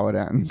don't know how it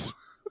ends.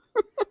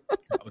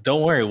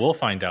 Don't worry, we'll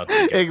find out.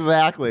 together.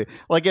 Exactly.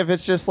 Like if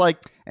it's just like,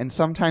 and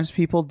sometimes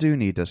people do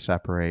need to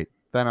separate,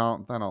 then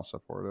I'll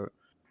support it.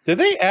 Did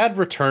they add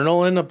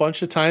Returnal in a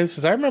bunch of times?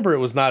 Because I remember it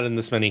was not in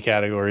this many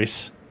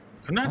categories.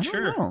 I'm not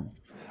sure. know.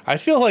 I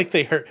feel like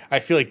I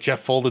feel like Jeff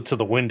folded to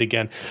the wind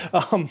again.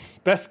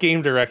 Best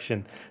Game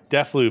Direction,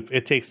 Deathloop,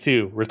 It Takes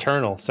Two,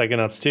 Returnal,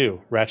 Psychonauts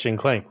 2, Ratchet and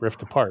Clank,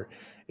 Rift Apart.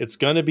 It's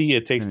gonna be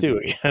It Takes Two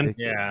again.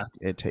 Yeah,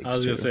 It Takes I was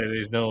Two. gonna say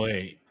there's no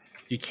way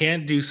you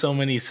can't do so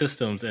many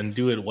systems and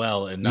do it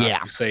well and not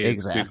Yeah, say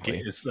it's exactly.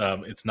 good.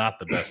 It's not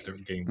the best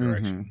of game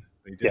direction.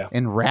 They did. Yeah.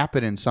 And wrap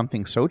it in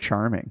something so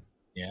charming.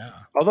 Yeah.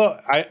 Although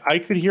I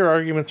could hear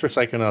arguments for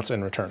Psychonauts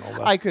and Returnal.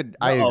 Though. I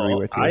agree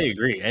with you. I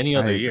agree. Any I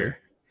other agree. year,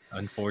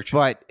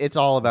 unfortunately. But it's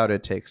all about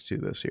It Takes Two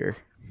this year.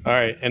 All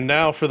right, and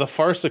now for the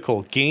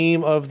farcical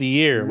Game of the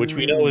Year, which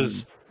we know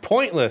is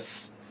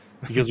pointless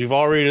because we've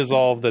already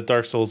resolved that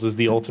Dark Souls is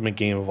the ultimate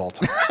game of all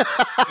time.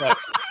 But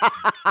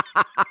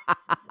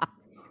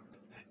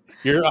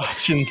your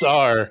options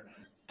are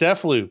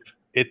Deathloop,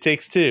 It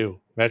Takes Two,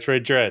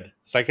 Metroid Dread,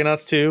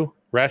 Psychonauts 2,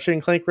 Ratchet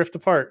and Clank Rift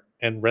Apart,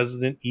 and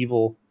Resident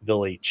Evil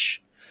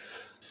Village.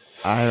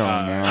 I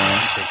don't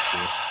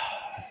know.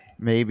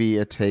 Maybe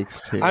It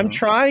Takes Two. I'm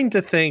trying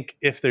to think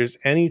if there's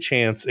any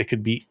chance it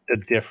could be a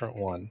different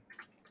one.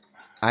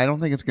 I don't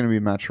think it's going to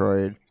be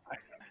Metroid.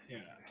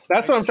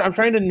 That's what I'm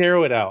trying to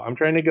narrow it out. I'm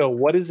trying to go,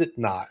 what is it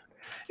not?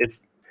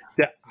 It's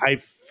that I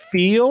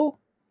feel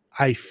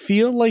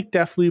like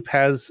Deathloop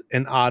has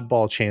an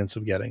oddball chance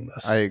of getting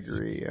this. I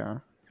agree, yeah.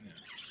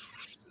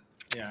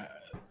 Yeah,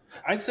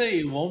 I'd say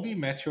it won't be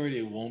Metroid.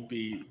 It won't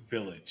be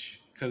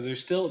Village because there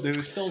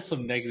were still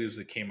some negatives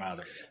that came out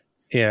of it.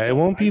 Yeah, it So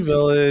won't be I'd say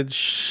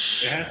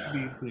Village. It has to be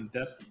between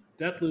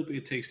Deathloop,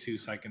 It Takes Two,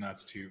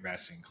 Psychonauts 2,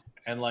 Ratchet and Clank.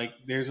 And like,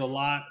 there's a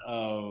lot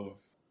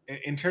of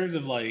in terms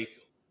of like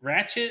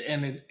Ratchet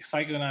and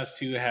Psychonauts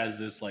 2 has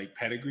this like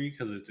pedigree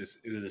because it's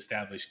an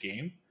established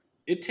game.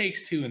 It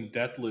Takes Two and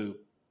Deathloop.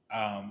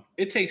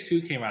 It Takes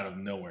Two came out of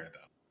nowhere though.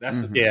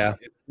 That's the thing. Yeah.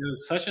 It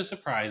was such a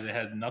surprise. It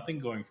had nothing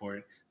going for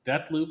it.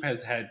 Deathloop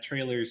has had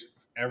trailers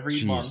every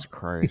Jesus month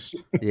Christ.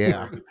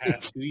 Yeah. for the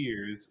past 2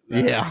 years.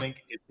 Yeah. I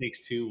think It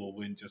Takes Two will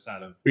win just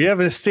out of. We have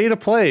a state of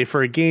play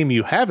for a game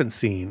you haven't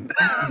seen.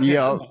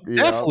 Yep.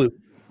 Deathloop.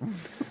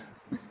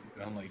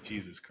 I'm like,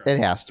 Jesus Christ. It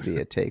has to be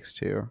It Takes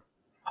Two.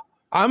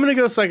 I'm gonna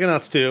go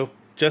Psychonauts 2,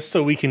 just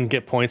so we can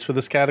get points for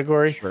this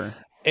category. Sure.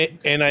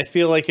 And I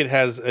feel like it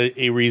has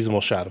a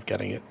reasonable shot of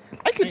getting it.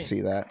 I could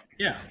see that.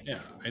 Yeah.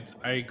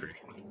 I agree.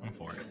 I'm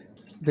for it.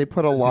 They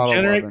put a lot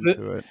of love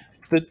into it.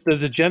 The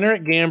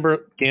degenerate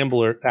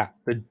gambler,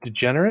 the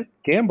degenerate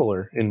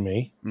gambler in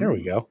me. There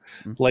we go.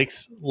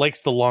 Likes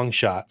the long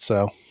shot.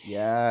 So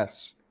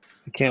Yes.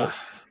 I can't.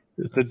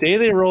 The day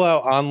they roll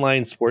out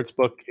online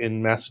sportsbook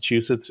in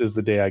Massachusetts is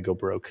the day I go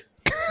broke.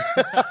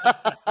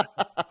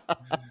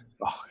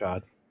 Oh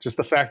God! Just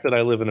the fact that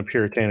I live in a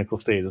puritanical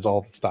state is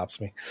all that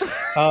stops me.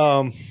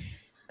 And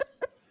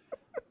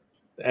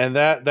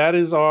that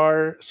is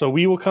our. So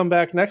we will come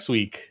back next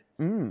week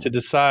to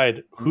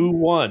decide who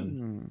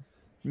won.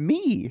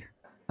 Me.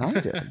 I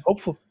did.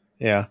 Hopefully,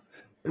 yeah.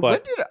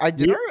 But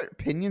did our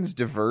opinions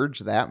diverge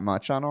that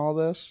much on all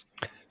this?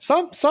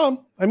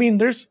 Some. I mean,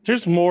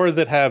 there's more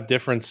that have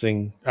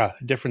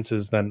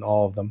differences than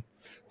all of them.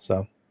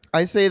 So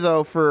I say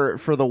though, for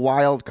the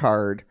wild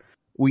card,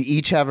 we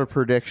each have a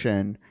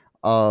prediction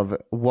of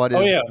what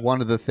is one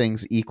of the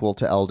things equal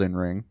to Elden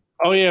Ring.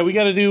 Oh yeah, we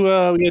got to do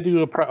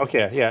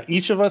okay. Yeah,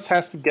 each of us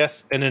has to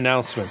guess an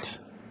announcement.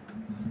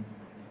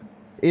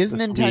 Is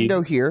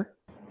Nintendo here?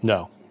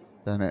 No.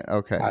 Then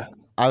okay.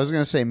 I was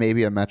gonna say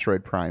maybe a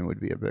Metroid Prime would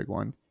be a big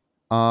one.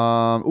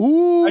 A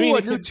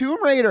new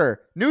Tomb Raider.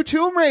 New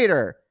Tomb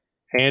Raider.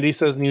 Andy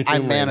says new Tomb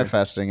Raider. I'm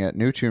manifesting it.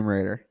 New Tomb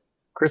Raider.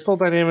 Crystal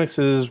Dynamics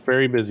is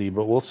very busy,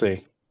 but we'll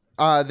see.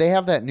 They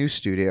have that new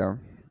studio.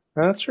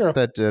 That's true.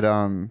 That did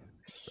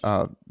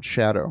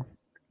Shadow,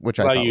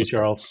 which I thought you,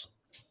 Charles.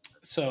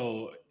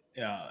 So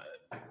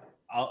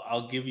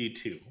I'll give you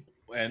two,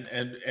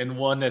 and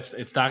one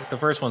it's not the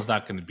first one's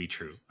not going to be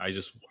true. I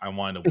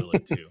wanted to will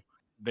it too.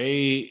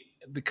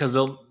 Because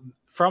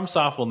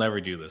FromSoft will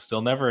never do this.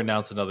 They'll never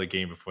announce another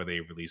game before they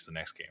release the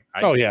next game.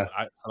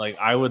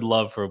 I would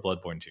love for a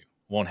Bloodborne 2.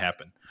 Won't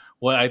happen.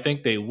 What I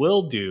think they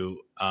will do,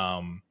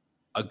 a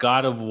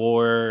God of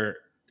War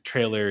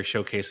trailer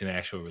showcasing the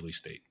actual release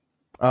date.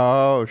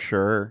 Oh,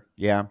 sure.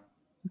 Yeah.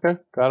 Okay.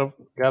 God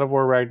of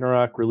War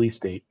Ragnarok release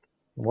date.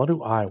 What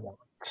do I want?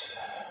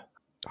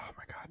 Oh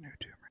my God, new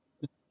Tomb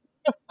Raider.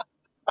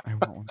 I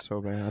want one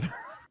so bad.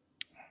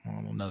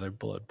 Another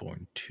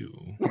Bloodborne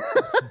 2.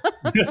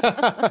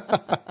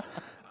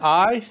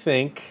 I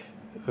think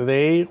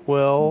they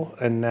will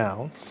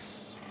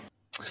announce.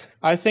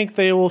 I think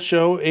they will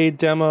show a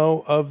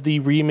demo of the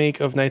remake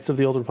of Knights of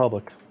the Old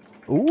Republic.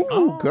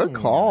 Ooh, good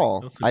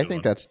call. I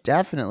think that's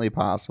definitely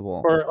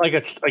possible. Or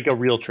like a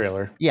real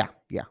trailer. Yeah.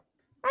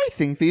 I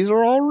think these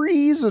are all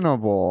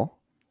reasonable.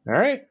 All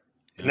right.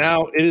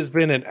 Now it has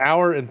been an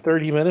hour and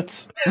 30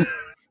 minutes.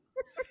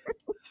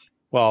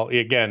 Well,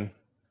 again,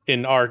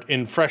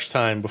 in fresh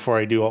time before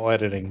I do all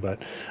editing,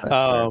 but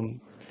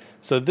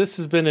so this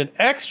has been an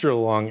extra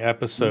long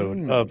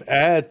episode of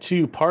Add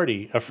to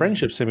Party, a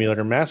friendship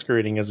simulator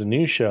masquerading as a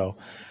news show.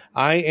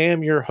 I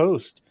am your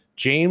host,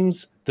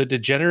 James the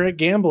Degenerate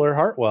Gambler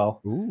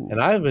Hartwell,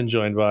 and I've been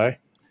joined by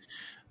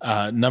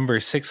number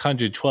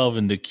 612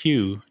 in the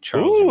queue,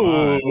 Charles.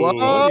 Whoa!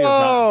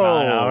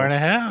 About an hour and a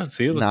half.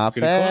 See, it looks not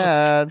pretty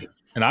bad. Close.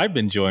 And I've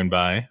been joined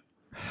by.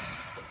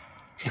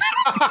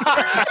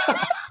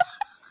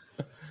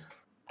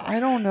 I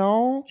don't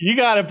know. You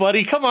got it,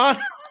 buddy. Come on.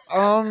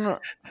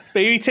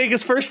 Baby, take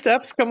his first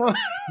steps. Come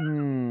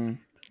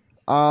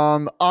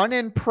on.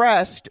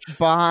 Unimpressed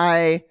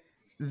by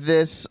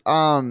this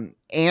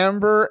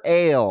amber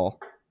ale,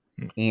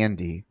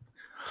 Andy.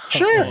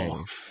 Sure.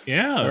 Oh,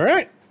 yeah. All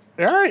right.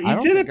 You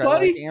did it,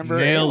 buddy. Like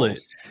Nailed it.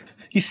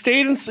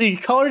 He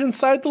colored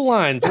inside the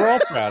lines. We're all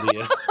proud of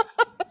you.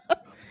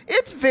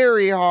 It's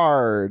very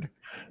hard.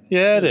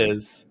 Yeah, it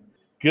is.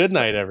 Good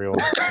night, everyone.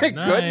 Good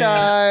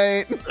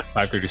night.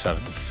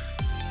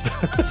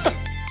 5:37.